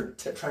like they're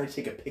trying to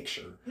take a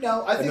picture.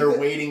 No, I think they're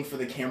waiting for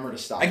the camera to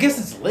stop. I guess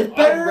it's lit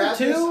better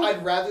too.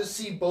 I'd rather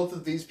see both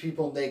of these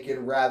people naked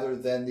rather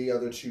than the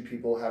other two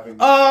people having.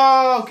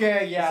 Oh,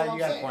 okay, yeah, That's all you I'm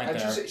got a saying. point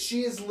there.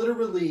 She is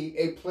literally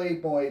a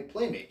Playboy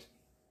playmate.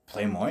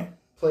 Playboy.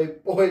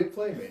 Playboy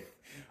playmate.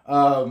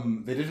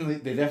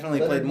 They definitely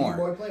played more.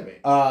 Playboy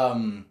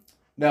playmate.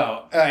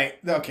 No,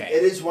 okay.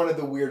 It is one of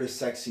the weirdest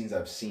sex scenes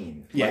I've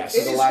seen. Yes.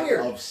 Like, It the is lack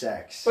weird. of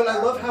sex. But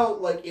I love how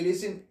like it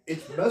isn't.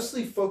 It's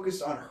mostly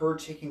focused on her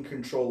taking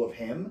control of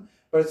him,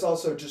 but it's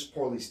also just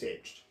poorly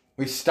staged.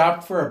 We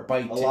stopped for a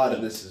bite. A lot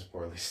of this is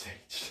poorly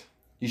staged.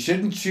 You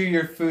shouldn't chew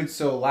your food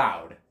so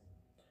loud.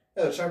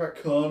 Yeah, they're talking about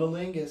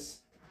cunnilingus.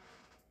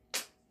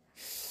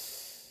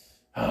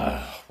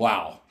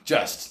 Wow,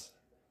 just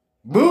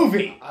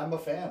movie. I'm a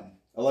fan.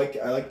 I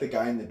like the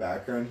guy in the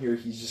background here.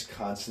 He's just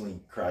constantly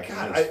cracking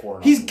God, his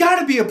four He's knuckles. got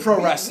to be a pro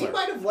We wrestler.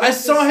 might have liked I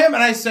saw this- him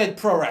and I said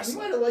pro We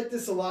wrestler. might have liked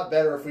this a lot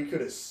better if we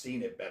could have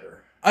seen it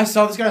better. I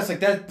saw this guy. I was like,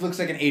 that looks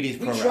like an '80s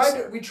pro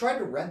wrestler. We tried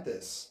to rent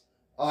this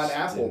on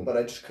Apple, Didn't. but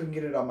I just couldn't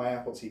get it on my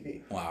Apple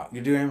TV. Wow,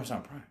 you're doing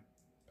Amazon Prime.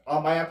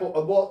 On my Apple,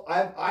 well,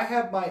 I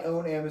have my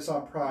own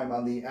Amazon Prime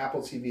on the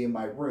Apple TV in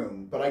my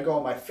room, but I go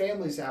on my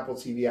family's Apple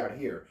TV out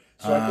here,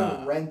 so I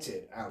can rent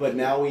it out. But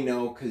here. now we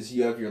know because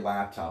you have your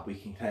laptop. We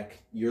can connect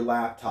your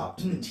laptop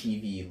to the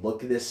TV.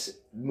 Look this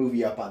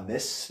movie up on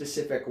this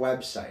specific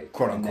website,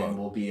 Quote, and then unquote.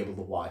 we'll be able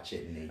to watch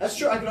it in HD. That's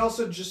true. I could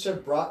also just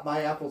have brought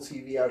my Apple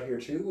TV out here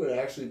too. It would have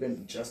actually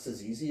been just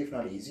as easy, if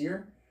not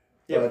easier.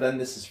 Yeah, but then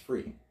this is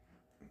free.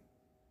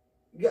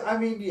 Yeah, I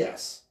mean,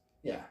 yes,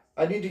 yeah.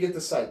 I need to get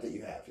the site that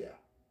you have, yeah,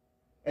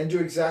 and do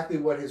exactly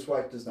what his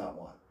wife does not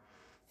want.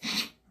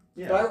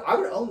 Yeah. But I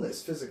would own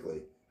this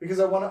physically because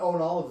I want to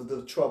own all of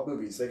the 12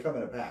 movies. They come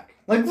in a pack.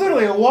 Like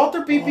literally a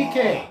Walter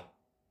PPK.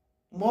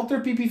 Walter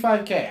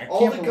PP5K. I All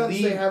can't the guns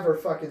believe. they have are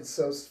fucking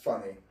so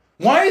funny.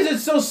 Why is it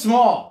so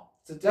small?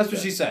 It's a dick That's what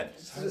gun. she said.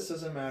 This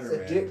doesn't matter,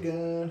 It's a dick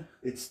man. gun.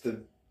 It's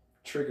the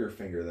trigger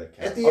finger that At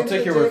counts. the I'll end take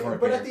of the your word day, for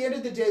it, but Peter. at the end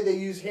of the day, they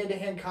use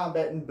hand-to-hand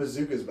combat and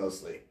bazookas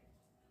mostly.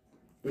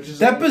 Which is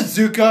That amazing.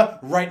 bazooka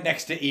right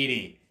next to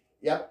Edie.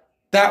 Yep.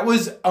 That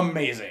was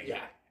amazing.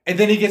 Yeah. And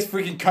then he gets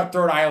freaking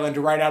Cutthroat Island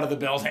right out of the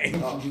building.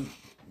 Oh.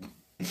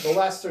 The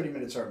last 30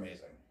 minutes are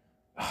amazing.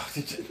 Oh,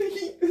 did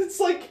you-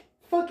 It's like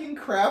fucking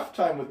craft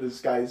time with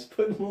this guy. He's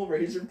putting little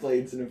razor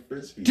blades in a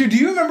frisbee. Dude, do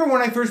you remember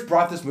when I first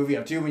brought this movie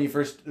up to you when you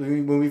first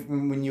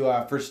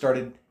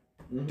started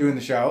doing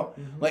the show?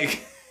 Mhm.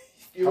 Like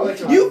You're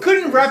you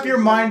couldn't wrap your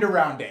mind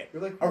around it.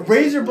 You're like A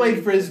razor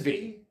blade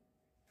frisbee.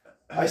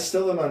 I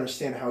still don't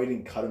understand how he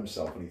didn't cut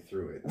himself when he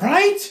threw it.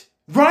 Right?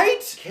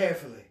 Right?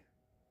 Carefully.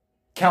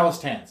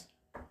 Calloused hands.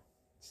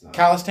 It's not.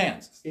 Calloused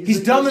hands.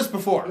 He's done this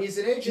before. He's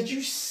an agent. Did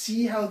you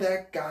see how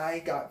that guy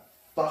got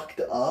fucked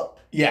up?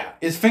 Yeah,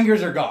 his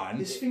fingers are gone.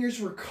 His fingers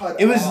were cut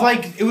It was off.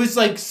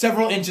 like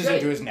several inches Great.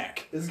 into his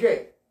neck. This is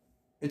great.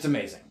 It's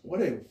amazing.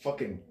 What a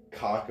fucking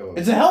cock of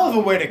It's a hell of a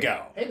way to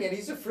go. Hey man,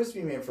 he's a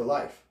frisbee man for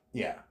life.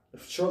 Yeah.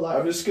 Short life.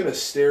 I'm just gonna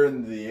stare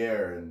into the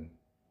air and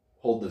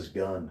hold this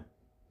gun.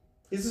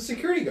 He's a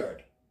security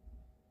guard.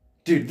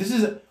 Dude, this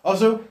is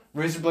also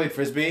razor blade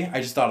frisbee.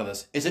 I just thought of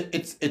this.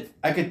 It's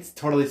I could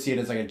totally see it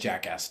as like a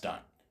Jackass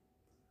stunt.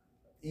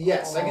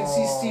 Yes, I can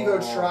see Steve-O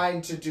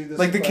trying to do this.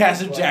 Like the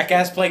cast of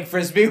Jackass playing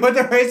frisbee with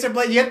a razor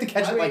blade. You have to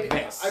catch it like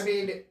this. I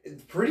mean,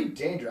 it's pretty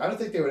dangerous. I don't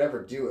think they would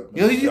ever do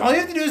it. All you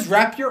have to do is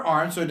wrap your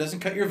arm so it doesn't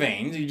cut your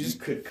veins. You You just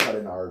could cut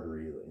an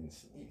artery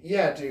instantly.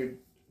 Yeah, dude.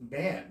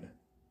 Man.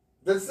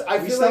 That's. I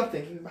We feel stopped like.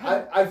 thinking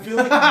about it. I feel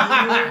like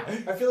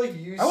you. I feel like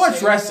you. I watch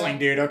saying wrestling, that-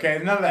 dude. Okay,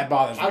 none of that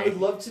bothers me. I would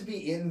love to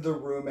be in the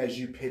room as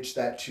you pitch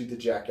that to the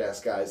Jackass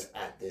guys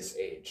at this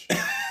age,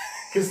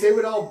 because they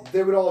would all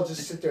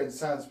just sit there in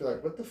silence, and be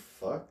like, "What the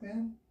fuck,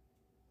 man?"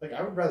 Like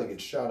I would rather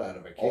get shot out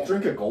of a can. I'll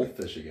drink a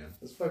goldfish again.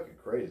 That's fucking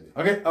crazy.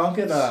 Okay,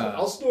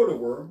 I'll snort a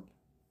worm.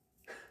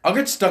 I'll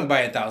get stung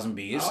by 1,000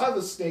 bees. I'll have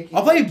a snake.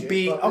 I'll play dick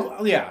B.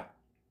 bucket. Yeah.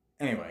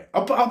 Anyway,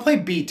 I'll play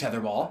B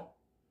tetherball.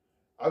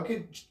 I'll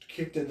get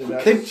kicked in the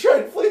nuts. They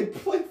tried to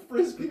play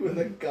frisbee with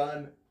a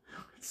gun.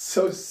 It's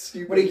so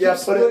stupid. When he yeah,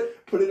 keeps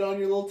put it on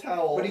your little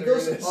towel. When he There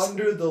goes it is.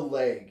 under the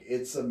leg,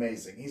 it's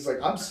amazing. He's like,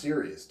 "I'm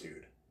serious,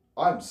 dude.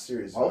 I'm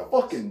serious." I'll about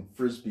this." fucking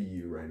frisbee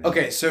you right now.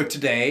 Okay, so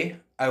today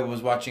I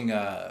was watching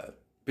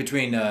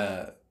between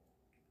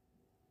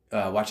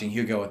watching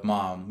Hugo with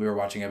Mom, we were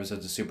watching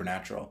episodes of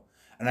Supernatural,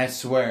 and I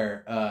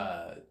swear,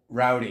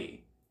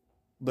 Rowdy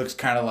looks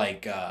kind of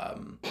like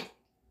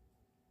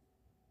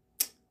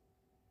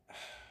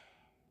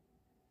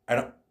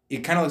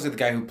It kind of looks like the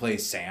guy who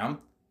plays Sam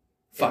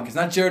Fuck, it's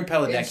not Jared In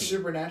Padalecki.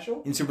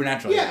 Supernatural? In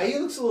Supernatural. Yeah, he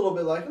looks a little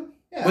bit like him.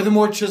 Yeah. With a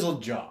more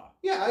chiseled jaw.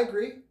 Yeah, I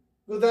agree.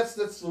 Well, that's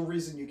the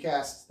reason you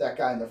cast that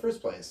guy in the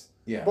first place.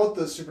 Yeah. Both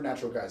the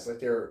Supernatural guys,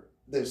 like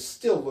they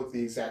still look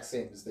the exact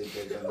same as they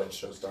did when the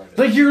show started.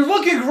 Like, you're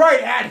looking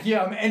right at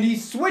him, and he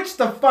switched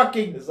the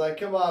fucking... It's like,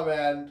 come on,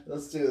 man,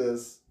 let's do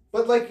this.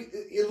 But like,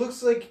 it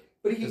looks like,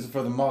 but he This is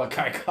for the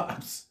Molokai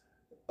cops.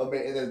 and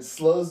then it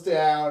slows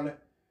down.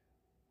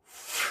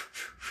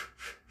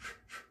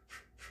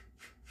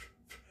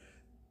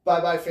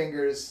 Bye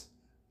fingers.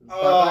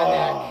 Bye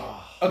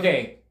neck.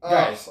 Okay,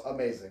 guys. Oh,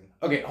 amazing.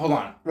 Okay, hold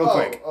on, real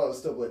quick. Oh, it's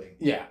still bleeding.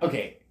 Yeah,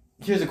 okay.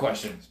 Here's a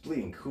question. It's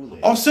bleeding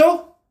Kool-Aid.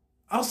 Also,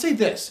 I'll say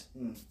this.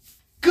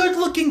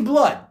 Good-looking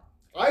blood.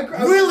 I was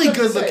Really just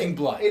gonna good-looking say,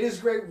 blood. It is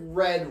great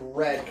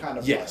red kind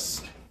of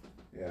Yes.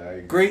 Yeah, I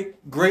agree.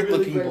 Great blood.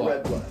 looking Really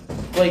great blood. red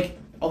blood. Like,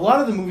 a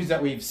lot of the movies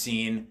that we've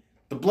seen,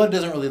 the blood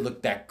doesn't really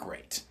look that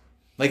great.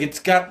 Like, it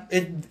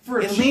For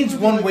a cheap leans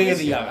movie one like way or this,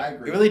 the yeah, other. I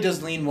agree. It really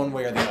does lean one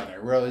way or the other.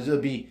 Whereas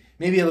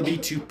maybe it'll be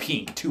too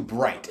pink, too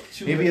bright.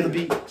 Maybe it'll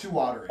be too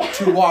watery.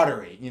 too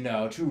watery,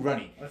 too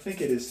runny. I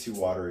think it is too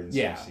watery in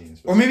Yeah. some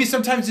scenes. Or maybe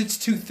sometimes it's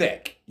too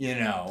thick,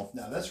 No,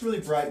 that's really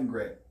bright and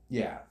great.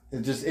 Yeah.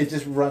 It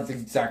just runs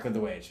exactly the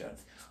way it should.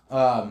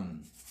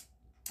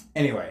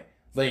 Anyway,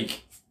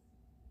 like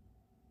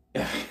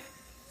and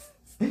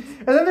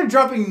then they're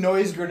dropping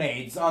noise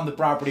grenades on the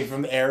property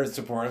from the air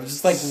support. I'm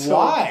just like, So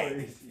why?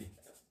 crazy.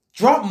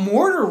 Drop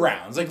mortar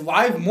rounds, like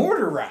live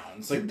mortar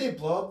rounds. Like, Didn't they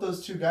blow up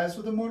those two guys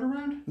with a mortar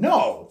round?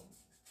 no.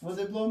 What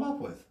did they blow them up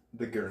with?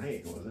 The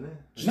grenade, wasn't it?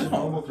 Just No. a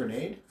normal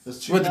grenade?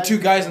 Those What, the two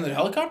guys in the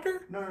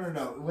helicopter? No.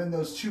 When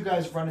those two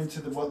guys run into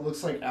what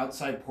looks like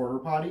outside porta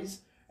potties,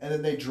 and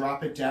then they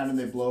drop it down and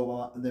they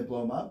blow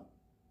them up.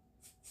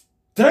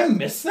 Did I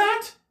miss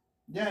that?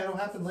 Yeah, it'll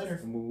happen later.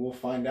 And we'll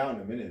find out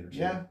in a minute or two.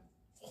 Yeah,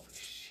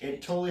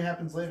 it totally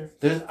happens later.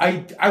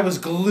 I was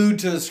glued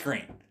to the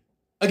screen.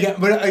 Again,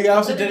 but I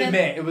also But did again,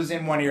 admit it was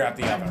in one ear out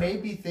the I other. may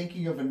be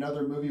thinking of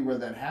another movie where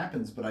that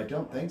happens, but I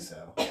don't think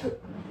so.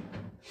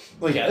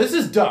 Well, yeah, this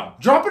is dumb.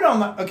 Drop it on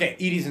the... Okay,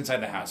 Edie's inside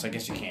the house. I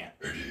guess you can't.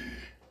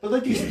 But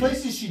like these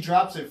places she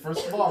drops it,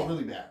 first of all,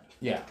 really bad.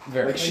 Yeah,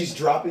 very. Like she's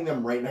dropping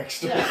them right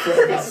next to Yeah,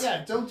 her face.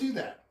 yeah, don't do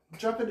that.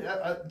 Drop it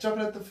at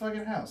the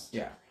fucking house.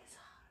 Yeah.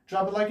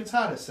 Drop it like it's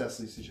hot, as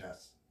Cecily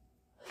suggests.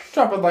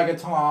 Drop it like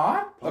it's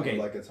hot. Okay.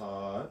 Like it's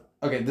hot.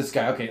 Okay, this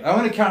guy. Okay, I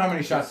want to count how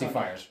many shots he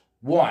fires.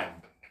 1.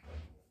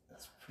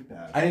 That's pretty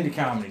bad. I need to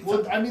count how many.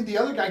 Well, I mean, the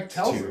other guy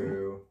tells him.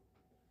 2.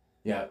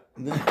 Yeah.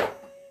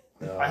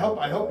 I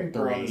hope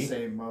people are on the 3.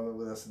 same moment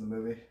with us in the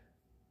movie.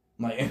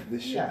 Like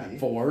This should Yeah. be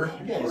 4.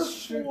 Yeah, it's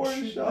shoot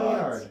really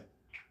hard.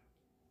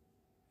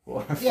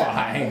 4,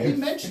 Yeah, he 5.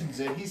 mentions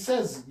it. He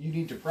says you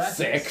need to practice.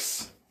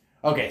 6.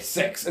 Okay,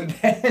 6, and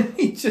then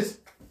he just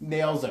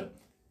nails him.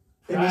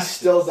 And he's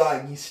still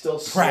dying. He's still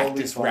slowly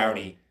Practice, falling.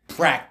 Rowdy.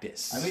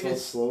 Practice. I mean, Still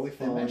it's slowly they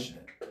falling. mention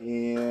it.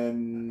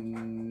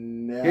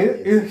 And now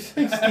He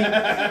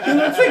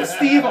looks like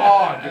Steve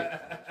Ogg.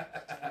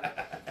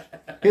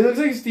 He looks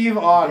like Steve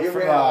Ogg They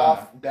from ran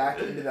off back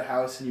into the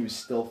house and he was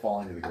still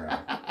falling to the ground.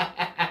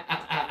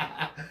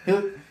 He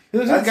looks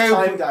like That's the guy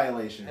time who,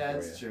 dilation for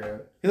That's you. true.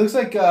 he looks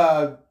like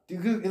he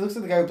looks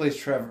like the guy who plays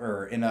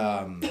Trevor in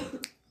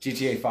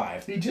GTA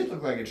 5. He did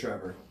look like a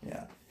Trevor.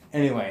 Yeah.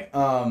 Anyway,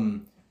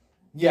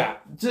 yeah,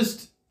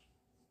 just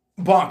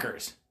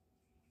bonkers.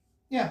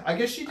 Yeah, I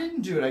guess she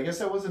didn't do it. I guess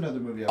that was another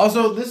movie.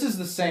 Also, this is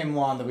the same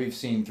lawn that we've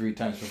seen 3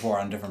 times before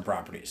on different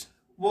properties.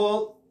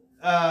 Well,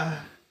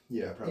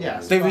 Yeah, probably. yeah.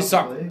 They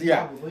Probably,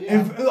 yeah. probably, yeah.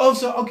 And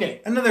also,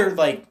 okay, another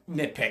like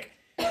nitpick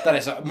that I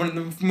saw when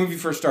the movie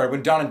first started,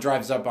 when Donna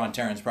drives up on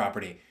Taryn's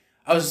property,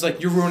 I was just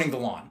like, "You're ruining the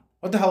lawn.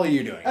 What the hell are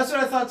you doing?" That's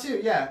what I thought too.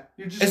 Yeah,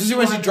 you're just. Especially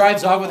when she trying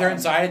drives to- off with her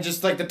inside, and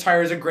just like the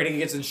tires are grating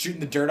against and shooting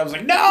the dirt. I was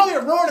like, "No,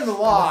 you're ruining the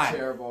lawn. That's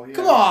terrible. Yeah.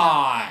 Come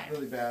on."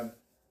 Really bad.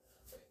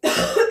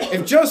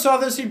 If Joe saw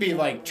this, he'd be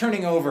like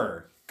turning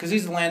over because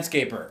he's a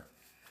landscaper.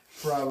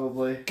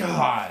 Probably.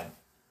 God,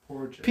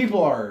 Poor Joe.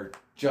 people are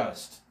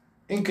just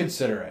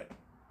inconsiderate,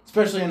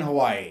 especially in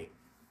Hawaii.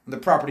 The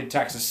property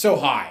tax is so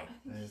high.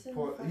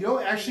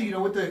 You know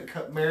what the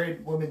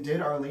married woman did,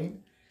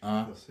 Arlene?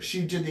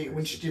 She did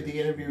when she did the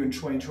interview in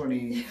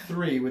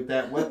 2023 with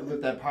that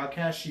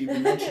podcast. She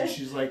even mentioned,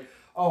 she's like,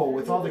 "Oh,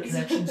 with all the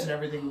connections and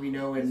everything we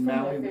know in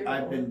Maui,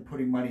 I've been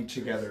putting money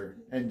together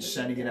and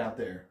sending it out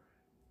there."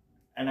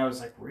 And I was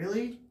like,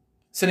 "Really?"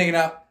 Sending it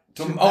out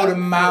to To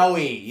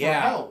Maui, For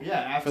yeah, help, yeah.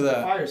 After For the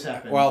the fires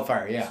happened,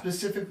 wildfire, yeah.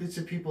 specifically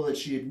to people that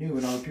she had knew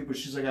and other people.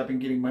 She's like, "I've been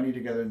getting money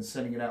together and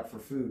sending it out for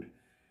food."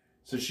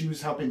 So she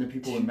was helping the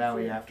people in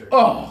Maui after.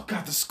 Oh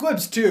God, the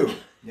squibs too.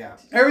 Yeah.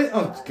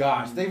 Oh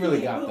gosh, they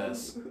really got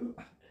this.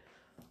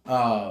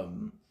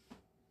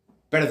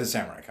 Better than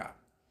Samurai Cop,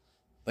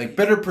 like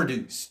better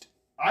produced.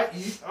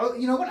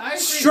 You know what? I agree.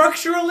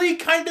 Structurally,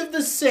 kind of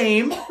the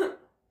same.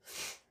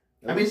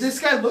 I mean, this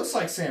guy looks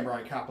like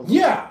Samurai Cop a little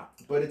Yeah.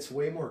 But it's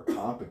way more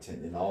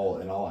competent in all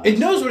It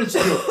knows what it's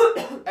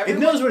doing. It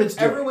knows what it's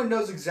doing. Everyone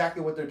knows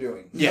exactly what they're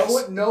doing.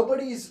 Yes.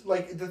 Nobody's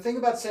like the thing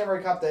about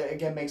Samurai Cop that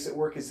again makes it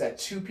work is that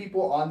 2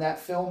 people on that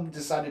film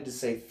decided to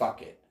say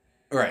fuck it.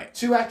 Right.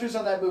 2 actors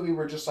on that movie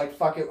were just like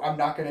fuck it. I'm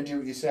not gonna do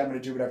what you say. I'm gonna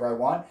do whatever I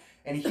want.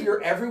 And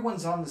here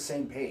everyone's on the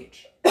same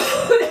page.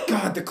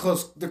 God, the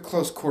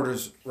close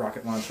quarters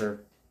rocket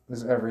launcher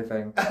is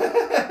everything.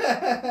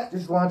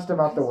 Just launched him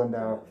out the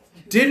window.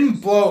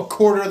 Didn't blow a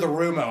quarter of the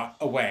room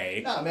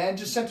away. Nah, man,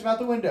 just sent him out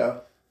the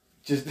window.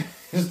 Just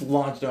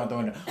launched him out the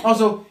window.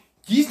 Also,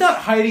 he's not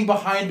hiding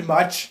behind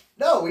much.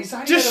 No, he's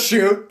hiding Just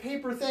shoot.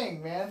 Paper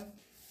thing, man.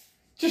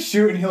 Just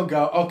shoot and he'll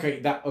go.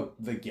 Okay,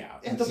 yeah.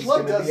 And the He's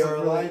blood gonna does be look our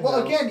really... line, Well,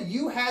 though. again,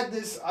 you had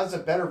this as a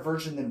better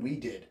version than we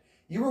did.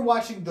 You were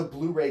watching the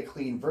Blu-ray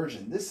clean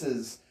version.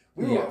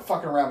 We were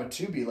fucking around with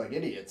Tubi like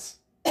idiots.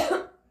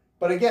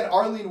 But again,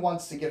 Arlene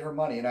wants to get her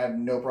money, and I have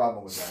no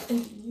problem with that.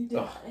 You did.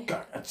 Oh,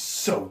 God, that's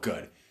so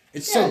good.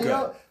 It's Yeah, so you good.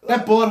 know,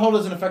 That bullet hole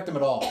doesn't affect him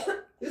at all.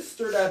 This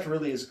third act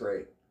really is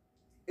great.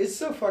 It's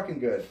so fucking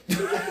good.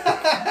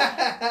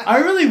 I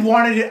really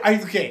wanted it.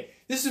 Okay,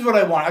 this is what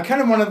I want. I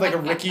kind of wanted like a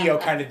Riccio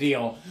kind of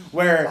deal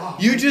where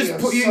you just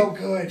put so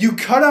good. you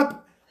cut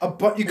up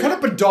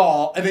a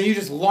doll and then you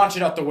just launch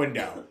it out the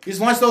window. You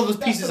just launch all those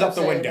That's pieces what out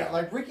the I'm saying. window.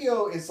 Like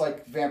Riccio is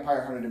like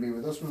Vampire Hunter to me,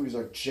 where those movies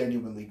are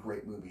genuinely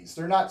great movies.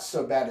 They're not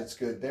so bad it's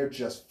good. They're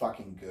just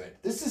fucking good.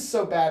 This is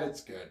so bad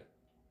it's good.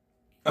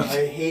 I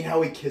hate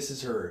how he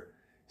kisses her,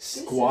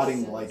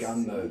 squatting like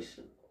on the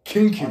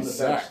Kinky on the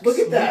sex. bench. Look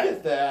at that. Look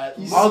at that.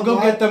 He's I'll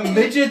go get the squatting.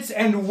 midgets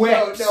and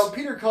whips. No,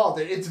 Peter called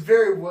it. It's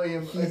very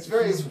William. It's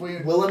very He's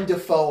William. Willem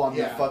Dafoe on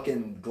Yeah. the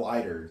fucking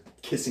glider,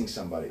 kissing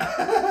somebody.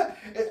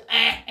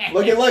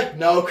 Look.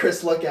 No,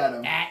 Chris, look at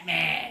him.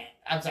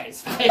 I'm sorry.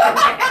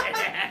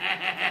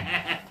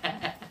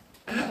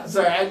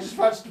 Sorry, I just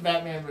watched the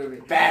Batman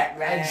movie.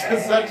 I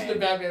just watched the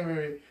Batman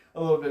movie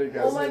a little bit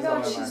ago. Oh so my it's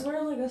on god, she's mind.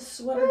 wearing like a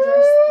sweater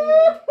dress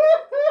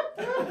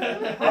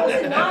thing. How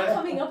is it not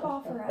coming up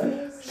off her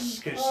eyes?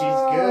 Because she's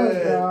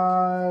good.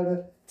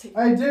 God.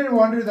 I did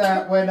wonder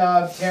that when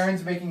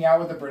Taryn's making out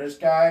with the British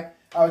guy.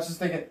 I was just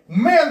thinking,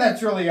 man,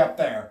 that's really up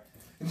there.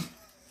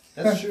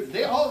 That's true.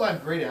 They all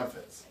have great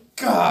outfits.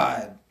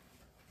 God.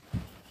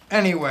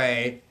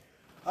 Anyway,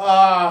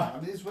 I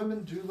mean, these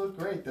women do look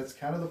great. That's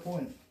kind of the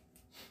point.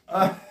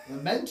 uh, The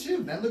men too.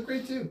 Men look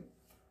great too.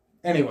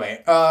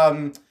 anyway,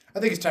 I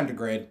think it's time to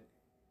grade.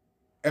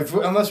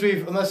 Unless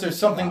there's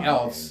something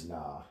else.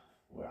 Nah,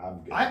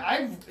 well,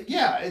 I'm good.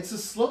 Yeah, it's a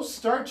slow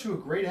start to a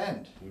great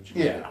end. Would you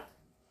grade Yeah.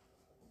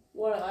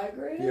 What I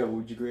graded? it? Yeah,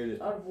 would you grade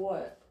it? Out of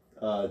what?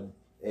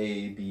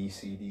 A, B,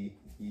 C, D,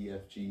 E,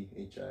 F, G,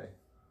 H, I.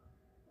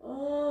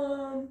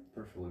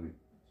 Preferably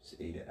just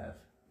A to F.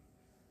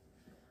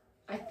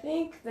 I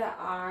think that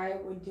I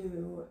would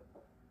do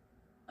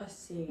a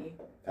C.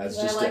 As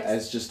I just like-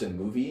 as just a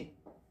movie.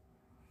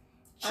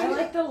 I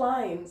like the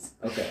lines.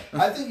 Okay.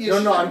 I think you No,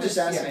 should I'm have just this-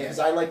 asking yeah, because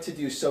I like to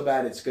do so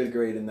bad it's good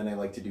grade, and then I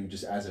like to do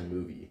just as a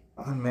movie.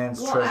 One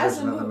man's Well, treasure as is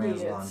a another movie,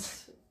 man's lunch.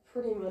 it's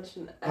pretty much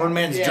an F. One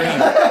man's Yeah. dream.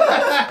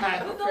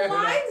 But the Fair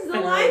lines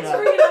enough.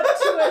 bring it up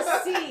to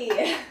a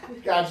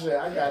C. Gotcha,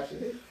 I got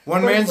you.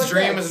 One But man's it's like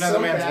dream that, is it's another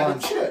so man's bad,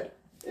 lunch. It's good.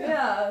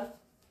 Yeah.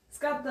 It's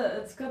got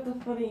the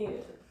funny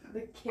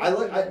the I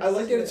like campiness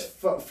that to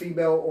it's it.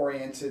 female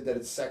oriented, that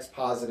it's sex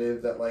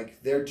positive, that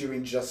like they're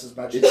doing just as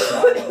much.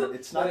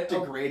 It's not But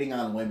degrading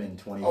on women.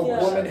 A 24/7.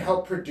 Yeah. woman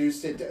helped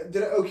produce it.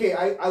 Okay,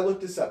 I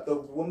looked this up. The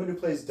woman who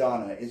plays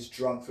Donna is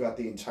drunk throughout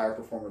the entire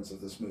performance of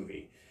this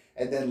movie.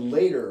 And then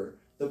later,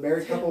 the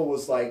married couple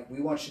was like, we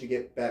want you to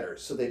get better.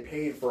 So they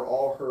paid for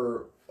all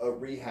her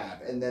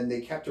rehab. And then they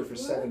kept her for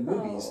 7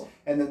 Wow. movies.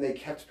 And then they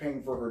kept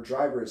paying for her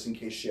drivers in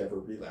case she ever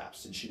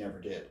relapsed. And she never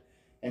did.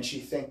 And she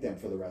thanked them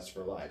for the rest of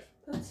her life.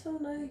 That's so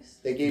nice.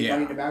 They gave Yeah.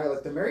 money to marry.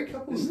 Like, the married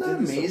couple Isn't that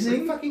did this amazing?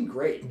 pretty fucking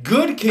great.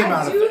 Good came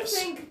out I of do this.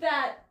 think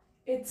that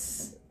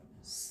it's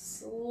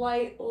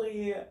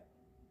slightly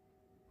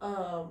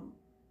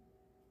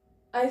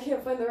I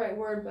can't find the right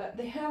word, but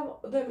they have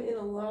them in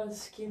a lot of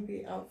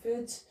skimpy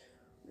outfits,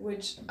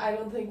 which I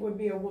don't think would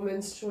be a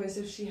woman's choice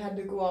if she had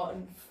to go out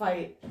and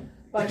fight a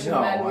bunch No,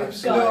 of men with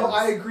absolutely. guns. No,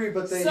 I agree,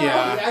 but they, So-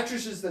 Yeah. the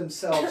actresses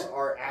themselves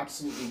are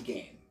absolutely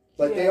game.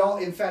 Like, they Yeah. all,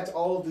 in fact,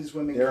 all of these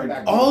women They're come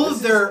back. All This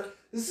of their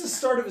This is the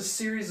start of a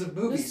series of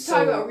movies. Just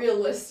talking about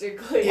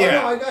realistically. Oh, Yeah.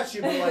 no, I got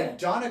you. But like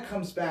Donna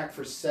comes back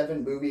for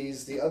 7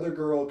 movies. The other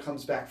girl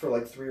comes back for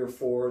like 3 or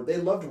 4. They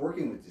loved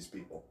working with these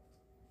people.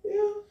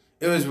 Yeah.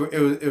 it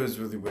was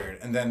really weird.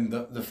 And then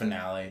the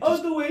finale. Oh,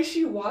 Just, the way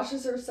she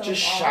washes herself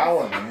Just off.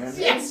 shower, man.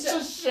 Yes,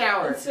 just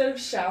shower. Instead of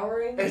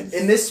showering.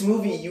 In this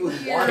movie, you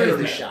would want her to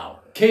Caveman. shower.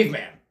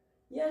 Caveman.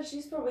 Yeah,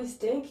 she's probably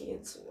stinky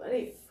and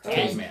sweaty.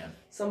 Caveman.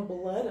 Some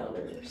blood on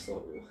her or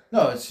something.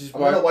 No, it's just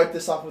I'm gonna wipe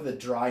this off with a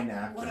dry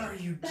napkin. What are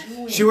you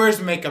doing? she wears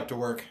makeup to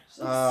work. She's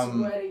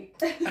sweaty.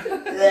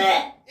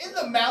 In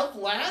the mouth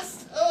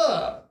last?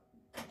 Ugh.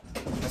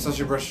 That's how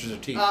she brushes her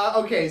teeth.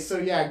 Okay, so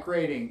yeah,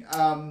 grading.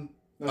 No,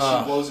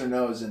 she blows her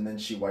nose and then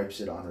she wipes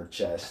it on her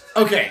chest.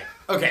 Okay.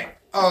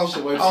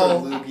 She wipes her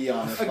loogie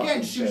on her.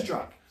 Again, she was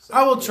drunk. So.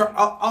 I will try.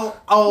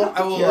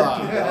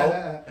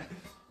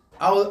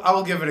 I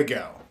will give it a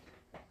go.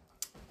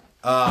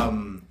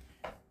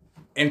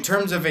 In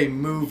terms of a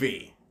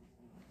movie,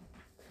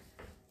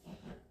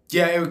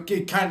 yeah,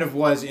 it kind of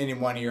was in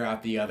one ear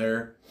out the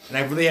other, and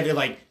I really had to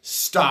like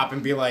stop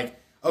and be like,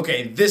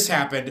 okay, this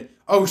happened.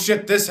 Oh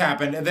shit, this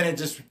happened, and then it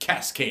just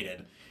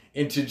cascaded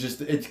into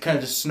it kind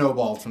of just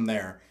snowballed from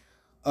there.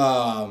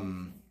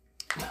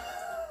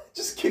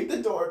 Just kick the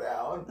door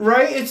down.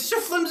 Right? It's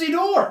just a flimsy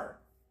door.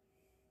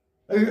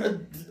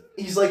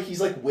 He's like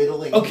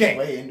whittling his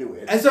way into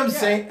it. As I'm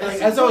saying,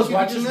 as I was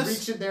watching this,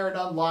 reach in there and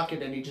unlock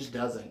it, and he just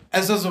doesn't.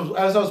 As I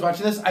was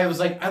watching this, I was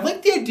like, I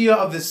like the idea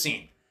of this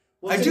scene.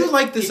 Well, I do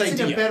like this idea.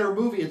 It's in a better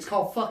movie. It's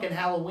called fucking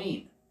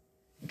Halloween.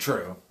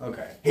 True.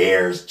 Okay.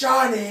 Here's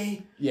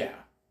Johnny. Yeah.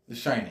 The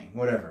Shining.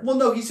 Whatever. Well,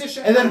 no, he says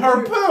and then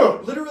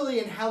Harpoon. Literally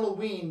in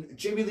Halloween,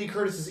 Jamie Lee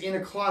Curtis is in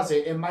a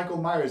closet, and Michael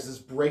Myers is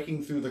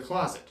breaking through the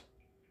closet.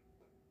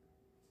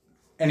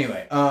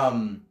 Anyway,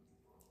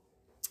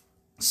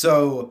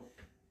 so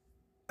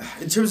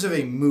in terms of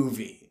a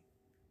movie,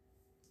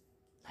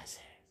 it's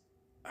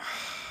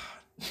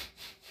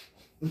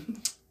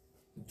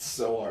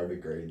so hard to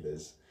grade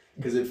this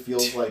because it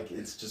feels like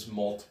it's just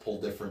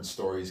multiple different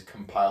stories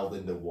compiled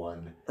into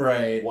one.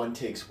 Right. One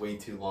takes way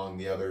too long.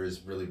 The other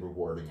is really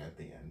rewarding at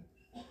the end.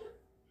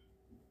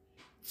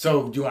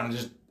 So do you want to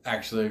just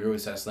actually agree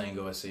with Cecily and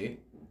go with C?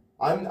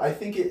 I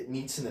think it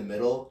meets in the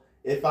middle.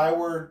 If I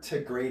were to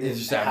grade it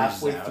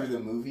halfway through the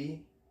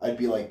movie, I'd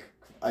be like,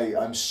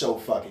 I'm so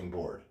fucking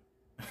bored.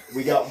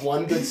 We got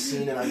one good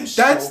scene and I'm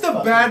so That's the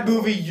bad bored.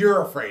 movie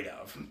you're afraid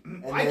of.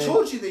 I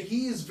told you that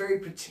he is very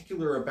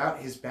particular about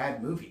his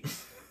bad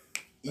movies.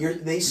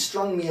 They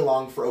strung me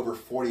along for over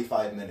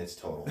 45 minutes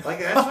total. Like,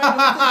 that's why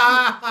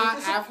I don't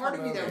think there's a part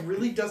of me that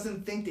really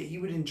doesn't think that he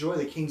would enjoy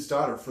The King's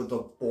Daughter for the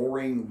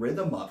boring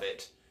rhythm of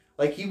it.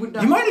 Like, he would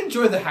not... You might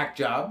enjoy the hack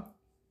job.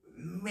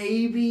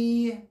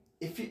 Maybe.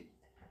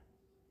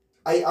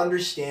 I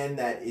understand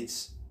that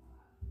it's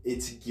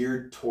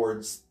geared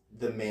towards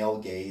the male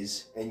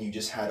gaze, and you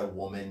just had a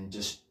woman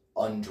just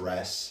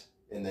undress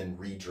and then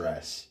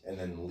redress and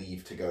then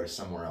leave to go to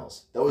somewhere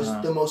else. That was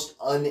the most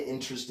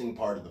uninteresting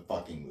part of the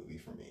fucking movie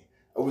for me.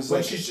 It was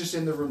when she's just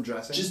in the room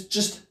dressing?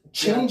 Just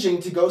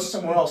changing to go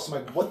somewhere else. I'm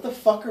like, what the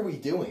fuck are we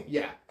doing?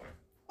 Yeah.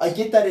 I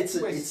get that it's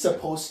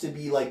supposed to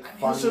be like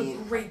funny. Those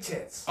are great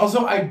tits.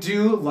 Also, I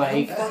do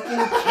like... I don't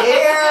fucking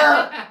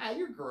care!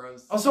 You're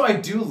gross. Also, I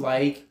do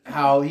like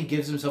how he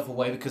gives himself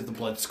away because the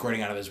blood's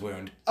squirting out of his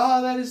wound.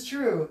 Oh, that is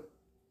true.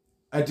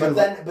 I do.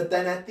 But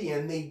then at the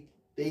end,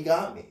 they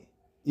got me.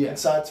 Yeah. And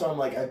so that's why I'm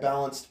like, I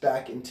balanced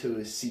back into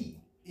a C.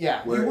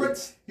 Yeah,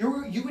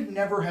 you would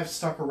never have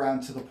stuck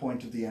around to the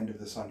point of the end of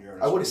this on your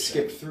own. I would have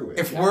skipped through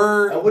it.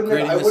 I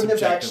wouldn't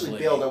have actually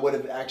bailed. I would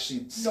have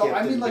actually skipped. No,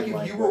 I mean, like, and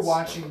been if you were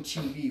watching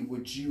TV,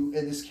 would you,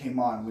 and this came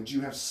on, would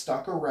you have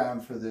stuck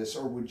around for this,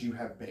 or would you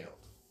have bailed?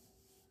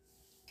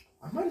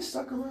 I might have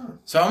stuck around.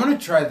 So I'm going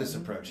to try this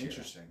approach here.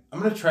 Interesting. I'm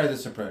going to try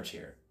this approach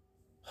here.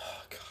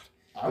 Oh, God.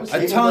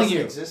 I'm telling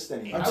you.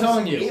 I'm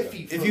telling you.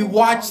 If you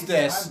watch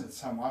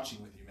this... I'm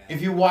watching with you, man.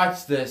 If you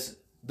watch this,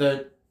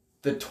 the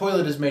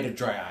toilet is made of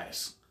dry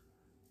ice.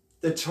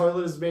 The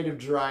toilet is made of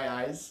dry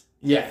ice?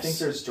 Yes. I think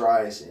there's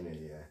dry ice in it,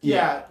 yeah.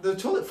 Yeah, the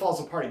toilet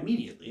falls apart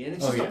immediately, and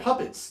it's just yeah. a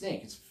puppet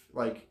snake. It's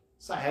like,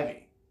 it's not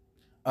heavy.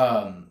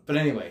 But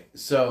anyway,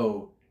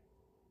 so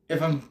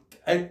if I'm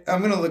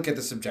going to look at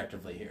this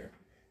objectively here.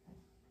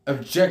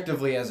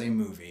 Objectively as a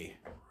movie.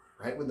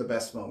 Right when the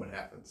best moment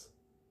happens.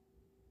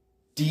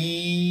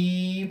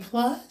 D+?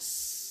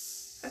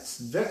 That's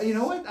very, you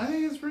know what? I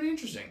think it's pretty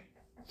interesting.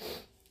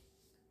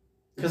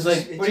 Because,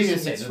 like, what are you going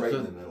to say? It's right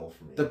in the middle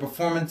for me. The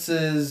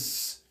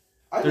performances...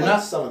 I they're like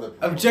not... some of the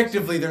performances.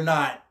 Objectively, they're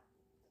not,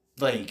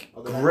 like,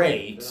 They're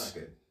great. not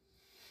good.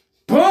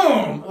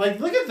 Boom! Like,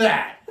 look at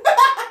that!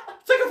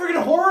 It's like a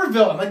freaking horror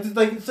villain.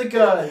 Like it's like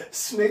a...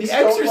 Snakes The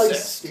don't, like,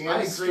 Exorcist.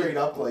 stand straight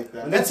up like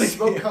that. When that That's like-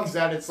 smoke comes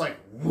out, it's like,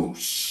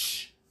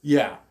 whoosh.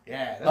 Yeah.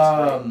 Yeah,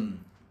 that's great.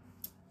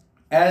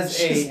 As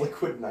She's a...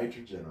 liquid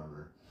nitrogen on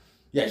her.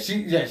 Yeah,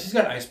 she's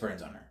got ice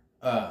burns on her.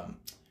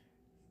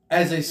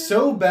 As a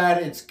so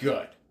bad it's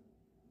good.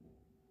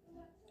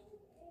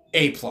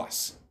 A+.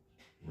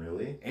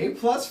 Really? A+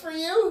 for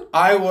you?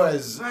 I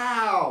was...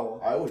 Wow.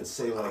 I would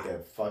say like a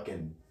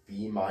fucking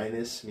B-,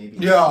 maybe.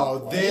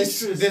 Yo,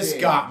 C+. this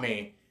got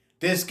me.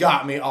 This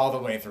got me all the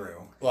way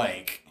through.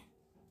 Like...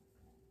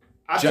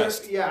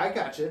 Yeah, I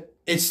got you.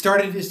 It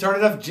started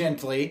off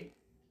gently.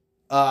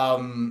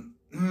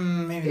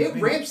 Maybe... It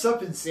ramps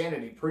up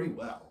insanity pretty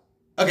well.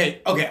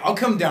 Okay, I'll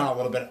come down a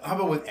little bit. How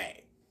about with A?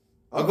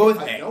 I'll go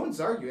with A. No one's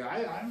arguing.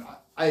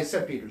 I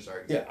accept Peter's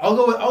argument. Yeah, I'll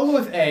go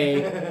with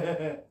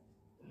A.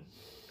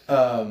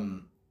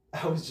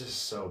 I was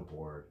just so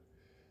bored.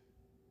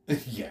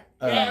 Yeah.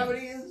 Yeah, but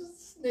he is a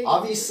snake.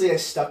 Obviously, I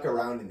stuck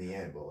around in the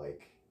end, but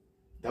like,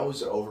 that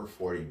was over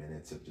 40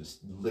 minutes of just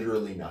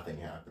literally nothing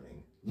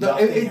happening.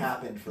 Nothing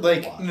happened for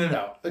like the plot.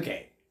 no.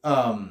 Okay.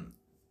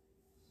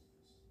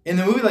 In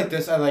the movie like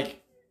this, I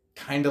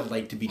kind of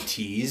like to be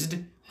teased.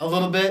 a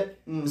little bit.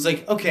 Mm. It's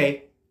like,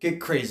 okay, get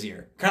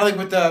crazier. Kind of like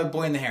with the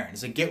Boy and the Heron.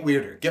 It's like, get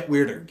weirder, get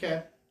weirder.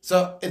 Okay.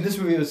 So in this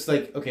movie, it was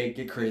like, okay,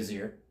 get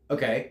crazier.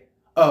 Okay.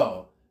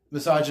 Oh,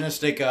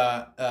 misogynistic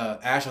Ash.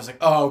 I was like,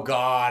 oh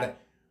God.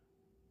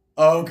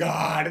 Oh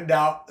God.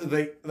 Now,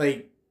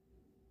 like,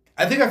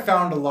 I think I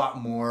found a lot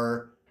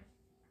more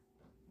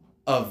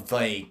of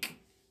like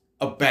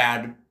a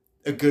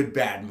good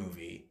bad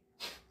movie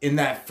in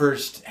that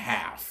first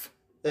half.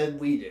 Than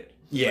we did.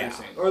 Yeah.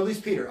 Or at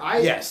least Peter.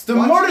 Yes, the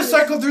watching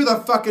motorcycle through the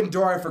fucking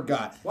door, I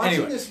forgot. Watching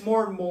Anyway. this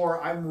more and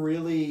more,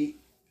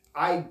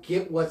 I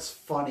get what's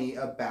funny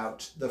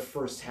about the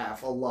first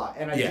half a lot,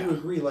 and I do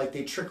agree. Like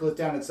they trickle it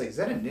down. It's like, is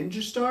that a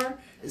ninja star?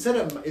 Is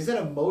that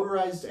a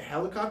motorized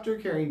helicopter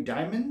carrying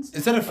diamonds?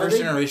 Is that a first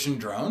generation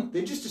drone?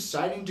 They just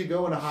deciding to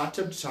go in a hot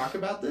tub to talk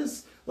about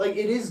this? Like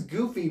it is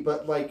goofy,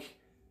 but like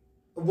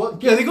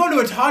what? Yeah, they go into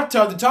a hot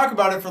tub to talk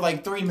about it for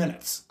like 3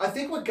 minutes. I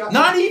think what got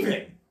not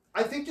even.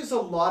 I think there's a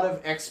lot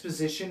of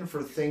exposition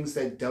for things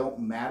that don't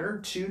matter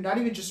too. Not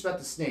even just about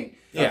the snake.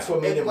 That's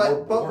what made it more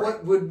boring. But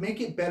what would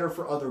make it better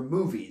for other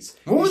movies?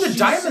 What were the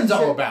diamonds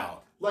all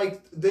about?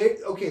 Like they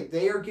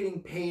are getting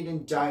paid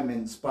in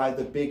diamonds by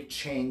the big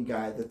chain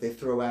guy that they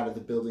throw out of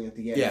the building at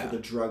the end for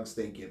the drugs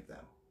they give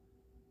them.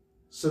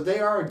 So they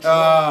are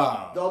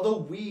all the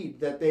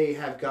weed that they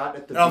have got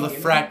at the beginning. All the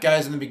frat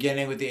guys in the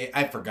beginning with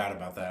I forgot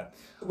about that.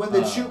 When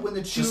the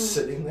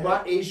two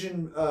not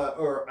Asian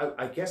or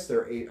I guess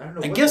they're I don't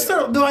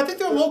know. I think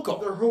they're local.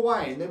 They're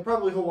Hawaiian. They're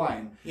probably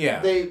Hawaiian. Yeah.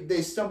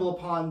 They stumble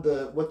upon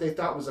what they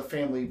thought was a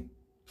family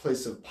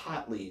place of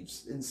pot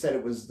leaves. Instead,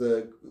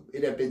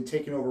 it had been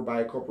taken over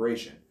by a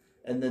corporation,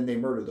 and then they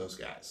murder those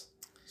guys.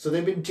 So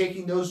they've been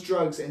taking those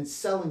drugs and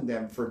selling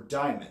them for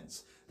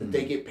diamonds that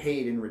they get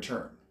paid in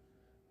return.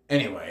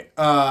 Anyway,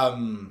 I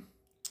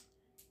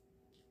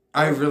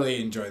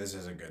really enjoy this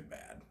as a good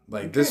bad.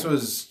 Like, this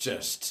was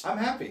just... I'm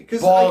happy.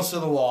 Balls to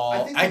the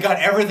wall. I got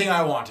everything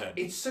I wanted.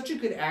 It's such a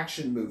good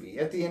action movie.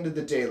 At the end of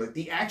the day, like,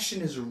 the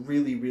action is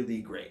really, really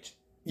great.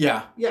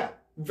 Yeah. Yeah.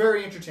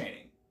 Very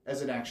entertaining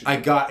as an action movie.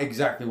 I got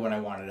exactly what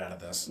I wanted out of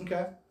this.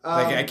 Okay.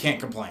 I can't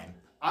complain.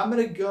 I'm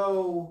going to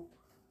go...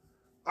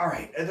 All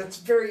right. That's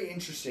very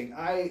interesting.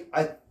 I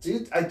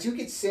do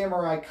get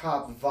Samurai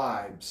Cop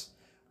vibes,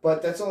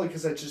 but that's only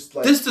because I just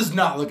like... This does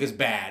not look as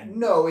bad.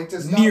 No, it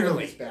does not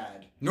look as bad.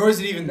 Nor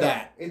is it even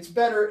that. It's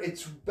better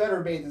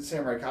made than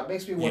Samurai Cop.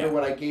 Makes me wonder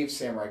what I gave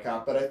Samurai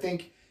Cop, but I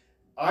think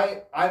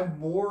I'm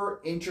more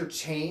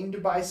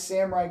entertained by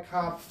Samurai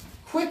Cop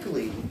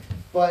quickly,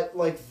 but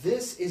like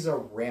this is a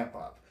ramp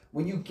up.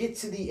 When you get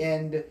to the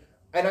end,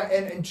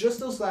 and just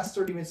those last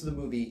 30 minutes of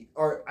the movie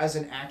are, as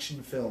an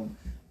action film,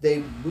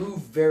 they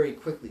move very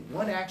quickly.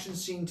 One action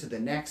scene to the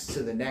next,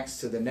 to the next,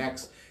 to the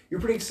next. You're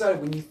pretty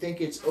excited when you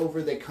think it's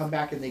over. They come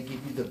back and they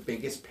give you the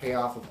biggest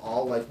payoff of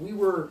all. Like, we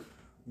were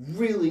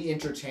really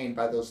entertained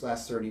by those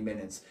last 30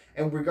 minutes.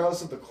 And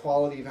regardless of the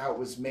quality of how it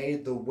was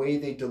made, the way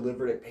they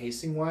delivered it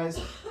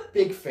pacing-wise,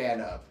 big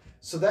fan of.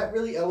 So that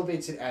really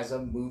elevates it as a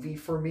movie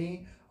for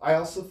me. I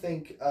also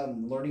think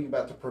learning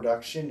about the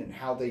production and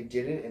how they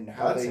did it and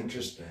how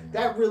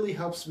that really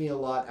helps me a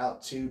lot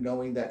out too,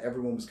 knowing that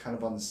everyone was kind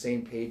of on the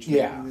same page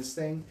making this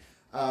thing.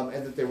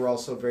 And that they were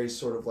also very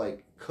sort of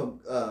like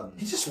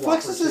he just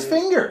flexes his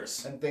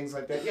fingers and things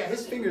like that. Yeah,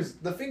 his fingers,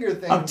 the finger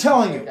thing. I'm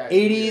telling you,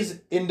 80s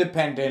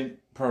independent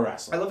pro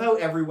wrestling. I love how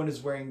everyone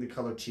is wearing the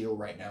color teal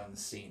right now in the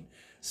scene.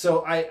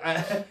 So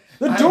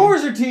the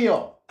doors are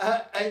teal.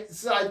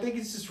 So I think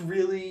it's just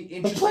really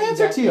interesting. The plants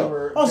are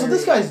teal. Also,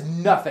 this guy's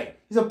nothing.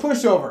 He's a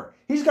pushover.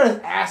 He's got his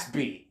ass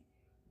beat.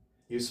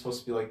 He was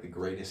supposed to be like the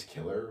greatest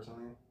killer or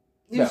something.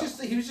 He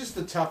was just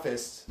the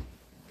toughest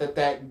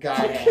that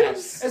guy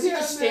has. As he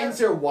just stands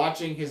there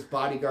watching his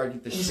bodyguard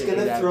get the shit. He's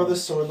gonna throw the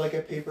sword like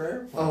a paper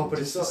airplane. Oh, but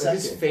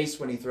his face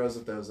when he throws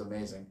it though is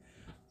amazing.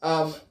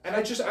 And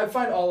I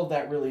find all of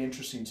that really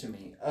interesting to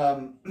me.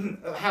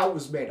 How it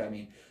was made, I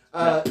mean.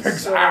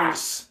 Pig's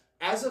ass.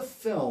 As a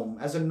film,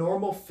 as a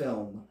normal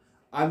film,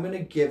 I'm gonna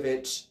give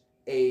it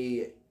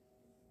a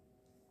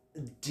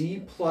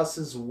D+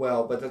 as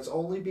well, but that's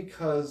only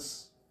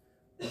because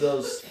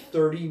those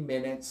 30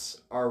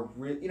 minutes are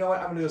really. You know what?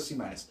 I'm gonna go C-.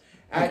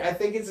 I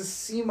think it's a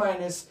C-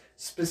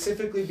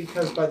 specifically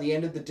because by the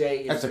end of the day,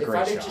 if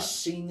I had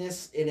just seen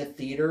this in a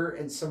theater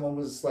and someone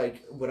was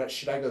like,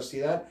 should I go see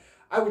that?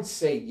 I would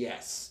say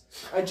yes.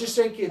 I just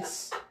think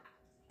it's.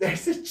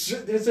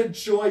 There's a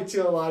joy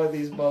to a lot of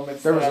these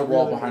moments. There was a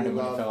wall behind him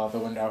when he fell out the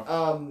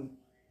window.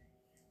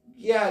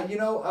 Yeah, you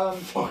know.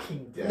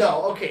 Fucking dead.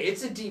 No, okay,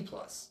 it's a D+.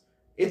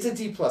 It's a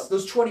D+.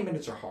 Those 20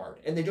 minutes are hard,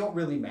 and they don't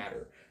really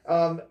matter.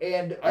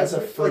 And as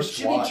a first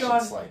Jimmy watch, John,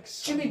 it's like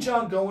Jimmy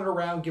John going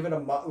around giving a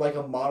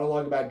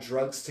monologue about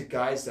drugs to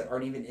guys that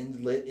aren't even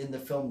in the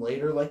film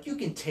later. Like, you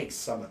can take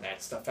some of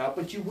that stuff out,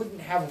 but you wouldn't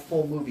have a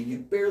full movie.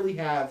 You'd barely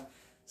have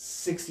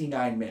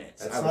 69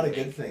 minutes. That's not a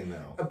good thing,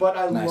 though. But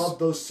I love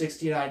those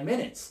 69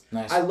 minutes.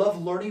 Nice. I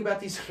love learning about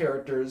these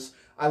characters.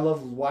 I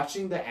love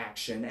watching the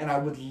action, and I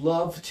would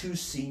love to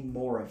see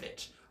more of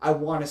it. I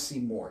want to see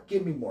more.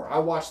 Give me more. I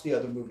watched the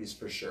other movies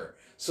for sure.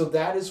 So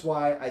that is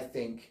why I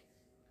think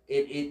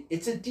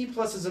It's a D+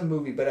 as a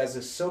movie, but as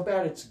a So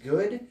Bad It's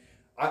Good,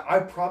 I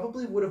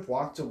probably would have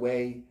walked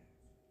away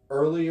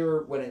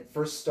earlier when it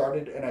first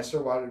started, and I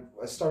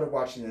started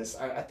watching this.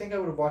 I think I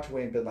would have walked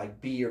away and been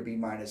like B or B-,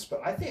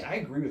 but I think I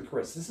agree with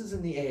Chris. This is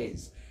in the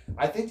A's.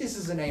 I think this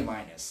is an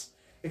A-,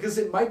 because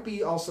it might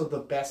be also the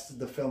best of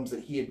the films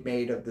that he had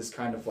made of this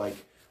kind of like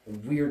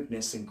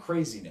weirdness and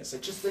craziness. I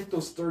just think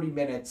those 30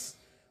 minutes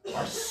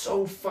are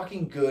so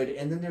fucking good,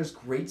 and then there's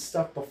great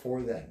stuff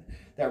before then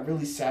that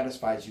really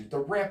satisfies you. The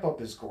wrap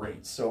up is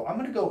great, so I'm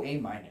gonna go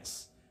A-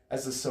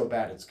 as the So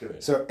Bad It's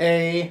Good. So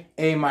A,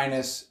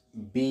 A-,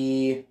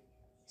 B,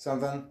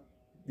 something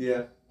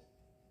Yeah.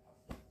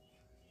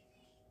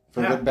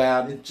 for good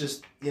bad. It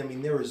just, I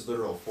mean, there was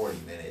literal 40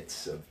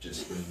 minutes of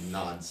just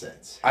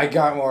nonsense. I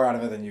got more out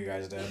of it than you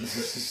guys did.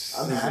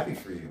 I'm happy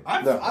for you.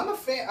 I'm a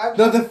fan.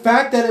 No, the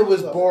fact that it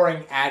was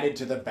boring added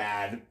to the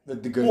bad, the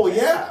good. Well, bad.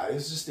 yeah, it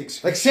was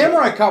just Like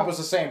Samurai Cop was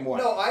the same way.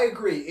 No, I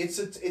agree. It's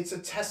a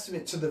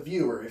testament to the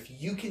viewer.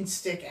 If you can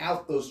stick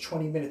out those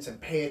 20 minutes and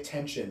pay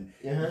attention,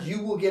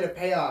 you will get a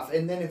payoff.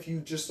 And then if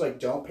you just like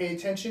don't pay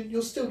attention,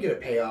 you'll still get a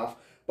payoff.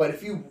 But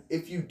if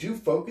you do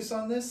focus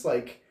on this,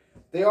 like,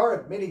 they are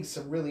admitting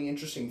some really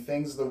interesting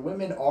things. The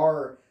women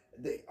are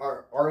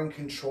in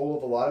control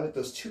of a lot of it.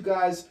 Those two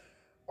guys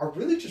are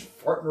really just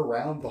farting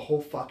around the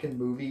whole fucking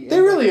movie. They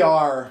really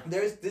are.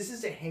 This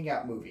is a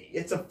hangout movie.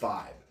 It's a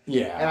vibe.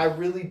 Yeah. And I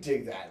really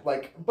dig that.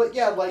 Like, but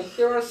yeah, like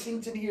there are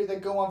scenes in here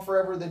that go on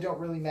forever that don't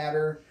really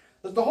matter.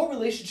 The whole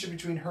relationship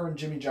between her and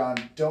Jimmy John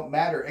don't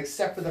matter,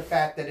 except for the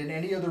fact that in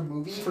any other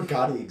movie, I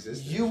forgot he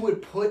existed. you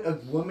would put a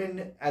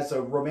woman as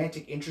a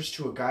romantic interest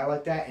to a guy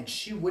like that, and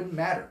she wouldn't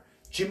matter.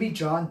 Jimmy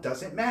John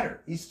doesn't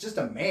matter. He's just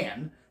a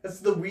man. That's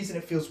the reason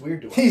it feels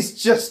weird to us.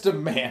 He's just a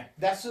man.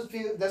 That's like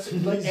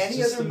any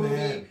just other a movie.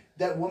 man.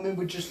 That woman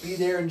would just be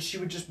there and she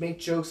would just make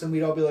jokes and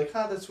we'd all be like,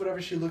 that's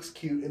whatever, she looks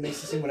cute and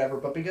makes the scene whatever.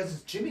 But because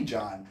it's Jimmy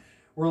John,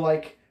 we're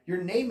like, your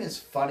name is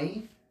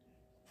funny,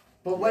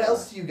 but what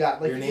else do you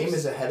got? Like, your name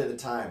is ahead of the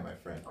time, my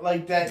friend.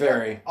 like that.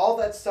 Very. All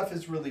that stuff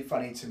is really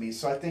funny to me.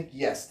 So I think,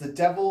 yes, The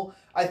Devil,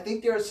 I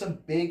think there are some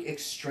big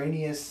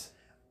extraneous,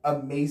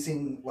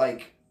 amazing,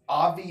 like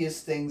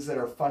obvious things that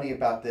are funny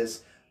about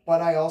this.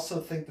 But I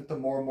also think that the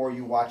more and more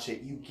you watch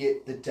it, you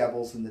get the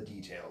devils in the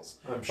details.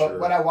 But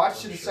when I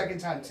watched it a second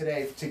time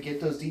today to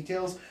get those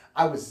details,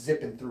 I was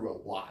zipping through a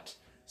lot.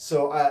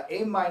 So A-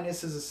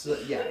 is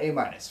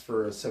A-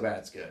 for So Bad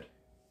It's Good.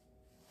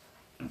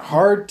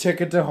 Hard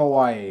Ticket to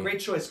Hawaii. Great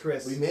choice,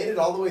 Chris. We made it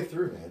all the way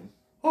through, man.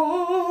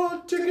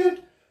 Hard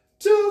Ticket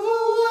to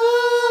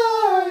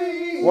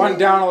Hawaii. One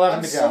down, 11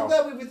 I'm to so go.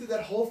 glad we went through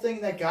that whole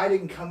thing. That guy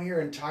didn't come here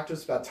and talk to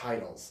us about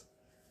titles.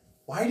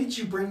 Why did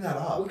you bring that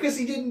up? Because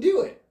he didn't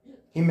do it.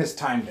 He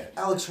mistimed it.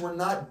 Alex, we're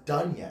not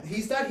done yet.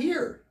 He's not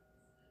here.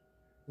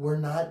 We're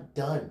not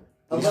done.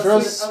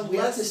 Unless We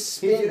have to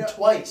spin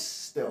twice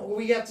still.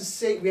 We have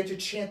to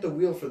chant the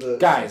wheel for the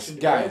Guys, section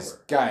to go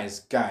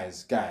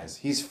guys.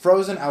 He's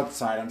frozen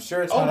outside. I'm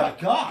sure it's over. Oh not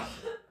my god!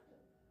 Do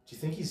you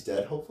think he's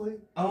dead, hopefully?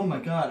 Oh my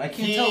god! I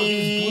can't tell if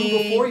he was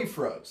blue before he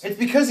froze. It's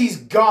because he's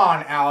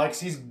gone, Alex.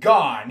 He's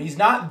gone. He's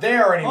not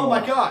there anymore. Oh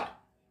my god!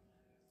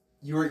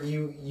 You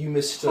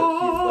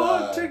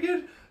mistook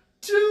Ticket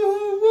to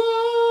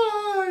Hawaii.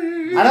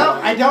 I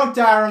don't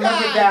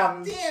remember God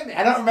them. damn it!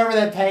 I don't remember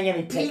them paying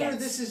any tickets. Peter,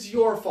 this is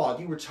your fault.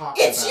 You were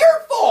talking. It's about your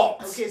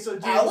fault! Okay, so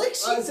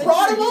Alex, you since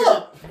brought you're him here,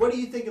 up. What do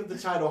you think of the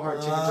title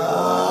 "Hard Ticket to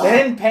Hawaii"? They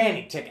didn't pay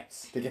any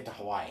tickets to get to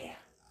Hawaii.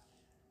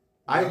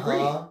 I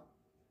agree.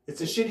 It's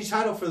a shitty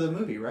title for the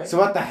movie, right? So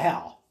what the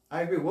hell?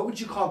 I agree. What would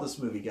you call this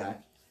movie, guy?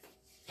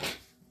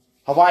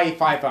 Hawaii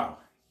 5-0.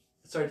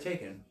 It's already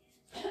taken.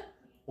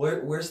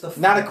 Where's the 5-0?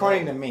 Not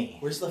according to me.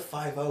 Where's the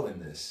 5-0 in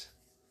this?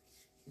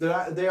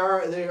 They are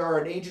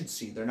an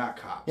agency. They're not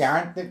cops. Yeah,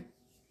 aren't they?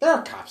 There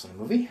are cops in the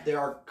movie. There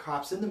are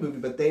cops in the movie,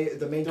 but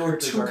the main There were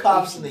characters 2 are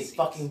cops and they agencies.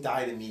 fucking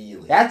died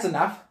immediately. That's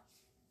enough.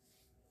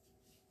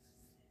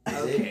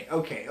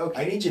 Okay.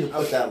 I need you to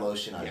put that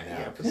lotion on Yeah,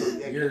 now.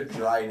 yeah. Your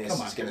dryness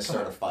Come on, is going to come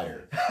start on. a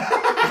fire.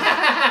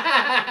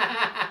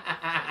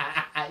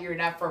 You're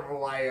not from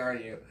Hawaii, are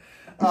you?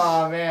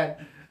 Oh man.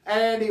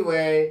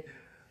 Anyway.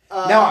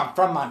 No, I'm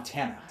from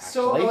Montana, actually.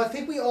 So I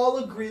think we all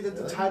agree that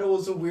the title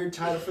is a weird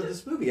title for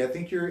this movie. I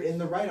think you're in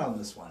the right on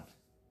this one.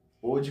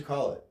 What would you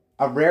call it?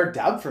 A rare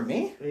dub for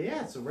me?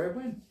 Yeah, it's a rare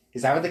win.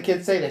 Is that what the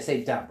kids say? They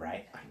say dub,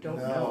 right? I don't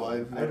No, know.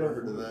 I've never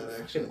heard of that,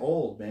 Fucking actually.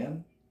 old,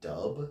 man.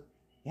 Dub?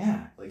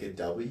 Yeah. Like a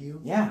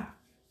W? Yeah.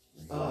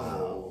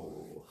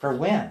 Oh. For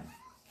when?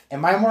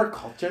 Am I more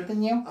cultured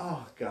than you?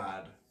 Oh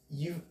God.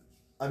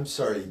 I'm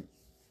sorry.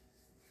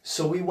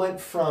 So we went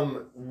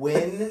from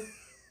win.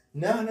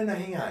 No,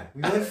 hang on.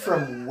 We went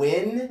from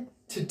win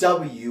to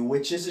W,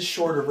 which is a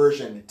shorter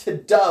version, to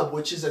dub,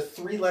 which is a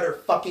 3-letter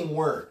fucking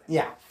word.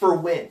 Yeah. For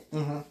win.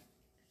 Mm-hmm.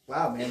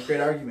 Wow, man,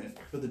 great argument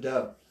for the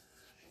dub.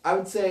 I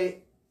would say.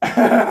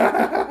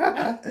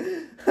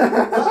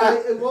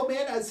 Well,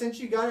 man, since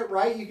you got it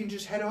right, you can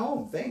just head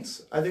home.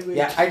 Thanks. I think we.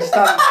 Yeah, I just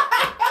thought.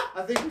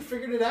 I think we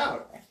figured it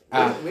out.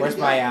 Where's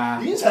my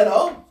You just head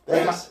home.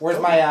 where's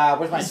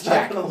my He's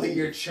check? not gonna leave.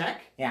 Your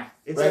check? Yeah.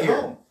 It's Right at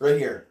here. home. Right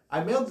here.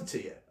 I mailed it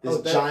to you.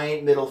 This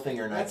giant middle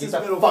finger knife. That's Get his the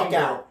middle fuck finger.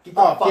 out. Get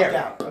the fuck here.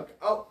 out. Okay.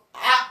 Oh.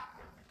 Ah.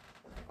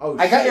 Oh.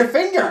 I got shit. your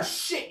finger. Oh,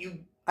 shit! You.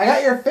 I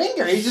got your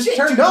finger. He just Shit,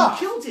 turned dude, off.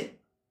 You killed him.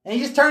 And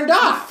he just turned You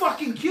off.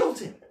 fucking killed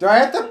him. Do I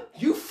have to?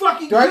 You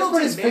fucking Do I have killed to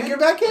put him, his man. finger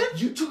back in?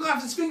 You took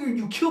off his finger and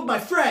you killed my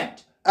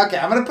friend. Okay,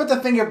 I'm gonna put the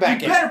finger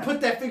back You in. better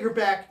put that finger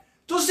back.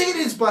 Don't stick it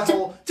in his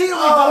butthole. Take it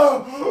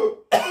away.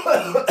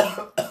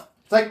 Oh.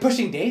 It's like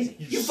pushing Daisy.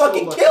 You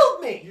fucking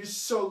killed me. You're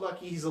so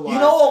lucky he's alive. You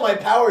know all my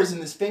power is in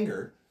this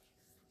finger.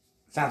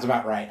 Sounds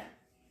about right.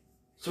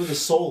 That's where the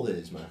soul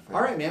is, my friend.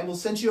 All right, man. Well,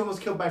 since you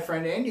almost killed my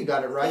friend and you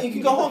got it right, Yeah, you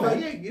can go home,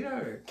 man. Yeah, get out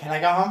of here. Can I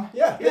go home?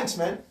 Yeah, thanks,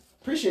 man.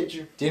 Appreciate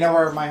you. Do you know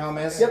where my home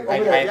is? Yep, I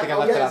over there. think I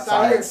left it it's not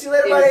outside. here. See you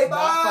later, It buddy. is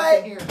not Bye.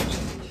 fucking here.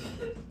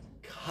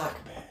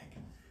 Cockbag.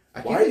 I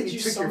Why can't believe did you you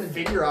took your summon-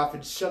 finger off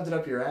and shoved it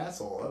up your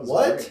asshole. That was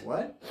What? Great.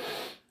 What?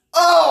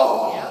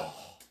 Oh!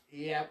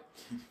 Yep.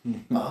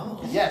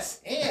 Oh.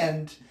 Yes,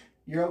 and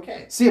you're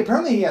okay. See,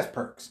 apparently he has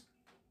perks.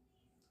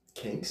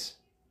 Kinks?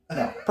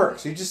 No,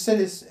 perks. He just said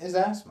his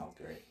ass smelled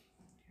great.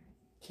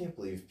 Can't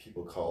believe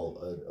people call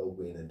a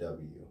win a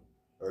W.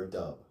 Or a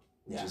dub.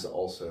 Which Yeah. is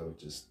also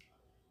just...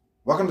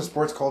 Welcome to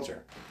sports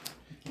culture.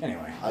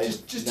 Anyway.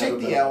 Just take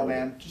the L,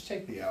 man. Just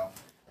take the L.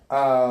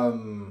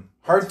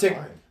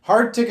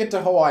 Hard ticket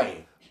to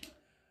Hawaii.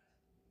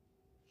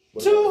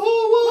 What To about-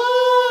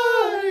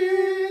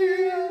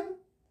 Hawaii,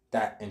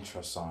 That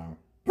intro song.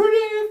 pretty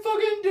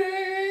fucking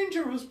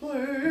dangerous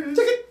place.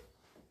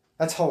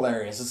 That's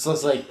hilarious. It's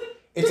just like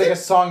it's like a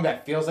song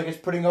that feels like it's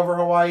putting over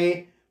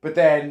Hawaii, but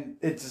then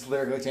it just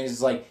lyrically changes.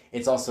 It's like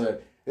it's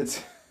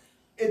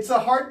It's a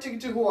hard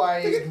ticket to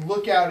Hawaii.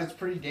 Look out, it's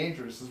pretty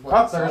dangerous. Is what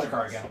Oh, the there's song a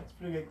car is. again. It's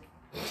pretty good.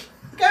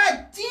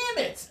 God damn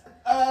it!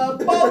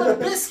 Ball of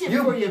biscuit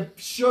for you,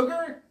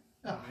 sugar.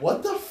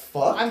 What the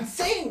fuck? I'm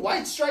saying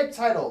white stripe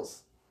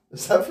titles.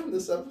 Is that from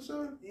this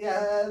episode?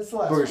 Yeah, it's the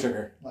last Booger one.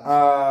 sugar.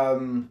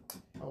 Last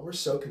Oh, we're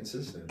so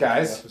consistent.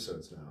 Guys.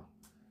 Episodes now.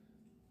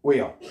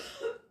 Wheel.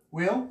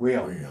 Wheel?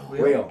 Wheel. Wheel.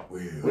 Wheel.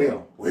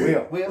 Wheel.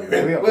 Wheel. Wheel.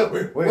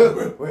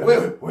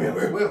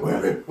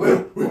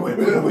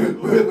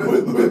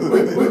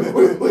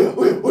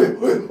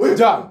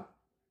 Done.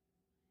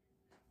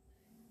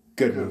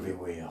 Good movie,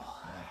 Wheel.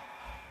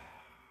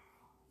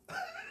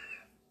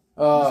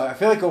 I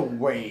feel like a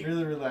weight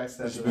Really relax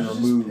that. has been door.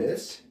 removed.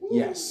 Pissed?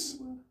 Yes.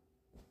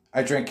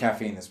 I drank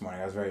caffeine this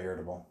morning. I was very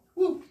irritable.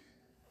 Woo.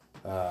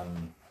 I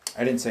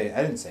didn't say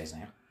his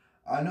name.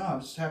 I know,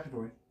 I'm just happy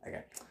for you.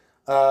 Okay.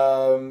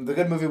 The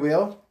Good Movie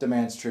Wheel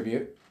demands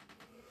tribute.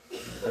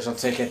 I shall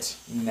take it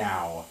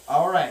now.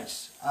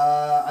 Alright.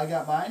 I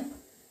got mine.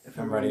 If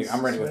I'm ready. everyone's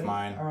I'm ready with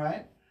mine.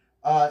 Alright.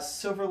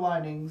 Silver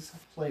Linings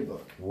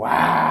Playbook.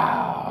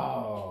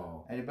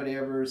 Wow. Anybody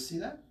ever see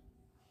that?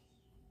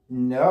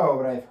 No,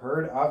 but I've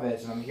heard of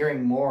it, and I'm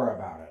hearing more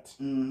about it.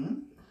 Mm-hmm.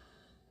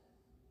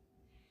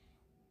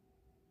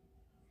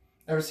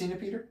 Ever seen it,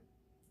 Peter?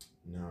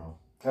 No.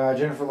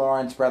 Jennifer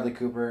Lawrence, Bradley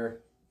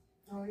Cooper.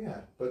 Oh, yeah.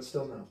 But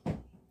still no.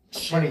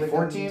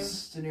 2014? De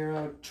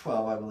Niro,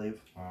 12, I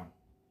believe.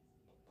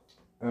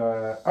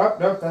 Oh,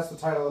 nope, that's the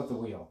title of the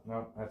wheel.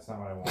 Nope, that's not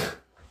what I want.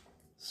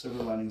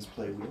 Silver Linings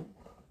Play Wheel.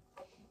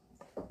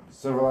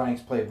 Silver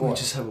Linings Playboy. We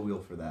just have a wheel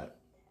for that.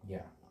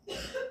 Yeah.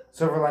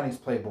 Silver Linings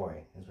Playboy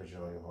is what you're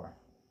looking for.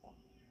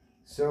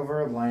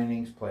 Silver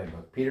Linings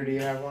Playbook. Peter, do you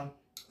have one?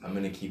 I'm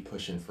going to keep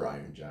pushing for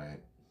Iron Giant.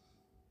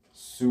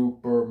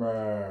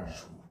 Superman.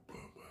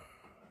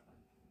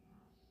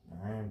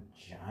 Iron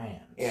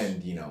Giant.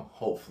 And, you know,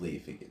 hopefully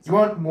if it gets... You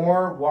want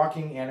more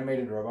walking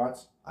animated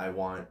robots? I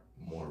want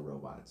more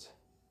robots.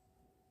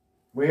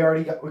 We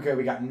already got... Okay,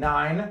 we got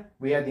 9.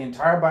 We had the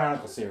entire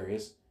Bionicle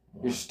series.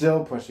 You're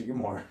still pushing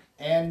more.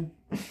 And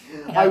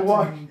I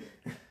want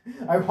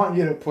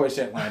you to push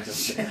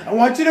Atlantis. I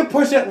want you to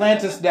push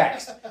Atlantis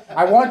next.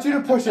 I want you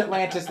to push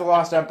Atlantis the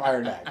Lost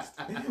Empire next.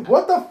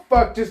 What the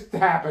fuck just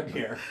happened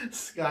here?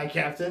 Sky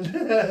Captain.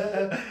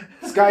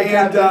 Sky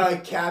And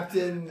Captain.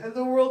 Captain... And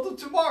the World of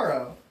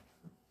Tomorrow.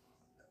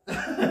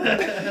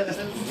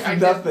 Sky Nothing.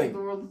 Captain, the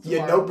World of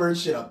Yeah, Tomorrow. no bird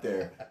shit up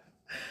there.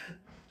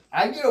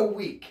 I get a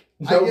week.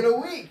 No. I get a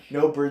week.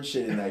 No bird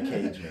shit in that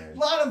cage, man. A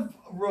lot of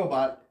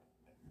robot.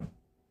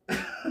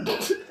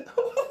 What?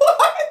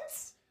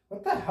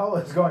 What the hell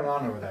is going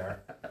on over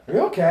there? Are you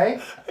okay?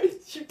 Are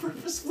you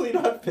purposefully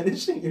not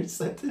finishing your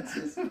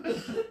sentences?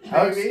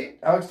 Alex, Maybe.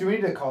 Alex, do we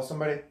need to call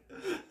somebody?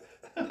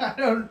 I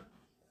don't.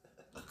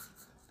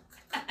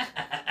 I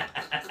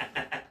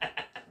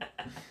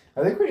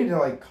think we need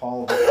to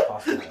call the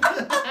hospital.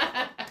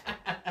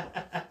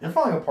 You're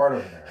falling apart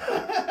over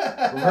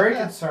there. We're very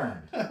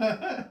concerned.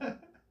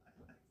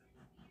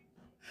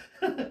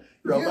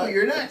 Robot?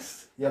 You're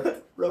next.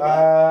 Yep.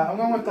 Robot. I'm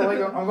going with the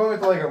Lego. I'm going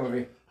with the Lego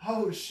movie.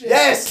 Oh shit.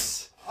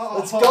 Yes! Oh,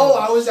 Let's go!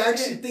 I was shit.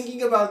 actually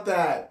thinking about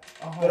that.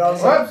 Oh, But I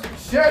was man. like-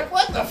 Whoops! Shit!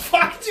 What the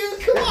fuck, dude?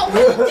 Come on,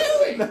 what are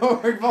you doing? No,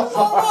 we're false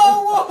Whoa,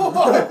 alarm. whoa,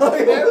 whoa,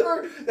 whoa.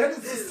 Never. That is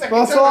the second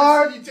False time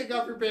alarm. I've seen you take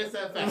off your pants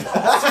that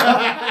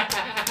fast.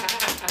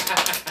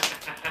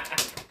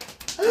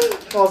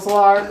 False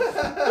alarm.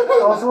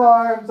 False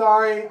alarm.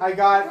 Sorry,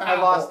 I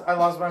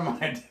lost my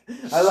mind.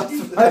 I lost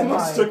I my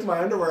almost mind. took my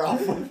underwear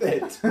off with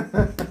it.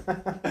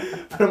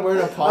 But I'm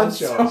wearing a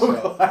poncho. I'm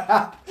so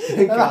glad.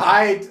 Thank God.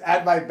 I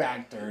had my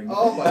back turned.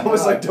 Oh my I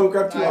was God. like, don't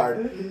grab too I've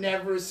hard.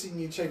 never seen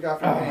you take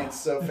off your pants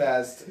so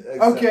fast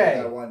except Okay.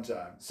 for that one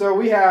time. So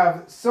we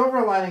have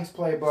Silver Linings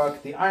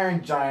Playbook, The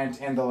Iron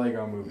Giant, and the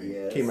Lego Movie.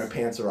 Yes. Okay, my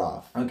pants are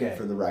off. Okay.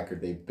 For the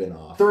record, they've been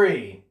off.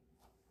 3,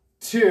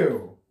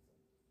 2,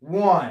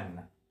 1.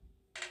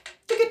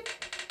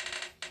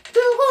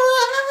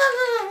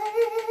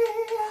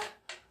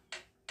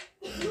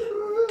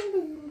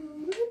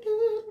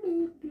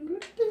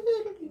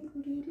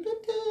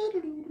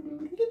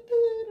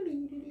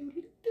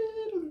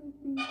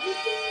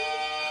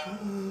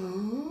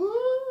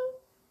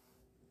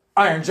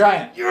 Iron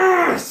Giant.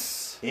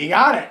 Yes! He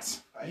got it.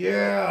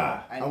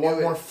 Yeah! I I knew want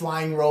it. more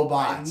flying I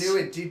robots. knew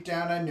it deep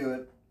down. I knew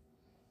it.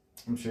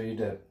 I'm sure you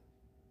did.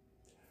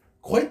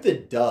 Quite the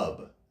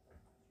dub.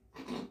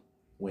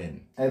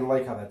 Win. I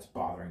like how that's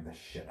bothering the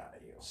shit out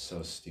of you.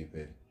 So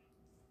stupid.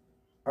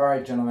 All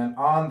right, gentlemen,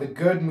 on the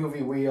good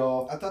movie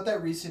wheel. I thought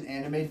that recent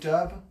anime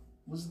dub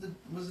was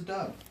a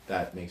dub.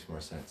 That makes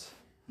more sense.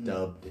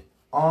 Dubbed.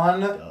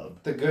 On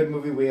Dub. the good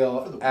movie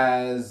wheel,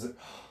 as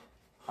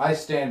I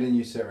stand and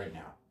you sit right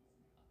now.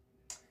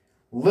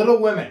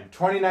 Little Women,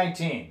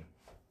 2019.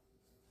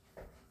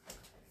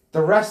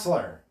 The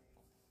Wrestler.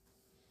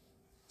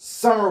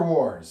 Summer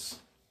Wars.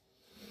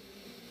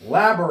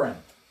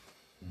 Labyrinth.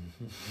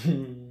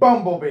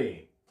 Bumblebee.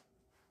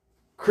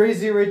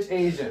 Crazy Rich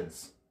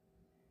Asians.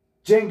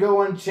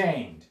 Django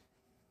Unchained.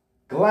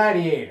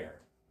 Gladiator.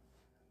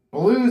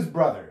 Blues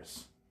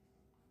Brothers.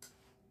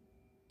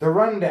 The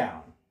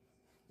Rundown.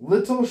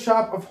 Little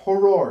Shop of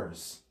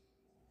Horrors.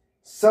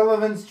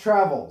 Sullivan's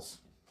Travels.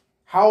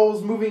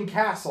 Howl's Moving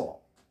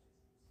Castle.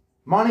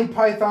 Monty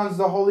Python's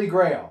The Holy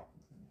Grail.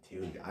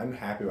 Dude, I'm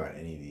happy about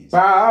any of these.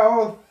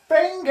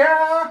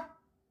 Bowfinger!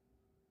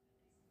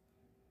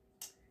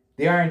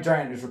 The Iron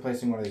Giant is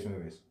replacing one of these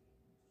movies.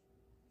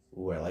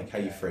 Ooh, I like how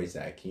you phrase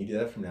that. Can you do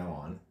that from now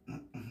on?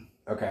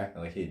 Okay. I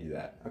like how you do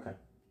that. Okay.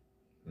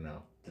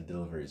 No, the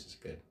delivery is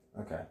just good.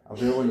 Okay. I'll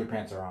do it when your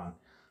pants are on.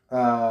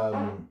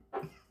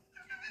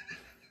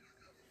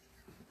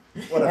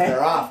 What if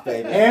they're off,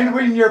 baby? And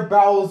when your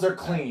bowels are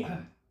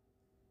clean.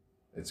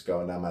 It's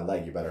going down my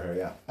leg. You better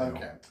hurry up.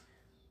 Okay.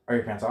 Are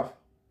your pants off?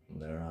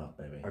 They're off,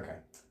 baby. Okay.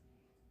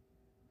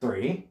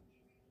 3,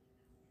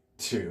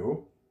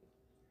 2,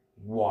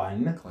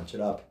 1. Clench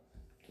it up.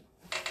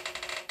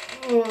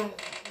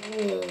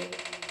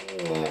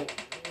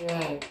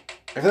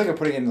 I feel like I'm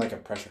putting it in like a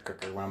pressure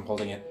cooker when I'm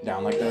holding it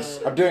down like this.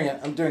 I'm doing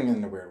it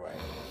in a weird way.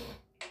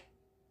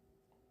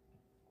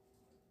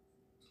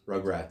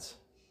 Rugrats.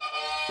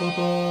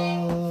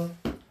 Bum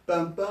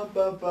bum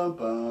bum bum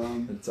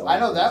bum. That's all I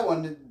know that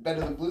one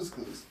better than Blue's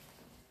Clues.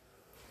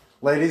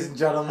 Ladies and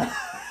gentlemen.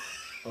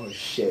 Oh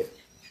shit.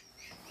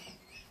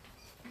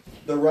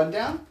 The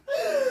Rundown?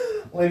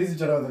 Ladies and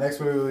gentlemen, the next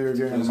movie we were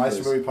doing on the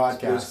Maestro Movie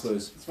Podcast.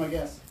 Clues. That's my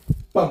guess.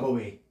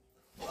 Bumblebee.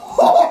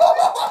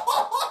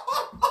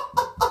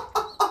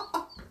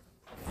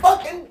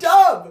 Fucking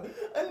dub!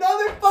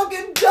 Another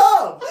fucking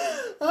dub!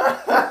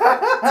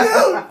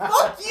 Dude,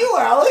 fuck you,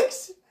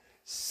 Alex!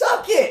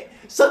 Suck it!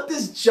 Suck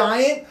this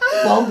giant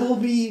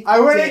bumblebee. I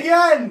win dick.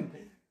 again!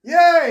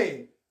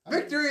 Yay!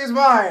 Victory is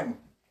mine!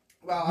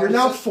 Wow, You're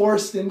now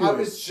forced into I it.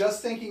 was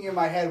just thinking in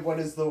my head, are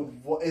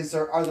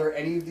there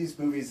any of these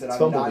movies that It's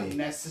I'm Bumblebee. not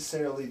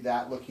necessarily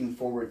that looking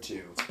forward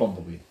to? It's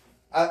Bumblebee.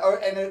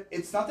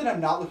 It's not that I'm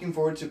not looking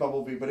forward to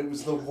Bumblebee, but it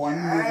was the one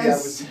movie I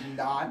was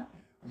not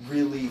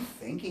really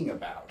thinking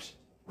about.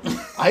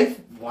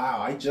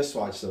 I just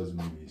watched those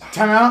movies.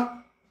 Time out.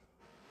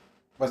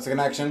 What's the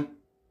connection?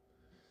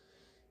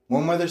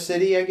 Warm Weather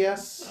City, I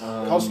guess?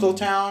 Coastal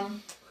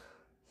Town?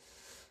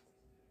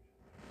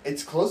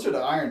 It's closer to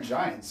Iron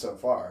Giant so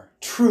far.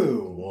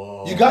 True.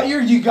 Whoa. You got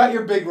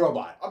your big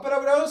robot. But I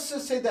would also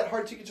say that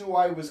Hard Ticket to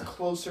Hawaii was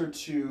closer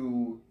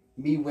to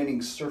me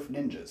winning Surf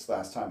Ninjas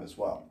last time as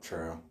well.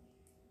 True.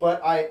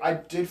 But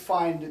I did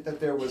find that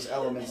there was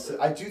elements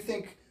that I do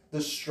think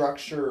the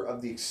structure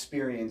of the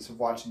experience of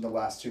watching the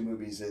last two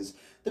movies is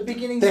the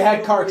beginning. They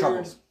had car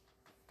troubles.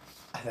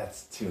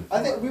 That's too.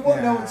 I think we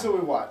won't know Yeah. until we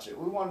watch it.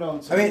 We won't know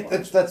until. I mean, we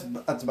watch that's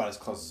about as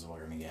close as we're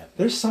gonna get.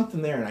 There's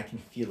something there, and I can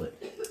feel it.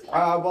 it.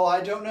 Well,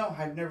 I don't know.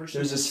 I've never seen.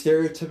 There's a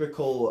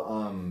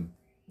stereotypical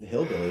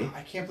hillbilly.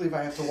 I can't believe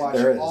I have to watch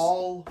There is.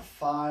 all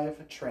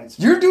 5 Transformers.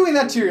 You're doing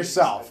that to movies.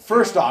 yourself. I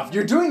First can't- off,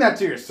 you're doing that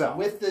to yourself.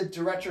 with the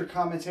director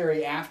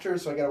commentary after,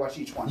 so I gotta watch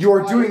each one. You're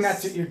twice. doing that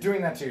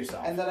to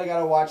yourself. And then I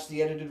gotta watch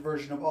the edited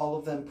version of all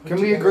of them. Put Can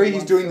we together agree in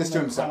he's one doing film this to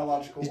in himself?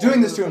 chronological He's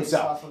doing this to order based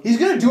himself. off of He's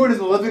gonna do it in the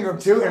the living room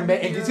too, and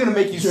he's gonna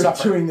make you You're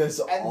suffer. doing this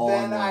And all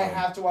then I night.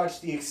 have to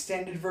watch the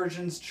extended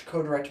versions,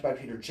 co-directed by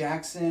Peter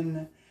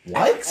Jackson.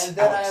 What? And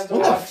then I have to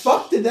What the watch.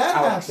 fuck did that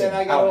Alex, happen?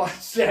 Then I gotta Alex.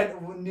 watch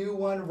that new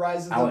one,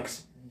 Rise of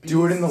Alex,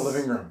 Do it in the Beasts,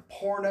 living room.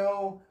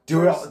 Porno.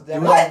 Do it. First,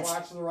 then Do I it. gotta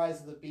watch The Rise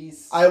of the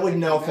Beasts. I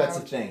wouldn't know if that's a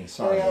Then thing. I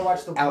Sorry. gotta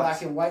watch the Alex.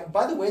 black and white.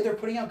 By the way, they're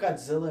putting out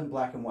Godzilla in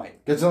black and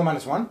white. Godzilla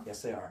 -1.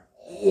 Yes, they are.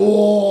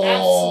 Oh.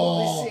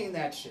 Absolutely seeing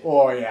that shit.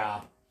 Oh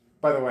yeah.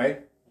 By the way,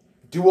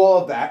 do all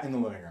of that in the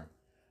living room,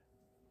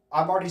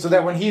 I'm already so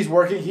that when he's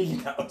working, he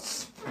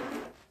knows.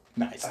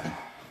 Nice.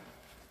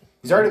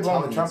 He's already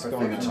blowing the trumpet. you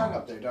have a tongue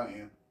up there, don't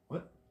you?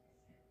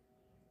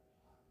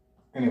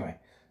 Anyway,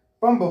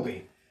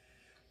 Bumblebee.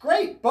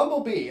 Great,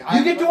 Bumblebee.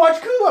 You get to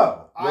watch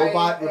Kubo.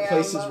 Robot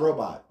replaces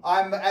robot.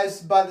 I'm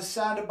as by the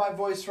sound of my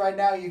voice right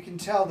now, you can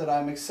tell that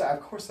I'm excited.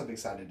 Of course, I'm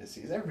excited to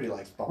see it. Everybody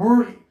likes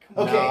Bumblebee.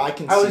 Come Okay, on. No, I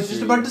can I see was just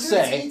through about you. to Dude,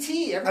 say. it's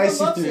E.T. I Everyone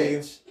see loves through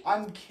it.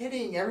 I'm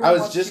kidding. Everyone I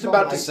was wants just to see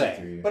about to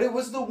Bumblebee. say. But it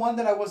was the one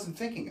that I wasn't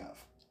thinking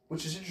of,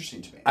 which is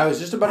interesting to me. I was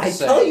just about to I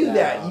say. tell you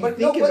that. You But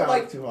think no, but about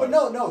like, it too but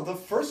hard. no, the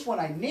first one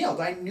I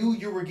nailed. I knew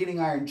you were getting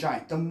Iron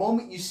Giant. The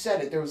moment you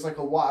said it, there was like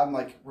a while. I'm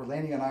like, we're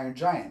landing on Iron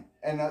Giant,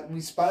 and we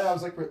spotted. I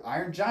was like, we're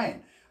Iron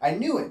Giant. I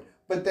knew it,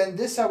 but then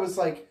this, I was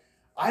like,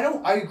 I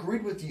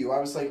agreed with you. I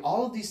was like,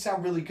 all of these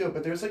sound really good,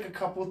 but there's like a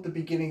couple at the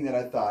beginning that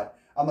I thought.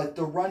 I'm like,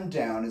 The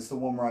Rundown is the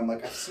one where I'm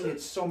like, I've seen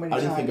it so many I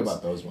times. didn't think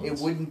about those ones.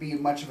 It wouldn't be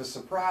much of a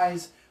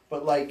surprise,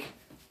 but like,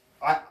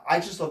 I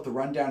just love The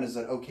Rundown as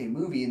an okay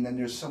movie, and then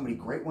there's so many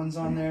great ones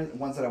on there,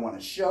 ones that I want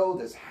to show.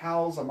 There's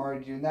Howls, I'm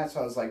already doing that,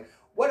 so I was like,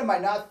 what am I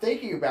not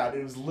thinking about?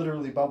 It was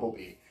literally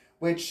Bumblebee,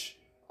 which,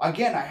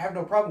 again, I have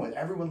no problem with.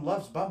 Everyone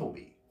loves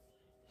Bumblebee.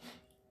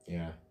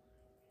 Yeah.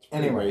 It's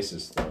pretty Anyway.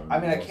 racist though. I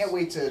mean, I can't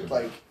wait to,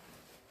 like,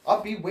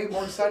 I'll be way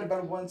more excited about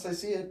it once I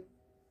see it.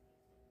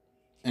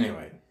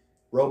 Anyway,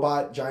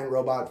 Giant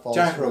robot falls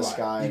Giant from robot. the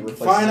sky. You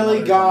replaces finally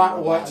another got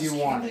giant what robot. you I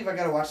can't wanted. believe I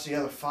gotta watch the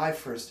other 5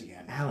 first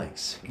again.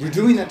 Alex, You're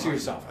doing that to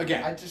yourself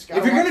again. I just If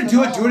gotta you're watch gonna them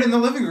do it, all. do it in the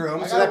living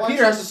room, I so gotta that watch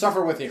Peter has it. to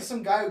suffer with you. There's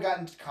some guy who got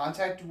in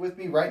contact with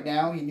me right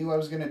now. He knew I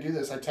was gonna do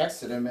this. I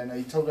texted him and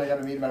he told me I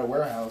gotta meet him at a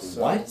warehouse.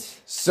 So. what?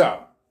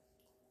 So,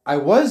 I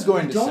was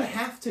going You to don't say.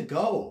 have to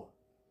go.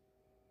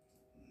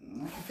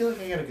 I feel like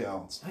I gotta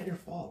go. It's not your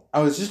fault. I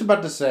was just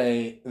about to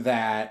say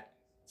that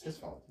It's his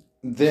fault.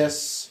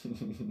 this.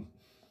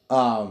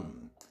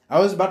 I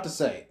was about to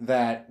say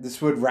that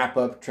this would wrap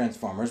up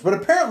Transformers, but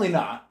apparently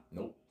not.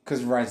 Nope.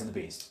 Because of Rise of the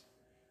Beast.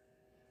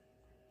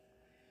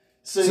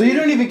 So you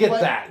don't even get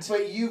that.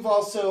 But you've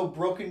also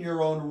broken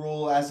your own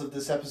rule as of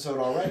this episode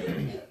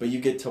already. But you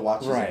get to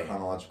watch this Right. in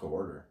chronological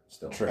order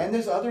still. True. And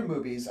there's other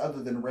movies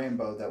other than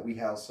Rainbow that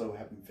we also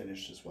haven't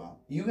finished as well.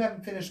 You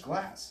haven't finished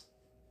Glass.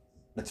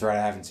 That's right,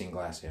 I haven't seen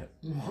Glass yet.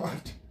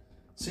 What?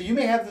 So you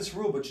may have this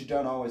rule, but you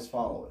don't always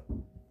follow it.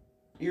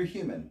 You're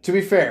human. To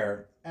be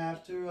fair,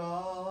 After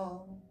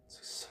all.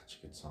 It's such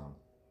a good song.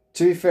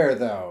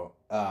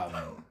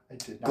 I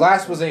did not.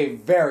 Glass was a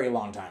very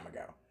long time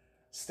ago.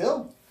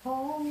 Still.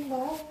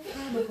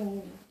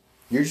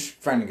 You're just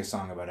finding a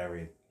song about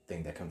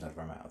everything that comes out of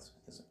our mouths.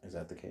 Is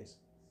that the case?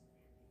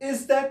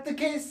 Is that the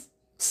case?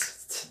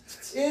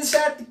 Is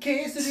that the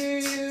case? Do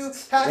you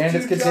have And to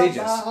it's drop contagious.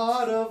 my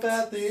heart off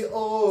at the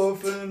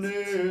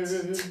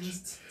orphanage?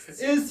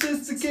 Is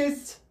this the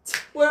case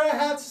where I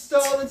have to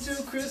stall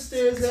until Chris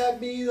stares at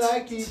me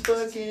like he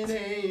fucking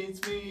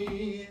hates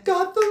me?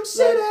 Gotham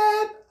City!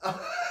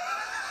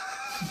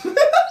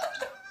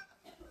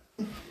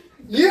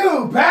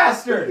 You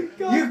bastard!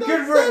 You It's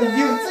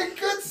a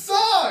good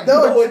song!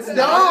 No, it's not.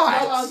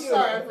 Oh, I'm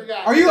sorry, I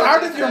forgot. Are you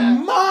out of your Sorry,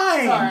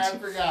 mind? I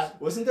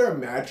forgot. Wasn't there a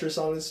mattress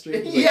on the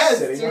street? Like, Yes,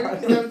 sitting dude, on?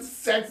 because having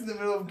sex in the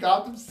middle of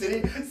Gotham City.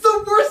 It's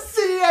the worst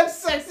city to have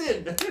sex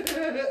in.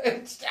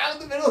 It's out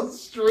in the middle of the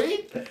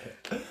street.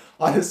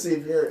 Honestly,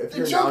 if you're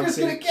The Joker's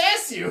gonna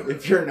gas you.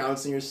 if you're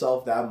announcing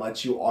yourself that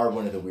much, you are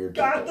one of the weird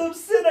people. Gotham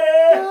City.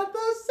 Gotham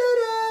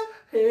City.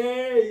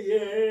 Hey,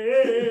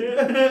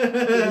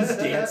 yeah. He's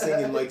dancing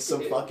in like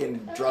some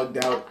fucking drugged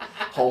out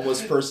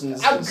homeless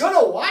person's I'm just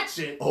gonna watch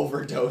it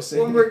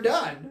overdosing. when we're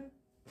done.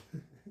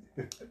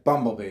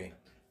 Bumblebee.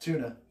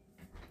 Tuna.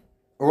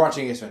 We're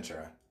watching Ace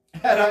Ventura.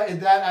 And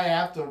I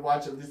have to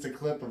watch at least a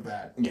clip of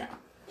that. Yeah.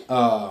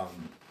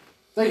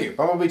 Thank you.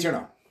 Bumblebee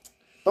Tuna.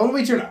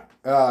 Bumblebee Tuna.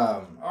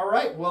 All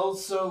right. Well,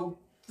 so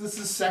this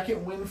is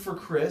second win for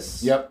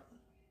Chris. Yep.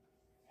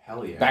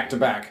 Hell yeah. Back to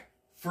back.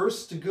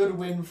 First good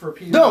win for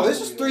Peter. No, this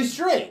is 3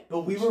 straight.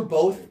 But we were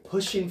both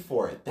pushing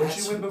for it. What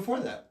did you win before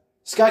that?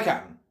 Sky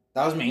Captain.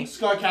 That was me.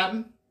 Sky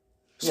Captain.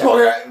 Yeah.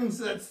 Sky Captain.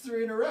 So that's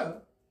 3 in a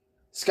row.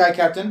 Sky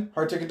Captain.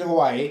 Hard Ticket to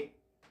Hawaii.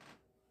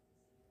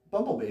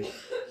 Bumblebee.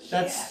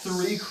 That's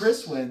 3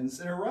 Chris wins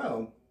in a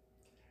row.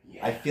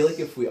 I feel like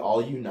if we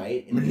all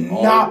unite and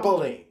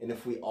Monopoly.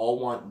 if we all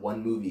want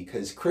one movie,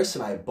 because Chris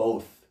and I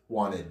both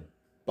wanted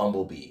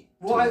Bumblebee.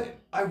 Well, to win.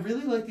 I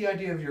really like the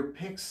idea of your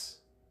picks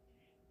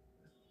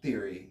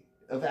theory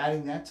of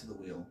adding that to the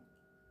wheel.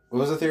 What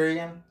was the theory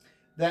again?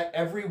 That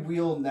every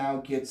wheel now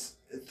gets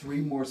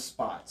 3 more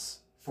spots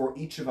for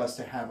each of us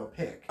to have a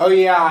pick. Oh,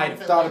 yeah, I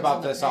If it thought lands about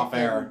on the this pick, off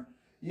air.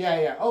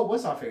 Yeah. Oh, it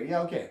was off air.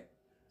 Yeah, okay.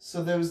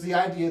 So there was the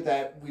idea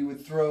that we would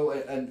throw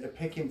a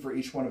pick in for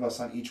each one of us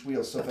on each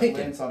wheel. So if it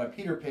lands on a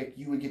Peter pick,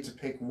 you would get to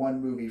pick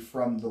one movie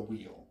from the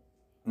wheel.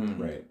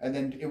 Right. And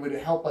then it would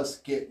help us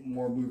get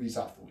more movies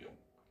off the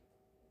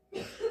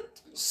wheel.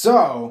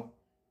 So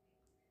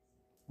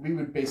We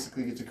would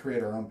basically get to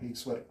create our own pink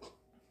sweater.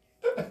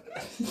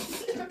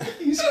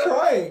 He's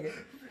crying.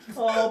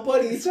 Oh,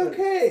 buddy, it's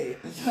okay.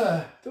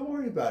 Don't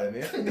worry about it,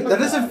 man. that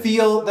doesn't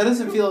feel.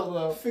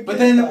 But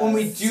then when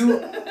we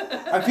do,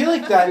 I feel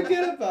like that.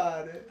 Forget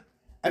about it.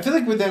 I feel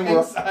like then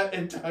we're.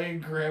 Italian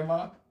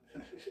grandma.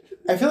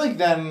 I feel like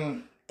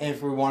then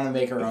if we want to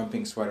make our own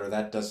pink sweater,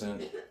 that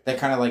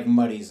kind of like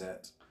muddies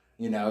it.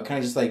 You know, it kind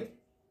of just like.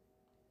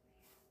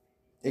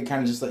 It's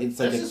like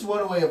That's just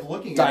one way of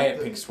looking diet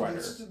at it. pink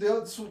sweater.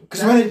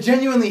 Because when it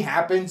genuinely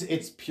happens,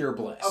 it's pure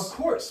bliss. Of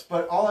course,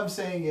 but all I'm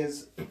saying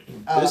is...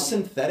 There's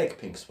synthetic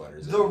pink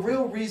sweaters. The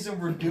real reason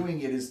we're doing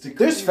it is to clear...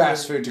 There's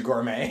fast food to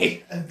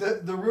gourmet.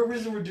 The real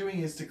reason we're doing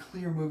it is to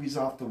clear movies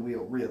off the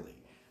wheel, really.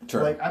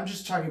 True. Like, I'm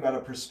just talking about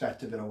a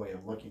perspective and a way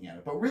of looking at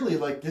it. But really,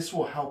 like, this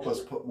will help us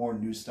put more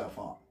new stuff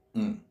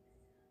on.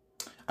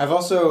 I've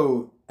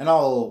also... And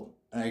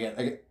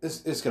again,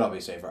 this could all be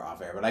safer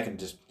off air, but I can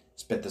just...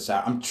 spit this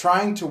out. I'm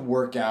trying to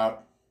work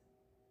out,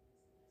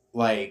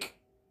 like,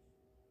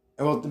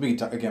 well, we can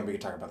talk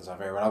about this off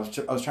air, but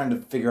I was trying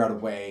to figure out a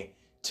way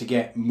to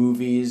get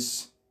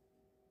movies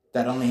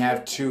that only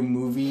have 2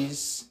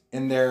 movies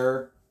in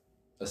their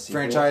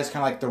franchise,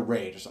 kind of like The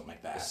Raid or something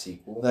like that. A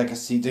sequel? Like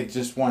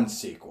just one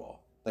sequel.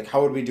 Like,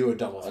 how would we do a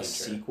double feature?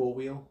 A sequel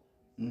wheel?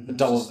 A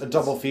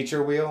double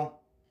feature wheel?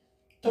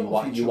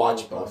 You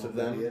watch both of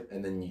them,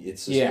 and then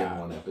it's just in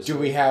one episode. Do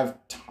we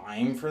have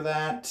time for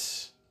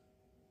that?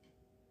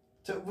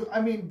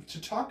 To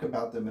talk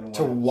about them in a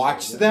To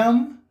watch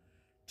them?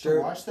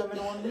 To watch them in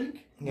 1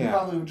 week? Yeah. We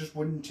probably just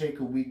wouldn't take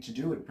a week to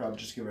do it. Probably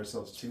just give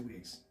ourselves 2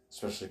 weeks.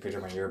 Especially, Peter,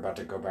 when you're about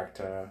to go back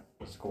to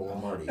school.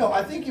 No,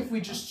 I think if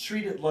we just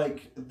treat it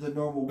like the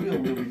normal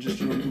wheel, where we just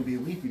do a movie a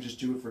week, we just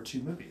do it for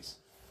 2 movies.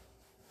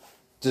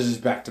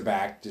 Just back to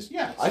back?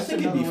 Yeah. I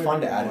think it'd be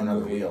fun to add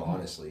another another wheel,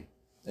 honestly.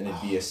 And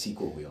it'd be a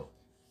sequel wheel.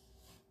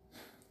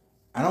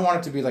 I don't want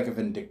it to be like a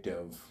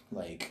vindictive,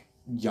 like...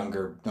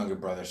 younger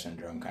brother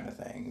syndrome kind of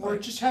thing. Or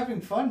just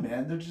having fun,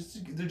 man. They're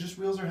just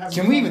wheels are having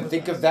fun. Can we even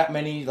think of that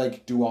many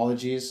like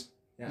duologies?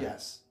 Yeah.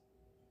 Yes.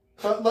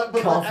 But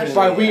actually,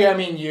 by we I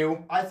mean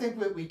you. I think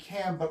that we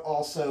can, but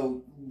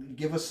also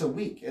give us a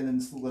week and then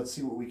let's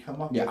see what we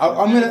come up with.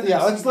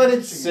 Let's let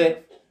it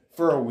sit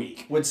for a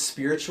week. Would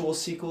spiritual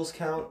sequels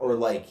count or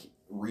like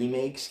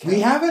remakes count?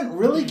 We haven't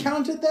really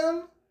counted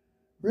them.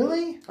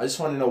 Really? I just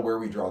want to know where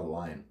we draw the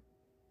line.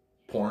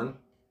 Porn?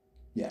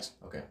 Yes.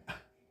 Okay.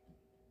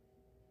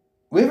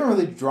 We haven't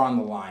really drawn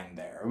the line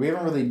there. We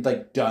haven't really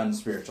like done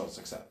spiritual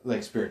success,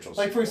 like spiritual.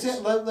 Like for sequels.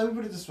 example, let me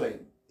put it this way: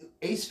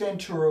 Ace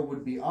Ventura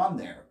would be on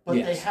there, but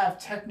they have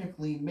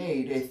technically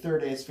made a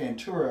third Ace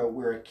Ventura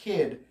where a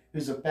kid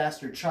who's a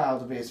bastard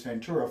child of Ace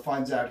Ventura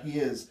finds out he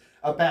is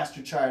a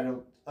bastard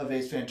child of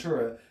Ace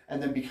Ventura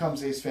and then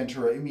becomes Ace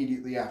Ventura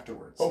immediately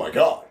afterwards. Oh my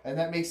god! And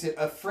that makes it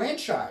a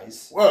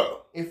franchise.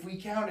 Whoa! If we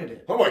counted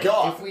it. Oh my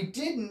god! If we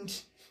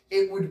didn't,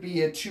 it would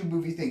be a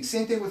 2-movie thing.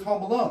 Same thing with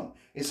Home Alone.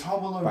 Is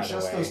Home Alone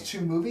just those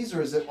 2 movies,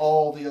 or is it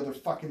all the other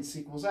fucking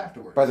sequels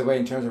afterwards? By the way,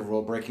 in terms of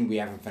rule breaking, we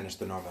haven't finished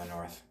The Norm of the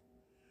North.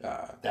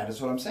 That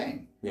is what I'm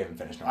saying. We haven't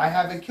finished. I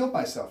haven't killed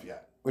myself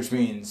yet. Which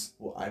means...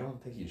 Well, I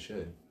don't think you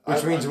should.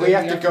 Which means we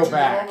have to go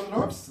back. The Norm of the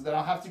North, then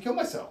I'll have to kill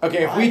myself.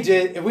 Okay, if we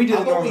did The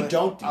Norm of the...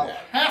 don't do I'll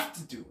that? have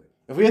to do it.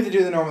 If we have to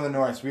do The Norm of the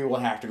North, we will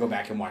have to go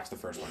back and watch the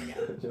first one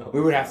again. No.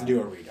 We would have to do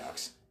a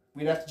redux.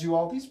 We'd have to do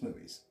all these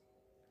movies.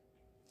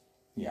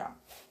 Yeah.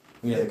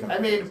 I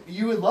mean,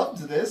 you would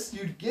love this.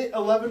 You'd get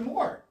 11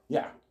 more.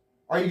 Yeah.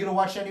 Are you going to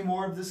watch any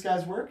more of this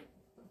guy's work?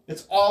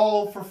 It's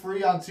all for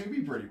free on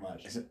Tubi, pretty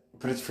much.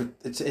 But it's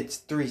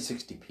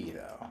 360p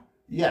though.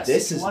 Yes.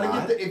 This is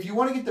not. If you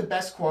want to get the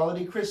best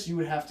quality, Chris, you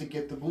would have to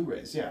get the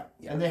Blu-rays. Yeah.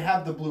 And they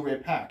have the Blu-ray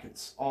pack.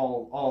 It's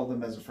all of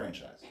them as a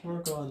franchise.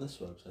 Or go on this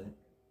website.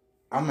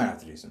 I'm gonna have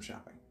to do some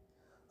shopping.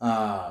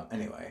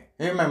 Anyway,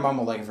 maybe my mom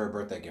will like it for her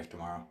birthday gift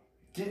tomorrow.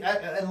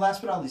 And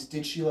last but not least,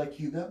 did she like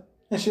Hugo?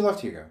 Yeah, she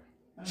loved Hugo.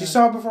 She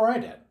saw it before I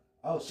did.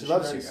 Oh, so she she's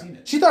loves already Hugo. seen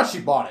it. She thought she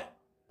bought it,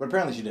 but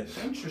apparently she didn't.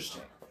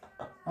 Interesting.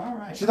 All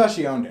right. She thought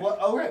she owned it. Well,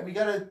 all right. We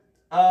gotta.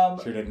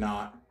 She did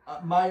not.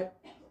 My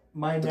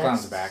The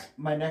clown's back.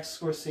 My next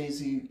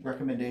Scorsese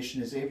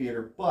recommendation is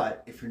Aviator,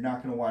 but if you're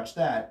not gonna watch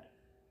that,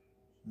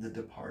 The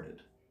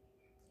Departed.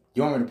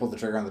 You want me to pull the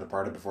trigger on The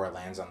Departed before it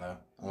lands on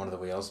one of the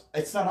wheels?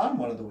 It's not on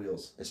one of the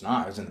wheels. It's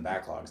not. It's in the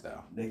backlogs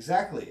though.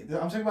 Exactly.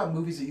 I'm talking about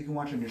movies that you can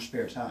watch in your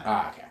spare time.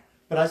 Ah, okay.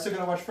 But I still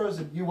gotta watch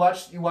Frozen. You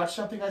watched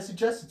something I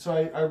suggested, so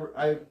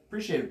I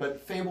appreciate it.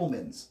 But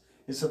Fablemans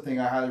is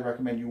something I highly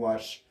recommend you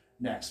watch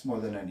next more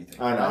than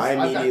anything. I know.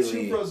 I've got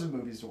 2 Frozen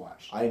movies to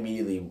watch. I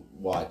immediately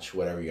watch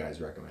whatever you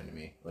guys recommend to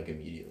me, like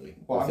immediately.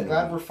 Well, I'm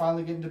glad we're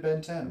finally getting to Ben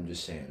 10. I'm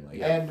just saying,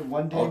 like, and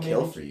one day I'll maybe,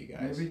 kill for you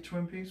guys. Maybe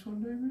Twin Peaks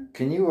one day, maybe.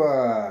 Can you?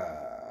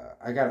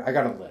 I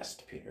got a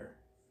list, Peter,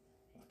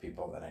 of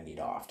people that I need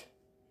offed.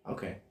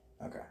 Okay.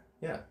 Okay.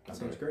 Yeah, that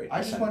sounds great.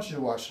 I just want you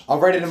to watch. I'll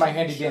write it in my a TV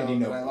handy show dandy that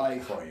notebook I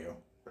like for you.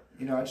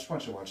 You know, I just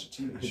want you to watch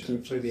the TV show. Can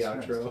you play the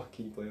outro?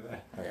 Can you play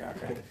that?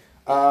 Okay.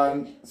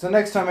 So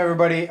next time,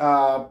 everybody,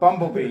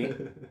 Bumblebee.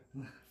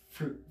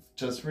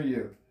 Just for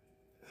you.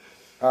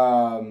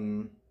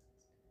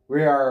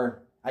 We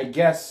are, I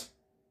guess,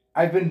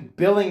 I've been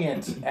billing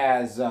it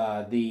as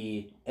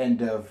the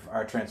end of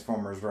our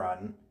Transformers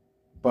run,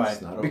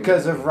 but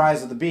because of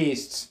Rise of the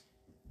Beasts,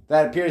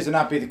 that appears to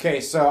not be the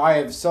case. So I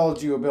have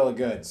sold you a bill of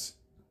goods,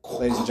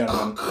 ladies and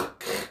gentlemen.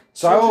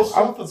 So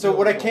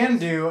what I can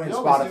do in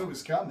Spotify,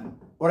 was coming.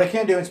 what I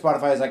can do in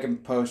Spotify is I can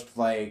post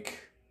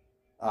like,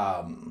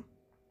 I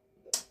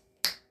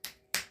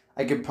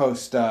can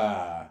post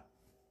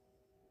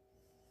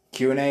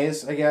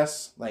Q&As, I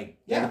guess. Like,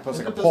 I can post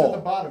like a poll. At the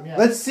bottom, yeah.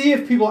 Let's see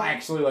if people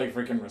actually like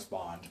freaking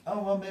respond. Oh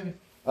well, maybe.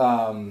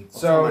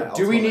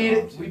 Do we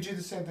need? We do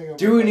the same thing.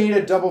 Do we need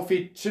a double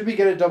feature? Should we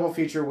get a double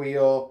feature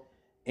wheel?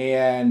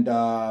 And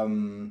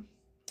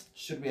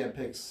should we have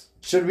picks?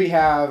 should we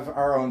have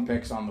our own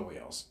picks on the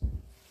wheels?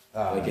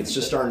 Like it's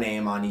just our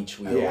name on each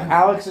wheel. Yeah.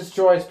 Alex's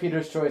choice,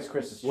 Peter's choice,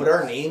 Chris's choice. Would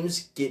our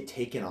names get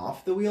taken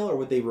off the wheel, or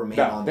would they remain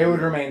on? They the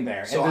would wheel? remain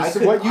there. So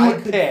And what you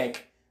would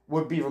pick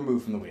would be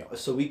removed from the wheel.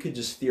 So we could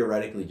just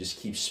theoretically just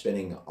keep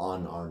spinning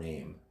on our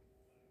name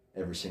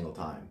every single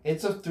time.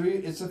 It's a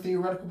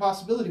theoretical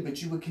possibility,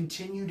 but you would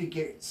continue to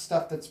get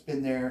stuff that's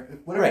been there,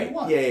 whatever you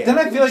want. Yeah. Then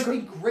I feel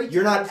like great.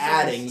 You're not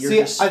adding. You're See,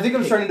 just I think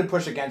I'm starting to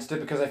push against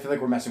it because I feel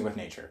like we're messing with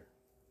nature.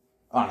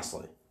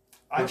 Honestly.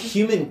 We're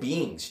human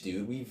beings,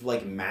 dude. We've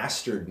like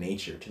mastered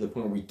nature to the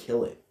point where we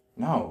kill it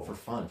No. for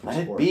fun. For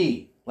Let sport. it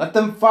be. Let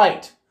them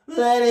fight.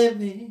 Let it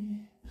be.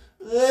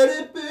 Let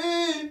it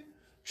be.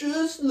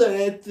 Just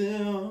let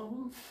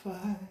them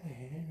fight.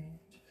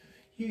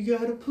 You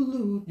gotta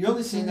pollute. You're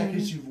only saying that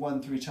because you've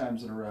won 3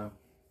 times in a row.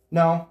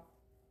 No.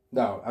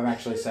 No, I'm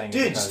actually saying it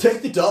Dude, because... just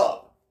take the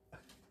dub.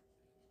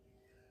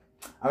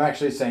 I'm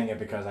actually saying it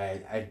because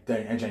I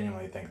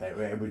genuinely think that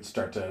it would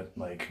start to,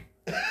 like,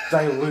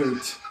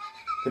 dilute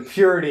the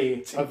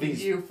purity of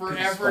these... You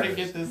forever to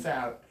get this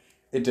out.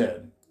 It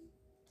did.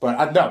 But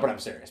I'm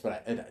serious.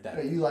 But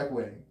You like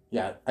winning.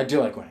 yeah, I do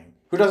like winning.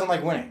 Who doesn't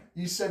like winning?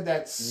 You said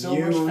that so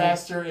much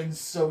faster and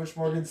so much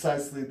more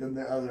concisely than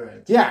the other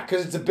end. Yeah,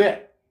 because it's a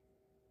bit.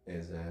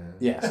 Is it?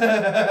 Yes.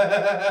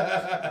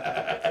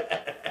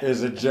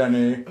 Is it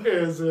Jenny?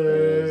 Is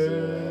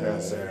it?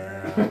 Yes,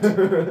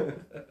 sir.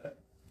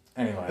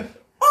 Anyway.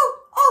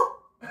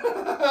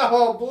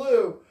 Oh,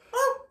 Blue.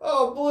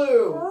 Oh,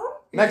 Blue.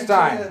 Next You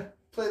time, need to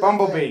play that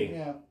Bumblebee. thing,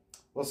 Yeah.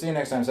 We'll see you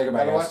next time. Say goodbye,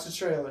 Gotta guys. watch the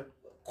trailer.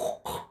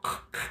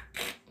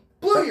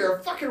 Blue, you're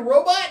a fucking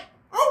robot?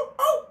 Ow,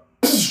 ow,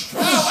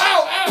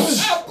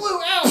 ow, Blue,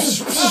 ow,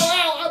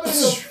 ow, I'm gonna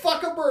go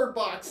fuck a bird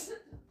box.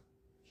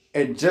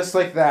 And just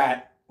like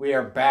that, we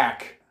are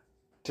back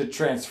to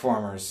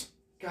Transformers.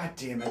 God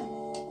damn it.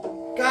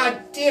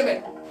 God damn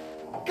it.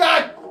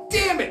 God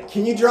damn it.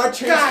 Can you draw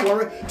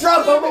Transformer?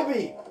 Draw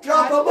Bumblebee.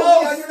 Draw Bumblebee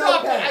No, on your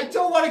stop it. notepad. I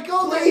don't want to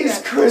go there Please,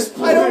 yet. Chris,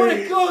 please. I don't want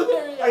to go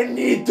there yet. I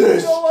need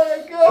this. I don't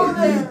want to go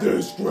there. I need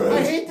this, Chris.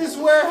 I hate this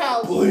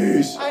warehouse.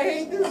 Please. I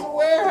hate this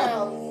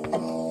warehouse.